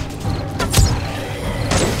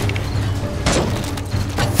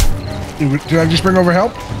 Did I just bring over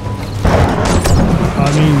help?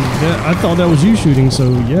 I mean, I thought that was you shooting,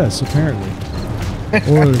 so yes, apparently.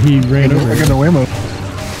 Or he ran over. I got no ammo.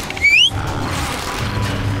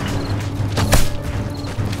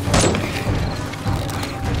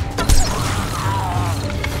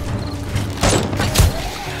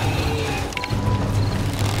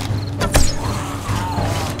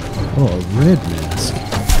 Oh, a red mask.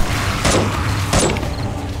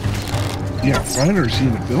 Yeah, flying or is he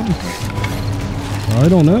in the building? I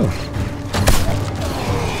don't know.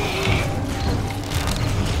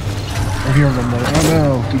 Oh, here one more. Oh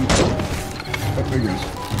no, dude. Oh, there he goes.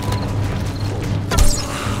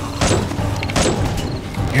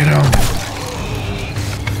 Get him.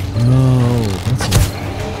 No, that's it.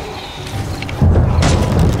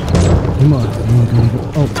 Come on, come on, come on.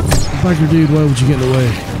 Oh, biker dude, why would you get in the way?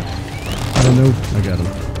 Oh no, I got him.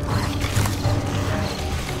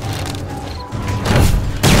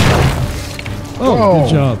 Oh, good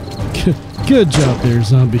job. Good job there,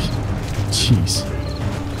 zombie. Jeez.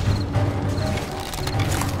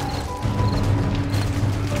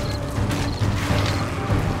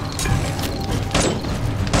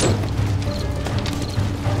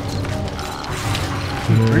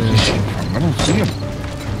 Where's this shit from? I don't see him.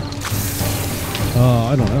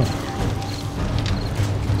 I don't know.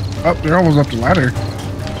 Oh, they're almost up the ladder.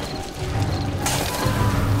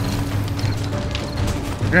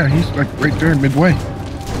 Yeah, he's like right there midway.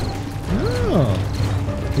 Oh.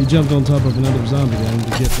 He jumped on top of another zombie then to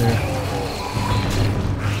get there.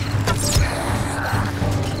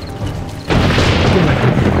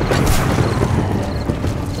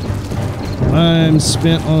 I'm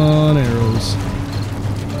spent on arrows.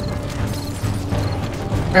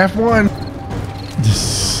 F1.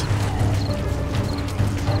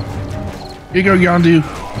 Here you go, Yondu.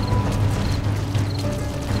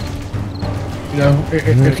 You know,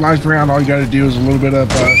 it flies around. All you got to do is a little bit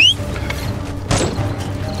of.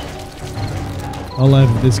 I'll laugh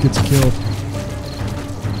if this gets a kill.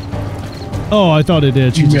 Oh, I thought it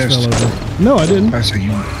did. She You just missed. fell over. No, I didn't. I say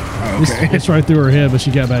you. Oh, okay. It's right through her head, but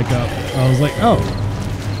she got back up. I was like, oh.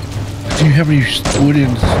 Do you have any wood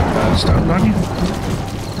and stuff on you?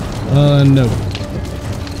 No.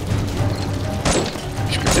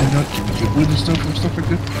 Can you get wood and stuff like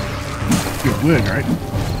that? Get wood, right?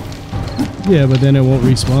 Yeah, but then it won't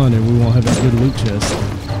respawn and we won't have a good loot chest.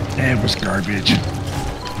 That was garbage.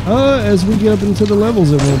 As we get up into the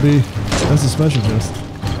levels, it won't be. That's a special chest.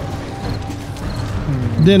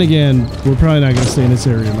 Then again, we're probably not going to stay in this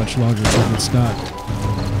area much longer because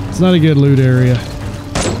it's not a good loot area.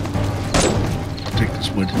 I'll take this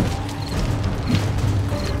wood.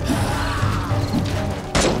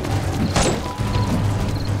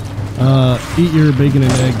 Eat your bacon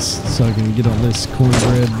and eggs so I can get on this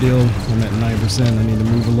cornbread deal. I'm at 9%. I need to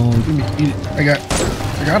move along. Let me eat it. I got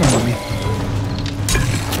him on me.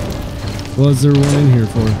 What is there one in here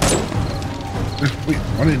for? There's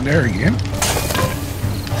one in there again.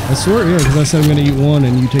 I swear, yeah, because I said I'm going to eat one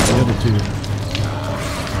and you take the other two.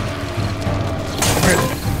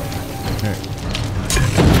 Okay.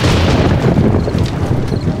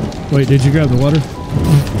 Wait, did you grab the water?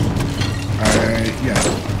 Yeah.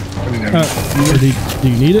 I didn't have Or do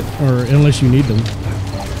you need it? Or unless you need them.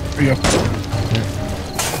 There you go.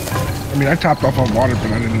 I mean, I topped off on water,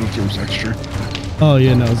 but I didn't know if there was extra. Oh,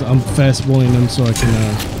 yeah, no, I'm fast boiling them so I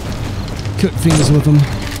can cook things with them.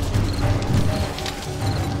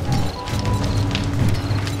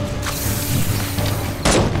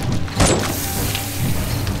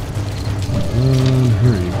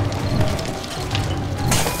 Hurry.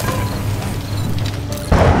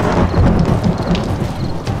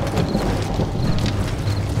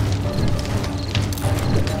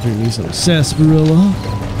 Bring me some sarsaparilla.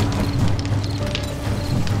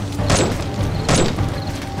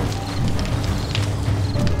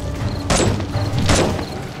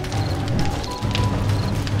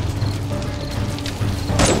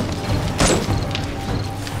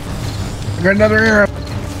 I got another arrow.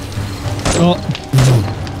 Oh.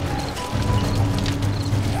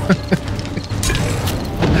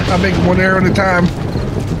 I'm making one arrow at a time.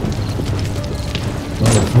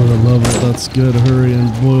 Oh, for the love of that's good. Hurry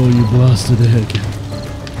and boil, you blasted egg.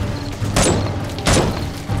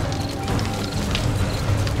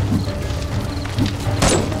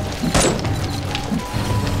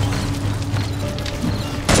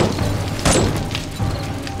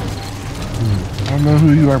 I don't know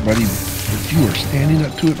who you are, buddy. you are standing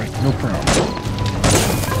up to it like no problem.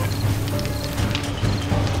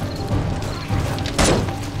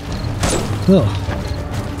 Oh.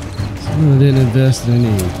 So I didn't invest in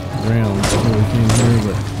any rounds before we came here,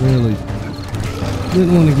 but really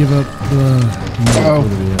didn't want to give up Uh-oh.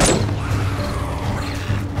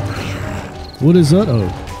 What is that? Oh.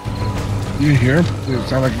 You hear? It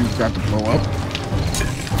sounds like you've got to blow up.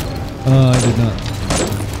 I did not.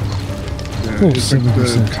 Yeah, it's like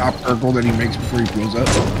the cop gurgle that he makes before he blows up.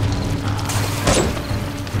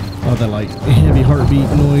 Oh, that like heavy heartbeat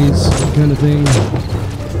noise kind of thing.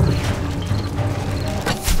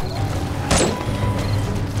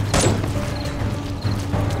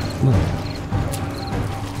 No.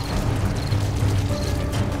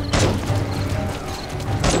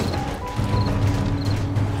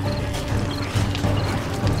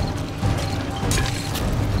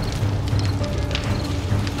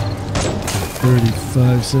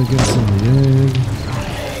 35 seconds on the egg.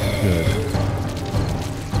 Good.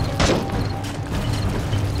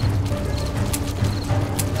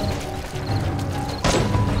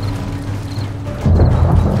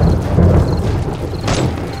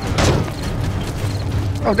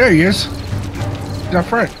 Oh, there he is. He's up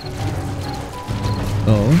front.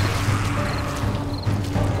 Oh.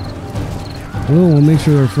 Well, we'll make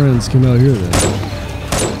sure our friends come out here then.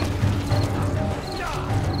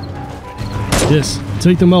 Yes,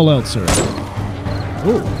 take them all out, sir.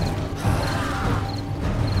 Oh.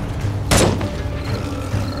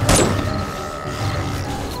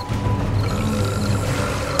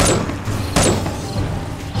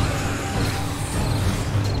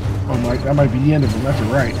 Oh my, that might be the end of him, left or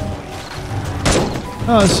right.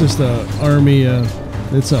 Oh, it's just a army,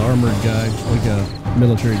 it's an armored guy, like a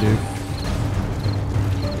military dude.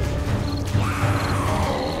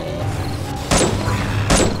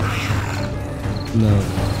 No,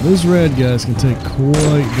 those red guys can take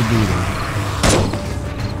quite the beating.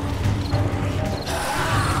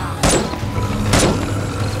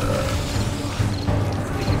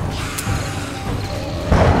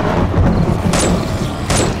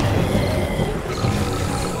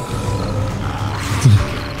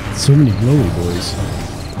 So many glowy boys.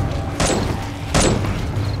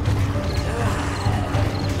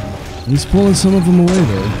 He's pulling some of them away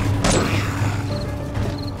though.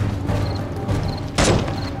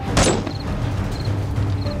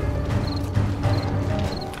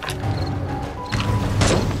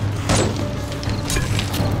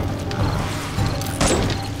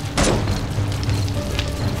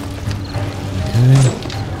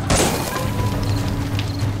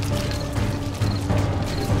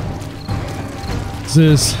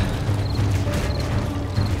 This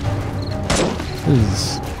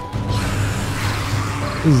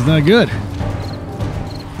is not good.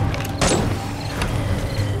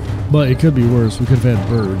 But it could be worse. We could have had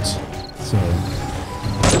birds. So I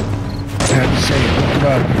had to say it. Look it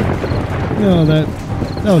up. no, that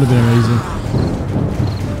would have been amazing.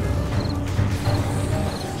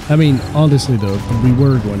 I mean, honestly though, we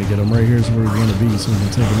were going to get them. Right here's where we want to be, so we can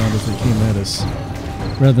take them out if they came at us,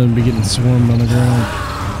 rather than be getting swarmed on the ground.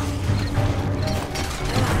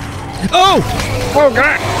 Oh! Oh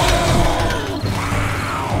God!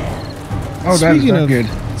 Oh, that is not good.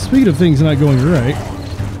 Speaking of things not going right.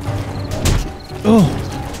 Oh!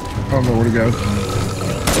 I don't know where to go.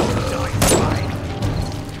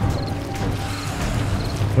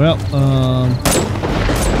 Well,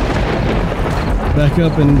 back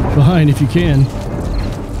up and behind if you can.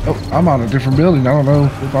 Oh, I'm on a different building. I don't know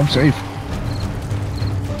if I'm safe.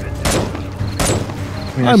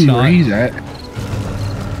 I mean, I I'm see not. where he's at.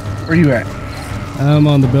 Where you at? I'm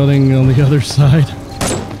on the building on the other side.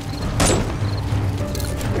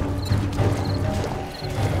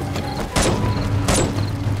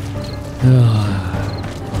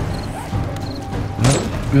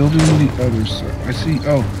 Building the other side. I see.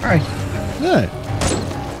 Oh, hi. Hey.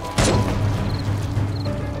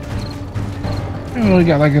 I only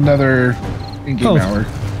got like another in-game hour.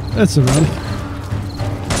 That's a run.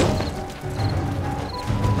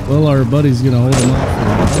 Well, our buddy's gonna hold him off for a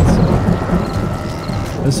while,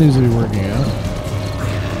 so that seems to be working out.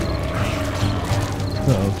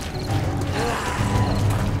 Uh-oh.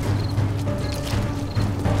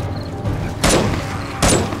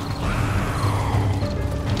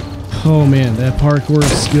 Oh man, that parkour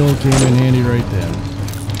skill came in handy right then.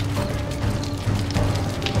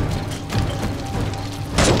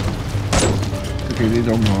 Okay, they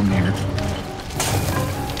don't belong here.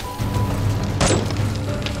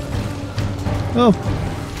 Oh,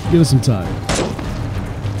 give us some time.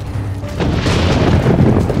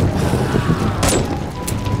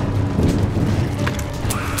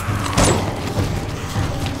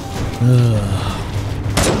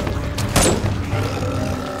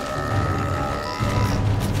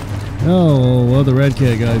 Oh, well, the red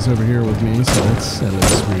cat guy's over here with me, so that's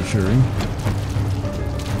reassuring.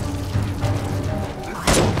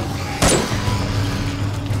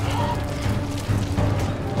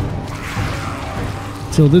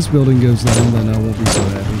 Till this building goes down, then I won't be so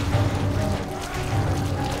happy.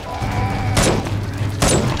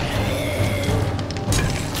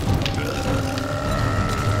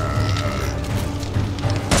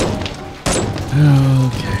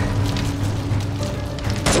 Okay.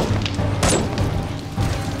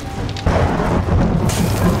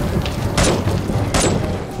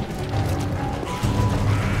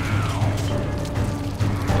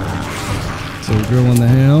 So we're grilling the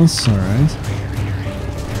house, all right.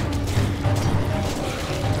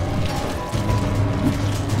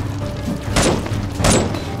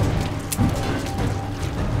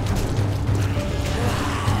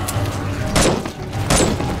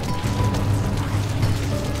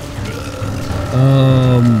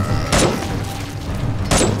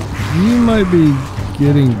 You might be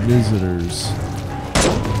getting visitors.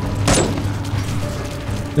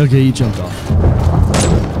 Okay, you jumped off.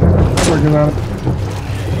 Working on it.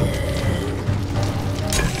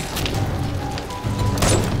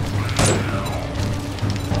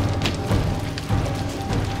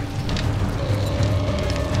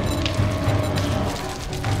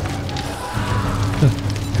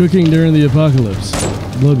 Cooking during the apocalypse.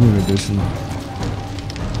 Bloodmoon edition.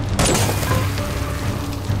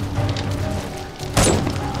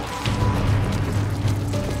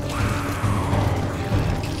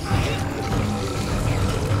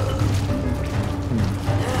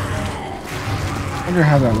 I wonder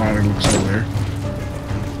how that ladder looks over there.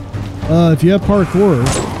 If you have parkour,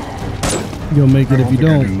 you'll make it. If you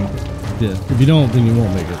don't, yeah. If you don't, then you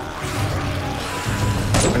won't make it.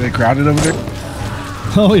 Are they crowded over there?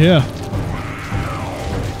 Oh yeah.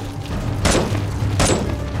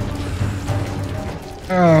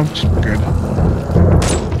 Oh, good.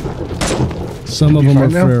 Some of You them are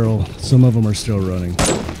find them? feral. Some of them are still running.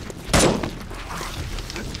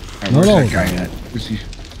 Where's Not all that of guy at? Is he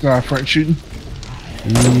still out front shooting?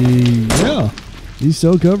 Yeah, he's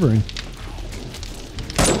still covering.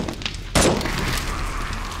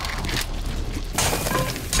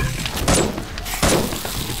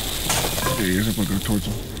 There he is. I'm gonna go towards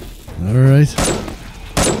him. All right.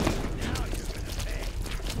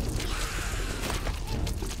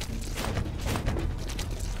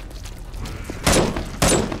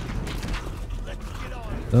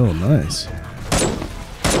 Oh, nice.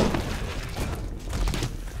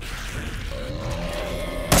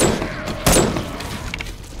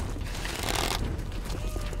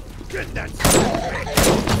 Get that stupid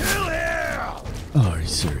still here! Oh, are you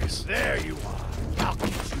serious? There you are. I'll get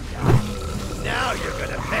you down. Now you're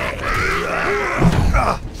gonna pay.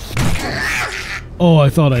 Oh, I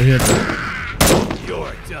thought I hit him.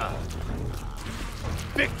 You're done.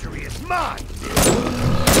 Victory is mine.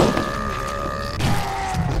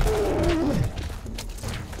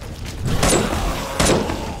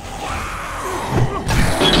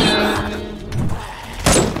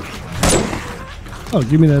 Oh,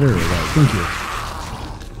 give me that arrow. Right. Thank you.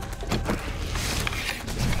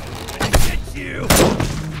 Get you.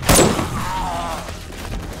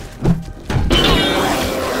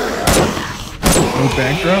 No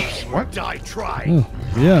backdrops? What? Die trying. Oh,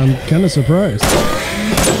 yeah, I'm kind of surprised.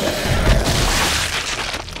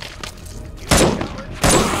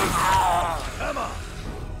 Come on.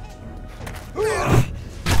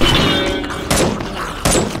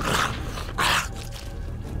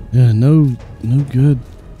 Yeah, no good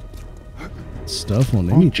stuff on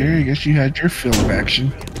Oh, anything. Jerry, I guess you had your fill of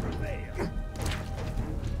action.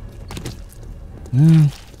 Yeah.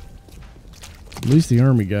 At least the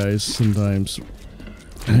army guys sometimes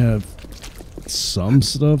have some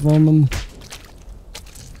stuff on them.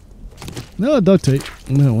 No, duct tape.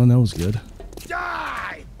 That one, that was good.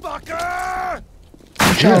 Die, fucker!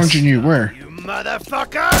 I'm challenging you. Where? You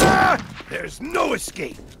motherfucker! There's no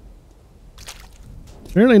escape.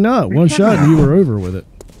 Apparently not. One shot and you were over with it.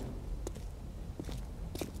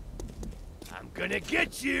 I'm gonna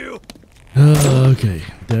get you. Okay.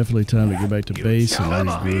 Definitely time to go back to base and Come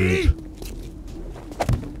on, regroup.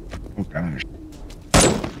 Oh, God.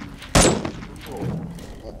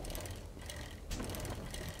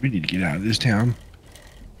 We need to get out of this town.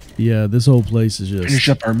 Yeah, this whole place is just... Finish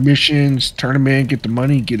up our missions, turn them in, get the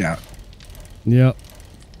money, get out. Yep.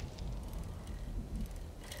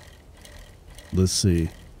 Let's see.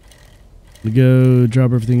 We go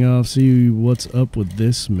drop everything off, see what's up with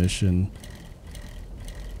this mission.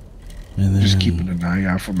 And then, Just keeping an eye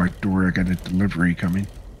out for my door. I got a delivery coming.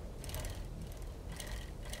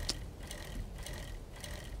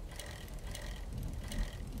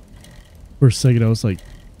 for a second, I was like,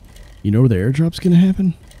 you know where the airdrop's going to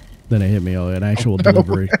happen? Then it hit me, an actual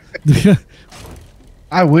delivery.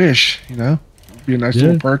 I wish, you know, it'd be a nice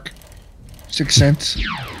little perk. 6 cents.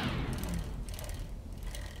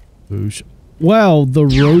 Boosh. Wow, the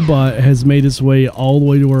robot has made its way all the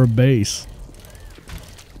way to our base.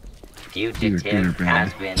 Fugitive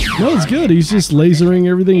has been. No, it's good. He's just lasering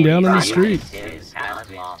everything down in the street.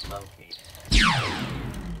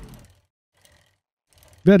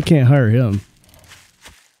 Bet can't hire him.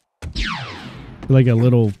 Like a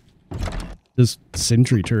little, just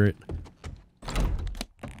sentry turret.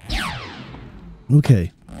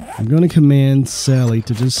 Okay, I'm gonna command Sally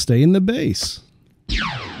to just stay in the base.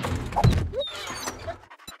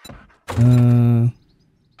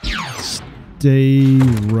 Stay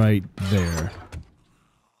right there.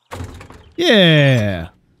 Yeah!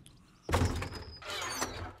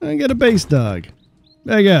 I got a base dog.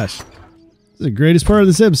 My gosh. This is the greatest part of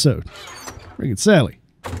this episode. Freaking Sally.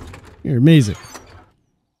 You're amazing.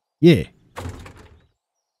 Yeah.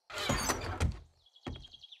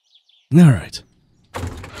 Alright.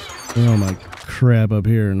 Put all my crap up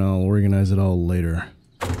here and I'll organize it all later.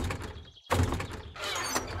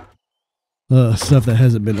 Stuff that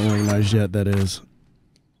hasn't been organized yet, that is.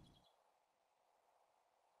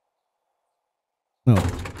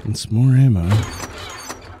 Oh, and some more ammo.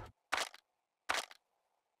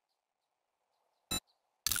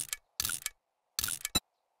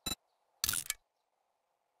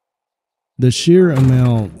 The sheer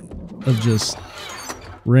amount of just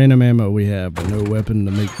random ammo we have, but no weapon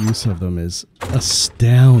to make use of them is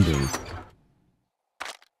astounding.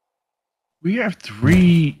 We have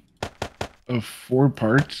 3 of 4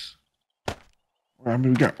 parts. I mean,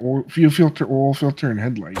 we got fuel filter, oil filter, and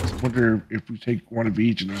headlights. I wonder if we take one of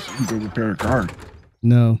each and then we can go repair a car.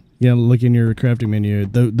 No, yeah, look in your crafting menu.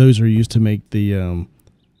 Those are used to make the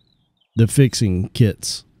fixing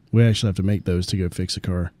kits. We actually have to make those to go fix a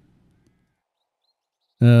car.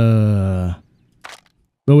 But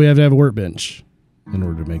we have to have a workbench in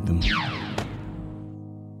order to make them.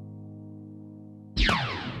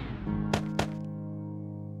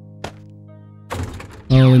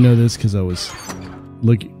 I only know this because I was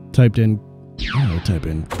typed in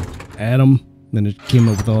Adam, then it came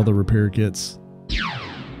up with all the repair kits. So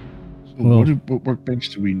Well, what workbench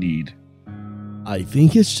do we need? I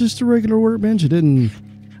think it's just a regular workbench. I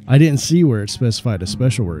didn't see where it specified a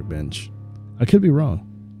special workbench. I could be wrong.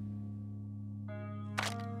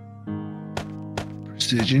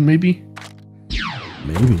 Precision, maybe?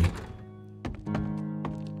 Maybe.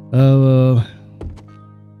 All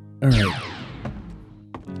right.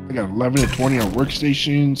 I got 11 to 20 on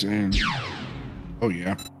workstations, and oh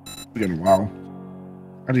yeah, we got a while.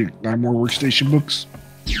 I need 9 more workstation books.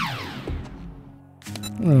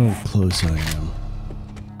 Oh, close I am.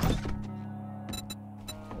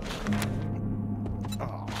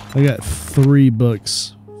 I got 3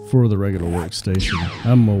 books for the regular workstation.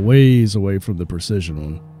 I'm a ways away from the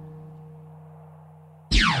precision one.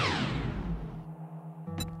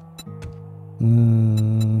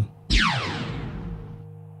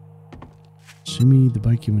 Shimmy the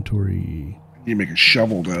bike inventory. I need to make a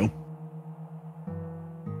shovel though.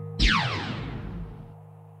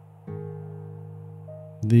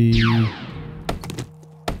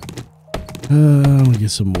 I'm gonna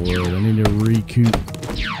get some wood. I need to recoup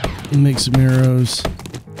and make some arrows.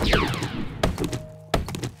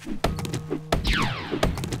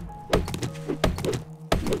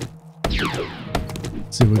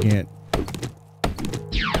 See if we can't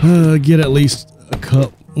get at least a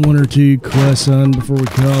cup, 1 or 2 quests on before we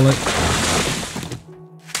call it.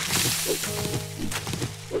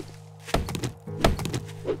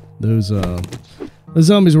 Those the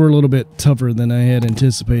zombies were a little bit tougher than I had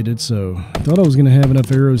anticipated, so I thought I was going to have enough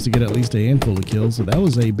arrows to get at least a handful of kills, so that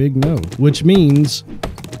was a big no. Which means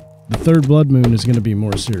the 3rd Bloodmoon is going to be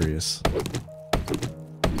more serious.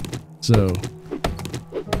 So,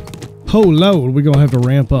 oh Lord, we're going to have to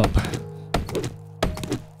ramp up.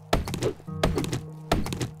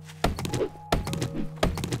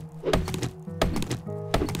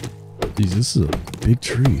 Jeez, this is a big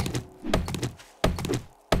tree.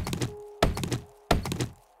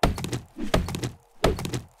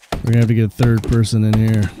 We're gonna have to get a 3rd person in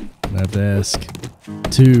here. I have to ask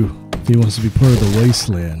 2 if he wants to be part of the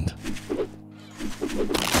Wasteland.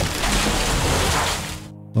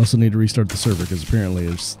 Also need to restart the server because apparently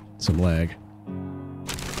there's some lag.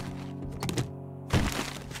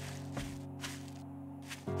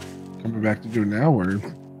 Coming back to do it now, or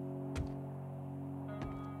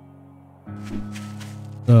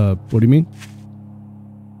What do you mean?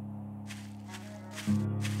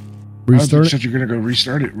 You Restart it? said you're gonna go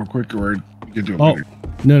restart it real quick, or you can do it Oh, later.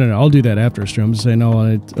 no. I'll do that after stream. I'm just saying,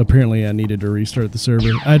 no, apparently I needed to restart the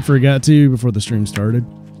server. I'd forgot to before the stream started.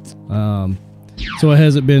 So it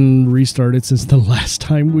hasn't been restarted since the last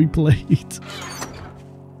time we played.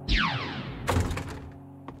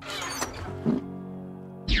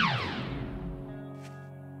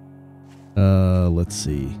 Let's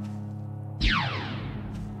see.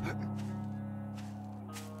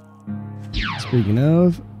 Speaking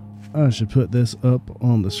of, I should put this up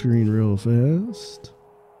on the screen real fast.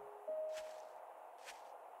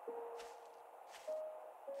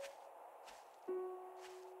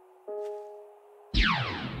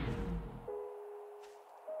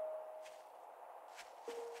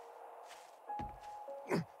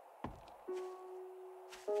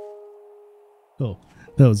 Oh,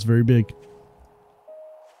 that was very big.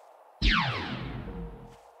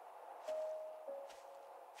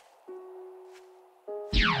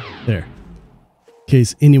 There. In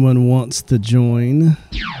case anyone wants to join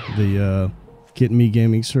the Get Me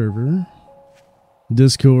Gaming server,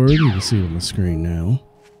 Discord, you can see it on the screen now.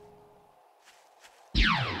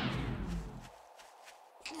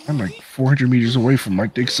 I'm like 400 meters away from my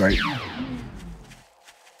dig site.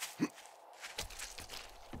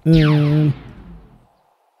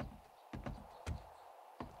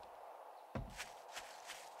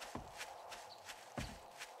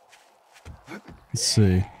 Let's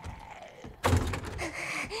see.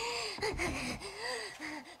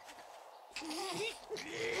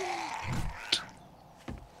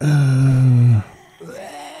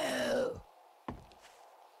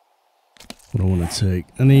 What I want to take.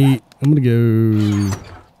 I'm going to go.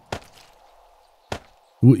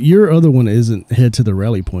 Well, your other one isn't head to the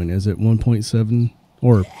rally point, is it? 1.7?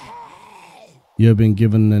 Or you have been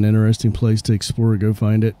given an interesting place to explore, go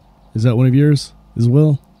find it. Is that one of yours as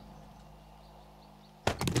well?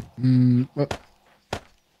 Well,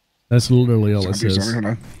 That's literally all it sorry, says. hold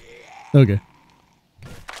on. Okay.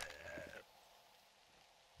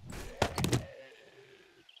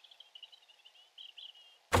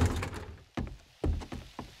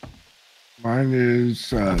 Mine is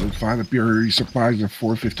find the berry supplies of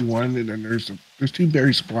 451, and then there's two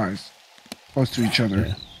berry supplies close to each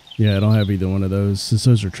other. Yeah, I don't have either one of those. Since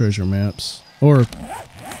those are treasure maps. Or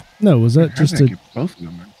no, was that just a? Get both of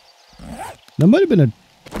them. That might have been a.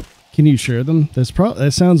 Can you share them?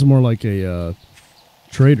 That sounds more like a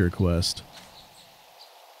trader quest.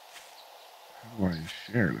 How do I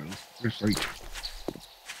share those? There's like.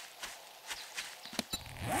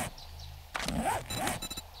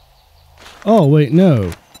 Oh wait,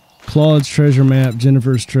 no. Claude's treasure map,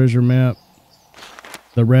 Jennifer's treasure map,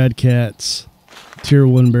 the Rad Cats, Tier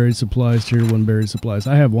 1 buried supplies, Tier 1 buried supplies.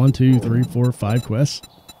 I have 1, 2, 3, 4, 5 quests.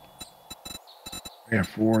 I have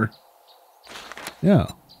 4. Yeah.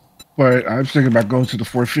 But I was thinking about going to the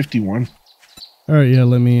 451. All right, yeah,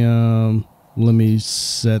 let me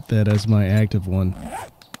set that as my active one.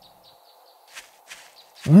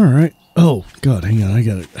 All right. Oh, God, hang on. I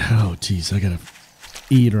got to Oh, jeez, I got to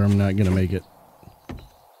eat or I'm not going to make it.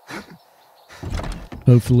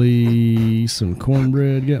 Hopefully some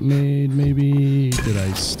cornbread got made, maybe. Did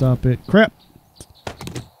I stop it? Crap.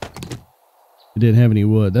 It didn't have any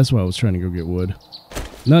wood. That's why I was trying to go get wood.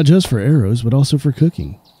 Not just for arrows, but also for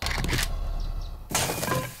cooking.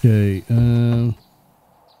 Okay,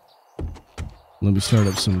 let me start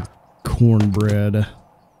up some cornbread.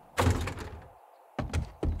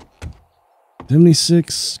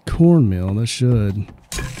 76 cornmeal, that should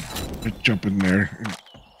Let's jump in there and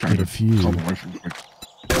try get to a few. call my wife real quick.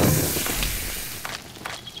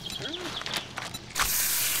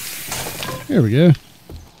 There we go.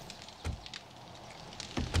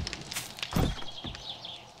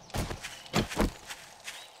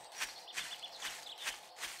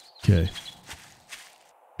 Okay.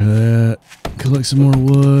 Collect some more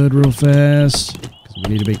wood real fast, because we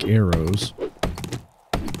need to make arrows.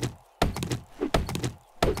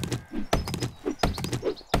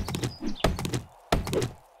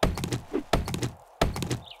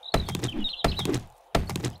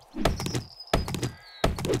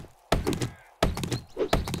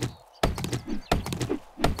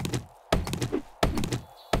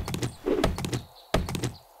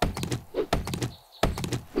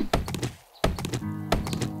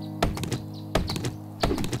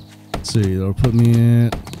 See, that'll put me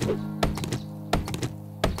at.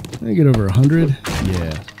 I get over 100. Yeah,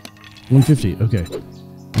 150. Okay,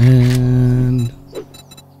 and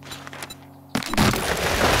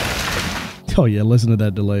oh yeah, listen to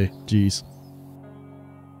that delay. Jeez.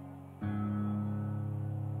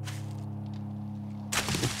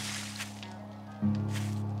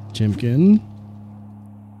 Chimkin.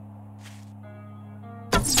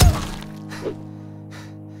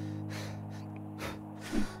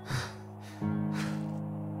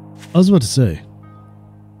 I was about to say,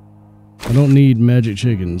 I don't need magic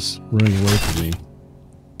chickens running away from me.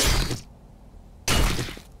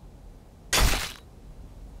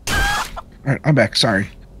 Alright, I'm back. Sorry.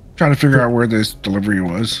 Trying to figure out where this delivery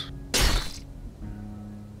was.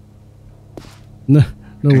 No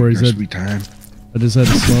worries. Sweet time. I just had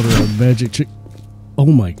to slaughter a magic chick. Oh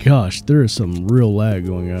my gosh, there is some real lag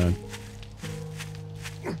going on.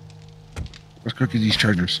 Let's go get these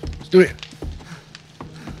chargers. Let's do it.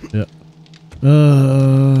 Yeah.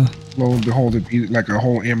 Lo and behold, it'd be like a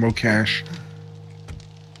whole ammo cache.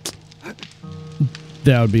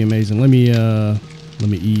 That would be amazing. Let me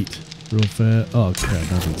eat real fast. Oh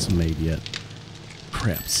crap, nothing's made yet.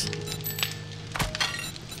 Craps.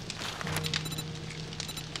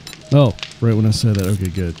 Oh, right when I said that. Okay,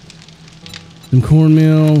 good. Some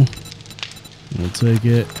cornmeal. We'll take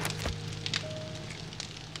it.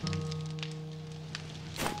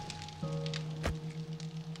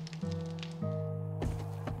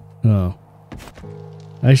 Oh.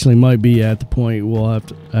 Actually might be at the point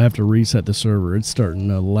I have to reset the server. It's starting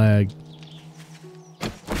to lag.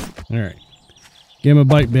 Alright. Get my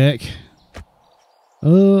bike back.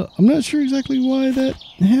 I'm not sure exactly why that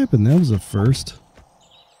happened. That was a first.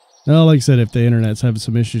 Well, like I said, if the internet's having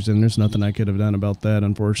some issues, then there's nothing I could have done about that,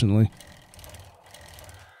 unfortunately.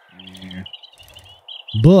 Yeah.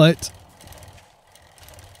 But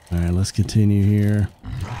alright, let's continue here.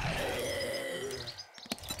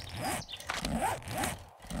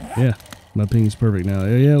 Yeah, my ping's perfect now.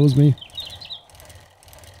 Yeah, it was me.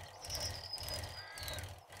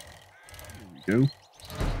 There we go.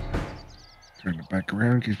 Turn it back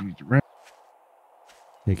around in case we need to run.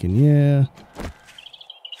 Thinking, yeah.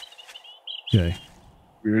 Okay.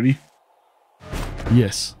 We ready?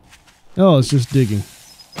 Yes. Oh, it's just digging.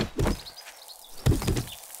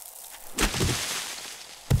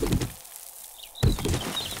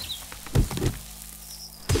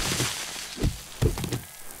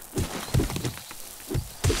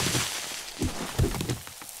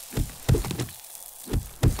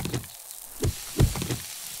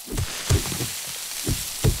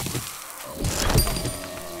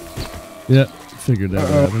 Yep, figured that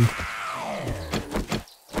would happen.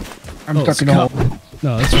 I'm stuck in the hole.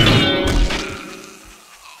 No, that's fine.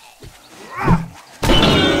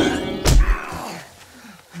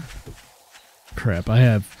 Crap, I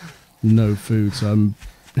have no food, so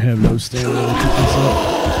I have no stamina to keep this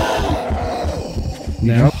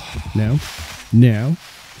up. Now.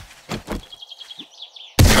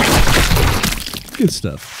 Good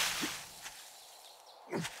stuff.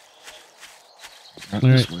 Not All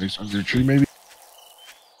this right. way. So is there a tree maybe?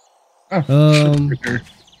 Oh, shit, right there.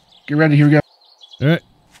 Get ready. Here we go. All right.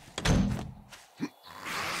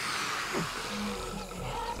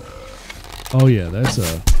 Oh yeah, that's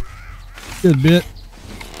a good bit.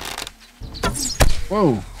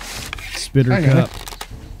 Whoa. Spitter I got cup.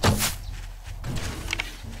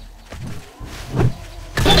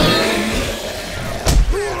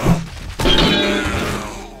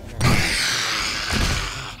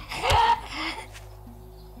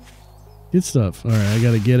 Good stuff. All right, I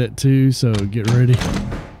gotta get it too, so get ready.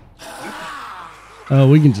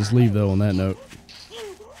 We can just leave though on that note.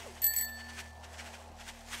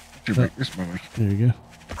 This way. There you go.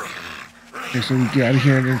 Okay, so we get out of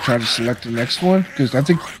here and then try to select the next one because I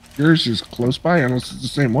think yours is close by, unless it's the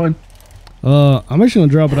same one. I'm actually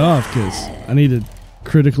gonna drop it off because I need to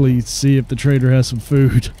critically see if the trader has some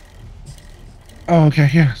food. Oh, okay.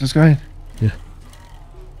 Yeah, let's go ahead. Yeah.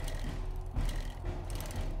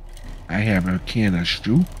 I have a can of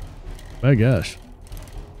stew. My gosh.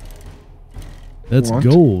 That's What?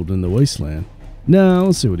 gold in the Wasteland. No,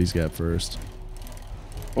 let's see what he's got first.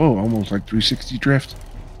 Oh, almost like 360 drift.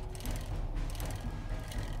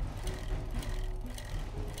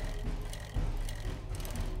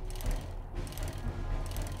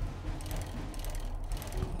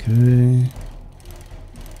 Okay.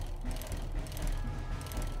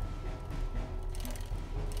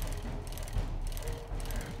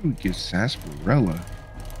 We get sarsaparilla.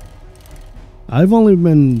 I've only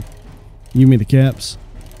been... You mean the caps?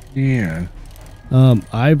 Yeah.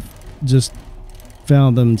 I've just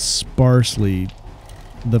found them sparsely.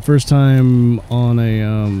 The first time on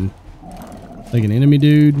a, like an enemy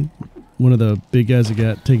dude, one of the big guys that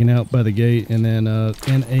got taken out by the gate, and then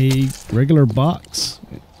in a regular box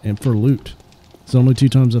and for loot. It's the only 2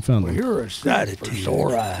 times I found them. You're a sight for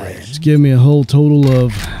sore eyes. Just give me a whole total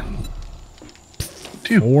of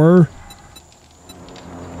 2. 4.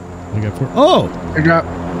 I got 4. Oh! I got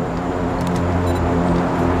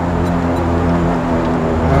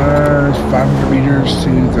There's 500 meters to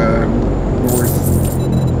the north,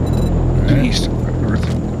 to Alright. east, north. I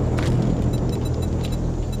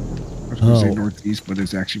was going to say Oh. northeast, but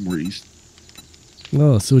it's actually more east.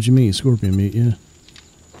 Oh, I see what you mean. Scorpion meat, yeah.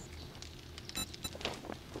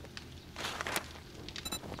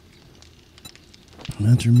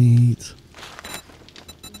 Hunter meat.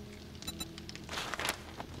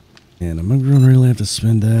 And am I going to really have to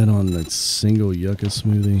spend that on a single yucca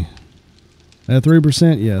smoothie? At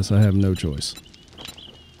 3%, yes, I have no choice.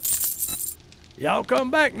 Y'all come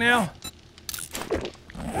back now.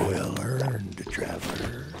 Well earned,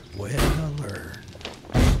 traveler. Well earned.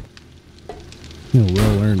 You know,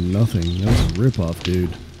 well earned nothing. That was a ripoff,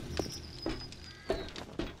 dude.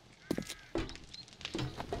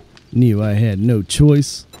 Knew I had no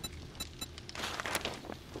choice.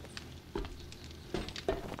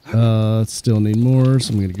 Still need more,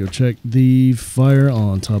 so I'm gonna go check the fire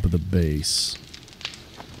on top of the base.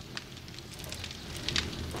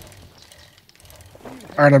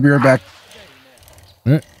 All right, I'll be right back.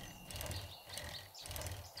 All right.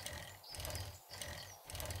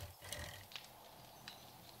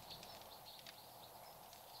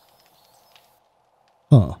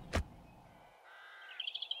 Huh.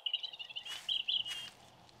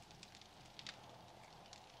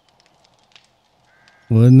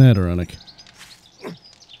 Wasn't that ironic?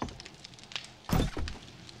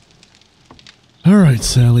 All right,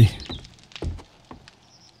 Sally.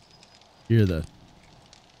 You're the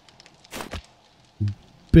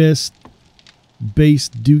best base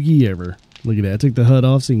doogie ever. Look at that. I took the HUD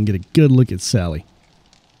off so you can get a good look at Sally.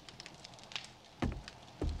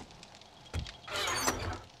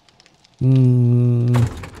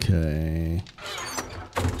 Okay.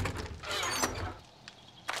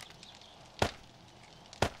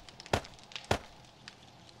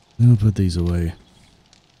 I'll put these away.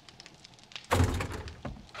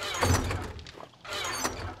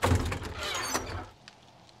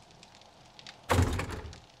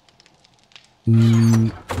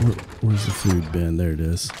 Where's the food bin? There it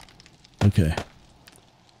is. Okay.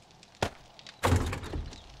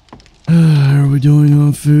 How are we doing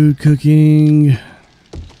on food cooking?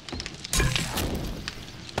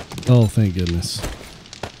 Oh, thank goodness.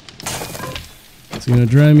 It's gonna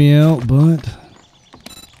dry me out, but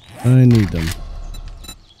I need them.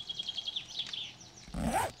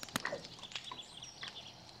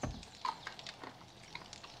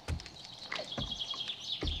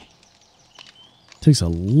 Takes a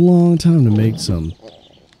long time to make some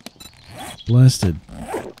blasted.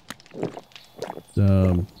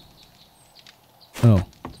 Oh.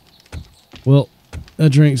 Well, I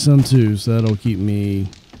drank some too, so that'll keep me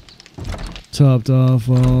topped off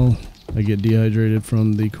while I get dehydrated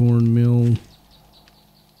from the cornmeal.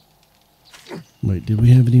 Wait, did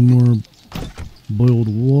we have any more boiled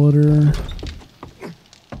water?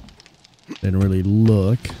 Didn't really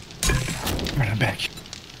look. All right, I'm back.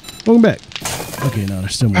 Welcome back. Okay, no,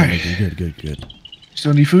 there's still more making. Good.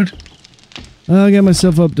 Still need food? I got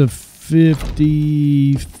myself up to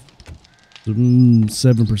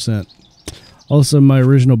 57%. Also, my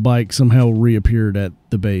original bike somehow reappeared at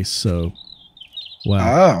the base, so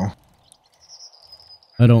wow. Oh.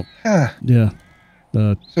 I don't. Huh. Yeah.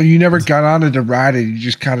 So you never got on it to ride it? You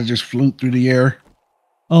just kind of just flew through the air?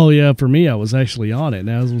 Oh yeah, for me, I was actually on it, and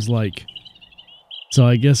I was like, so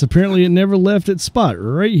I guess apparently it never left its spot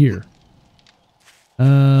right here.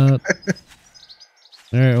 All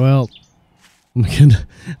right, well, I'm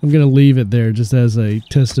gonna leave it there just as a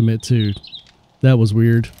testament to that was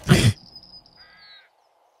weird.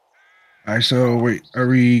 All right, so wait, are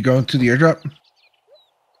we going to the airdrop?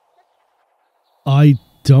 I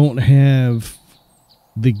don't have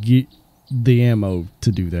the ammo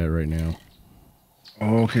to do that right now.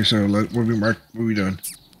 Oh, okay, so what we mark? What are we doing?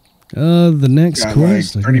 The next Got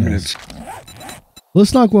quest. like I 30 guess. minutes.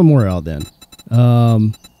 Let's knock one more out then.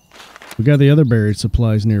 We got the other buried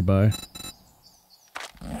supplies nearby.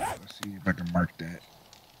 Let's see if I can mark that.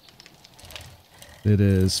 It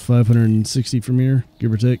is 560 from here,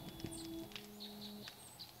 give or take.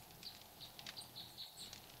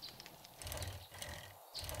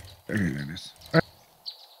 Okay, there it is. All right.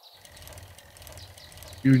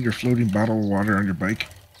 You and your floating bottle of water on your bike.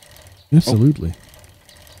 Absolutely.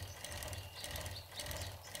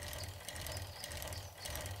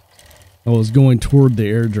 I was going toward the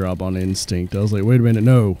airdrop on instinct. I was like, wait a minute,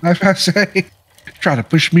 no. I was about to say, try to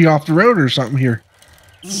push me off the road or something here.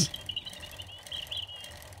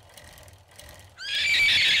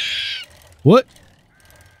 What?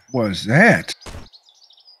 Was that?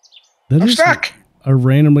 That I'm is- stuck. I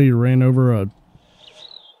randomly ran over a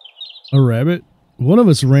rabbit. One of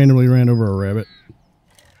us randomly ran over a rabbit.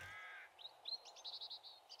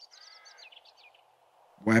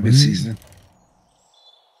 Wabbit season.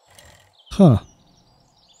 Huh.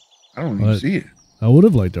 I don't even see it. I would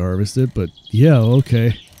have liked to harvest it, but yeah,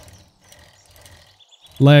 okay.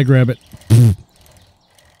 Lag rabbit. Tree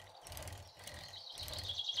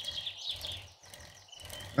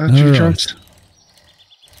Alright. trunks.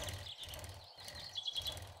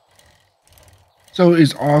 So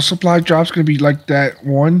is all supply drops going to be like that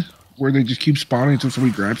one where they just keep spawning until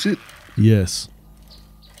somebody grabs it? Yes.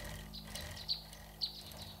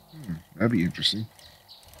 That'd be interesting.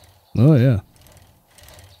 Oh, yeah.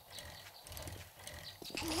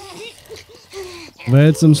 If I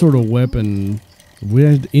had some sort of weapon, if we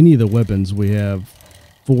had any of the weapons we have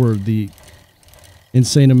for the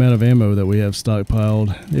insane amount of ammo that we have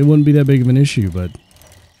stockpiled, it wouldn't be that big of an issue, but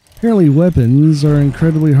apparently weapons are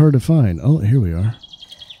incredibly hard to find. Oh, here we are.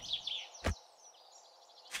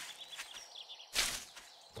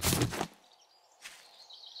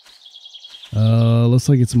 Looks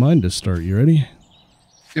like it's mine to start. You ready?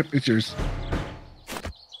 Yep, it's yours.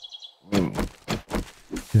 Whoa.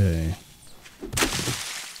 Okay.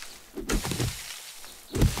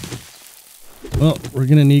 Well, we're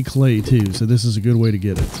going to need clay too, so this is a good way to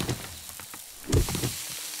get it.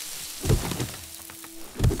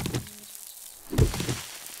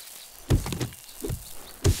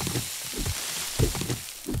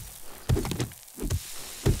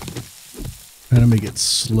 Trying to make it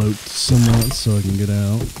sloped somewhat so I can get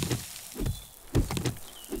out.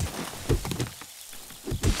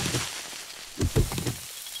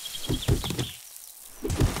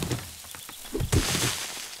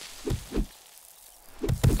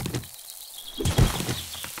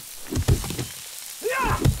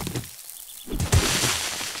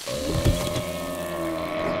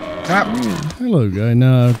 Hello, guy.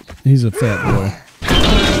 Nah, he's a fat boy.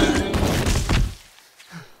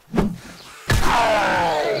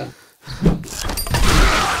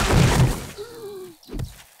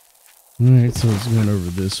 Alright, so it's going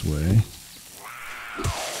over this way.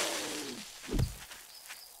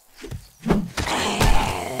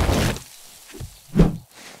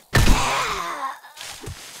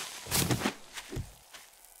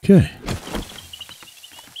 Okay.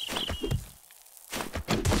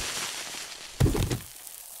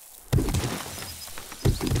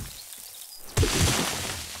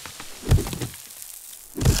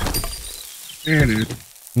 There it is.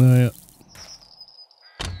 Oh, yeah.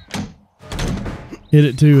 Hit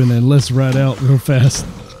it too, and then let's ride out real fast.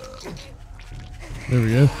 There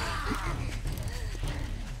we go.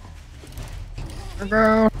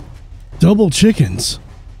 Hello. Double chickens.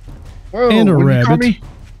 Whoa, And a what'd you call rabbit. me?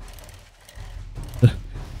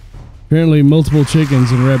 Apparently multiple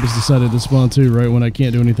chickens and rabbits decided to spawn too, right when I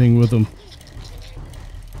can't do anything with them.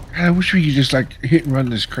 I wish we could just like hit and run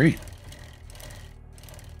this crate.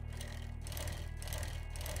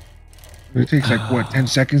 It takes like what, 10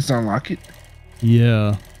 seconds to unlock it?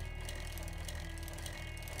 Yeah.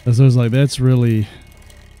 So I was like, that's really...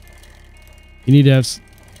 You need to have...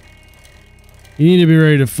 You need to be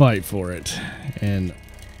ready to fight for it. And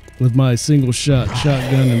with my single shot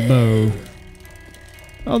shotgun and bow,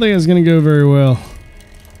 I don't think it's going to go very well.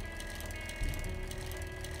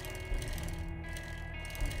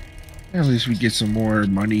 At least we get some more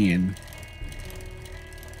money and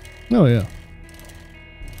Oh, yeah.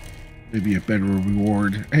 maybe a better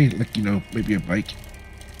reward. Hey, like, you know, maybe a bike.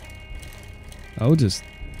 I would just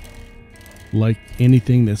like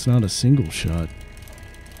anything that's not a single shot.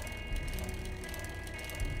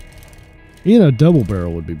 You know, double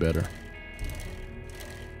barrel would be better.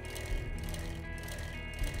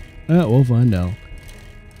 We'll find out.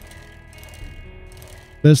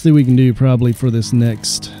 Best thing we can do probably for this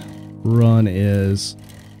next run is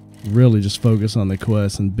really just focus on the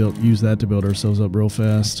quest and use that to build ourselves up real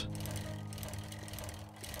fast.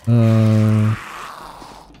 And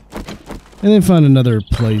then find another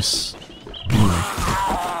place, you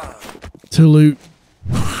know, to loot.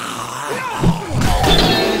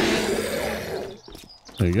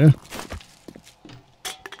 There you go.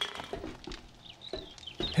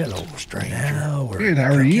 Hello, stranger. Now we're Good,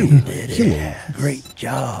 how are you? Great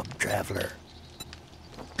job, traveler.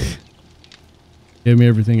 Gave me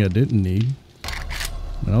everything I didn't need.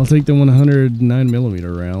 And I'll take the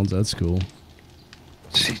 109mm rounds. That's cool.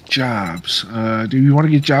 Let's see, jobs. Do you want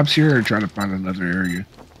to get jobs here or try to find another area?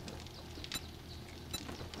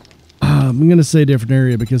 I'm gonna say different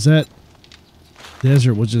area because that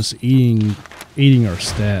desert was just eating our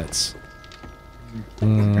stats.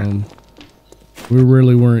 We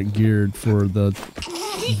really weren't geared for that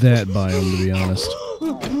biome, to be honest.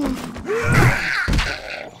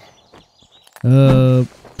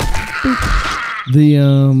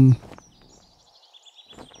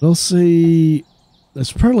 I'll say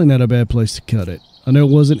that's probably not a bad place to cut it. I know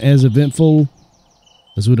it wasn't as eventful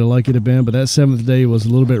as we'd have liked it to have been, but that 7th day was a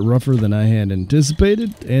little bit rougher than I had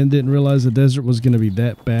anticipated and didn't realize the desert was going to be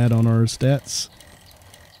that bad on our stats.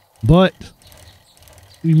 But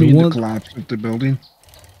You mean the collapse of the building?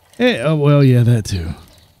 well, yeah, that too.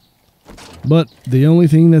 But the only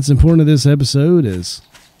thing that's important to this episode is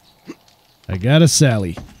I got a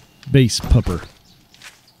Sally, base pupper.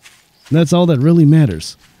 And that's all that really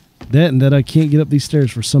matters. That and that I can't get up these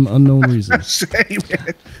stairs for some unknown reason. Say,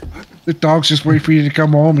 man. The dogs just wait for you to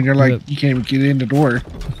come home, and you're like, you can't even get in the door.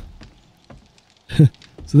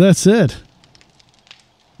 So that's it.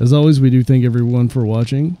 As always, we do thank everyone for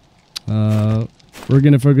watching. We're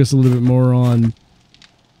going to focus a little bit more on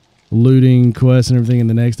looting, quests, and everything in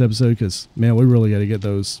the next episode because, man, we really got to get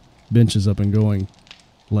those benches up and going.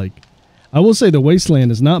 Like, I will say the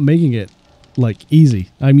Wasteland is not making it, like, easy.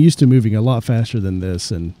 I'm used to moving a lot faster than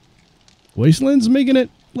this, and Wasteland's making it,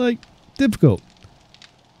 like, difficult.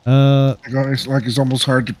 It's like it's almost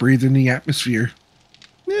hard to breathe in the atmosphere.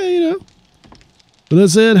 Yeah, you know. But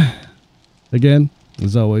that's it. Again,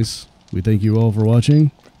 as always, we thank you all for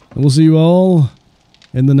watching, and we'll see you all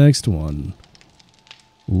in the next one.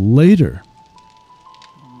 Later.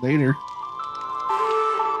 Later.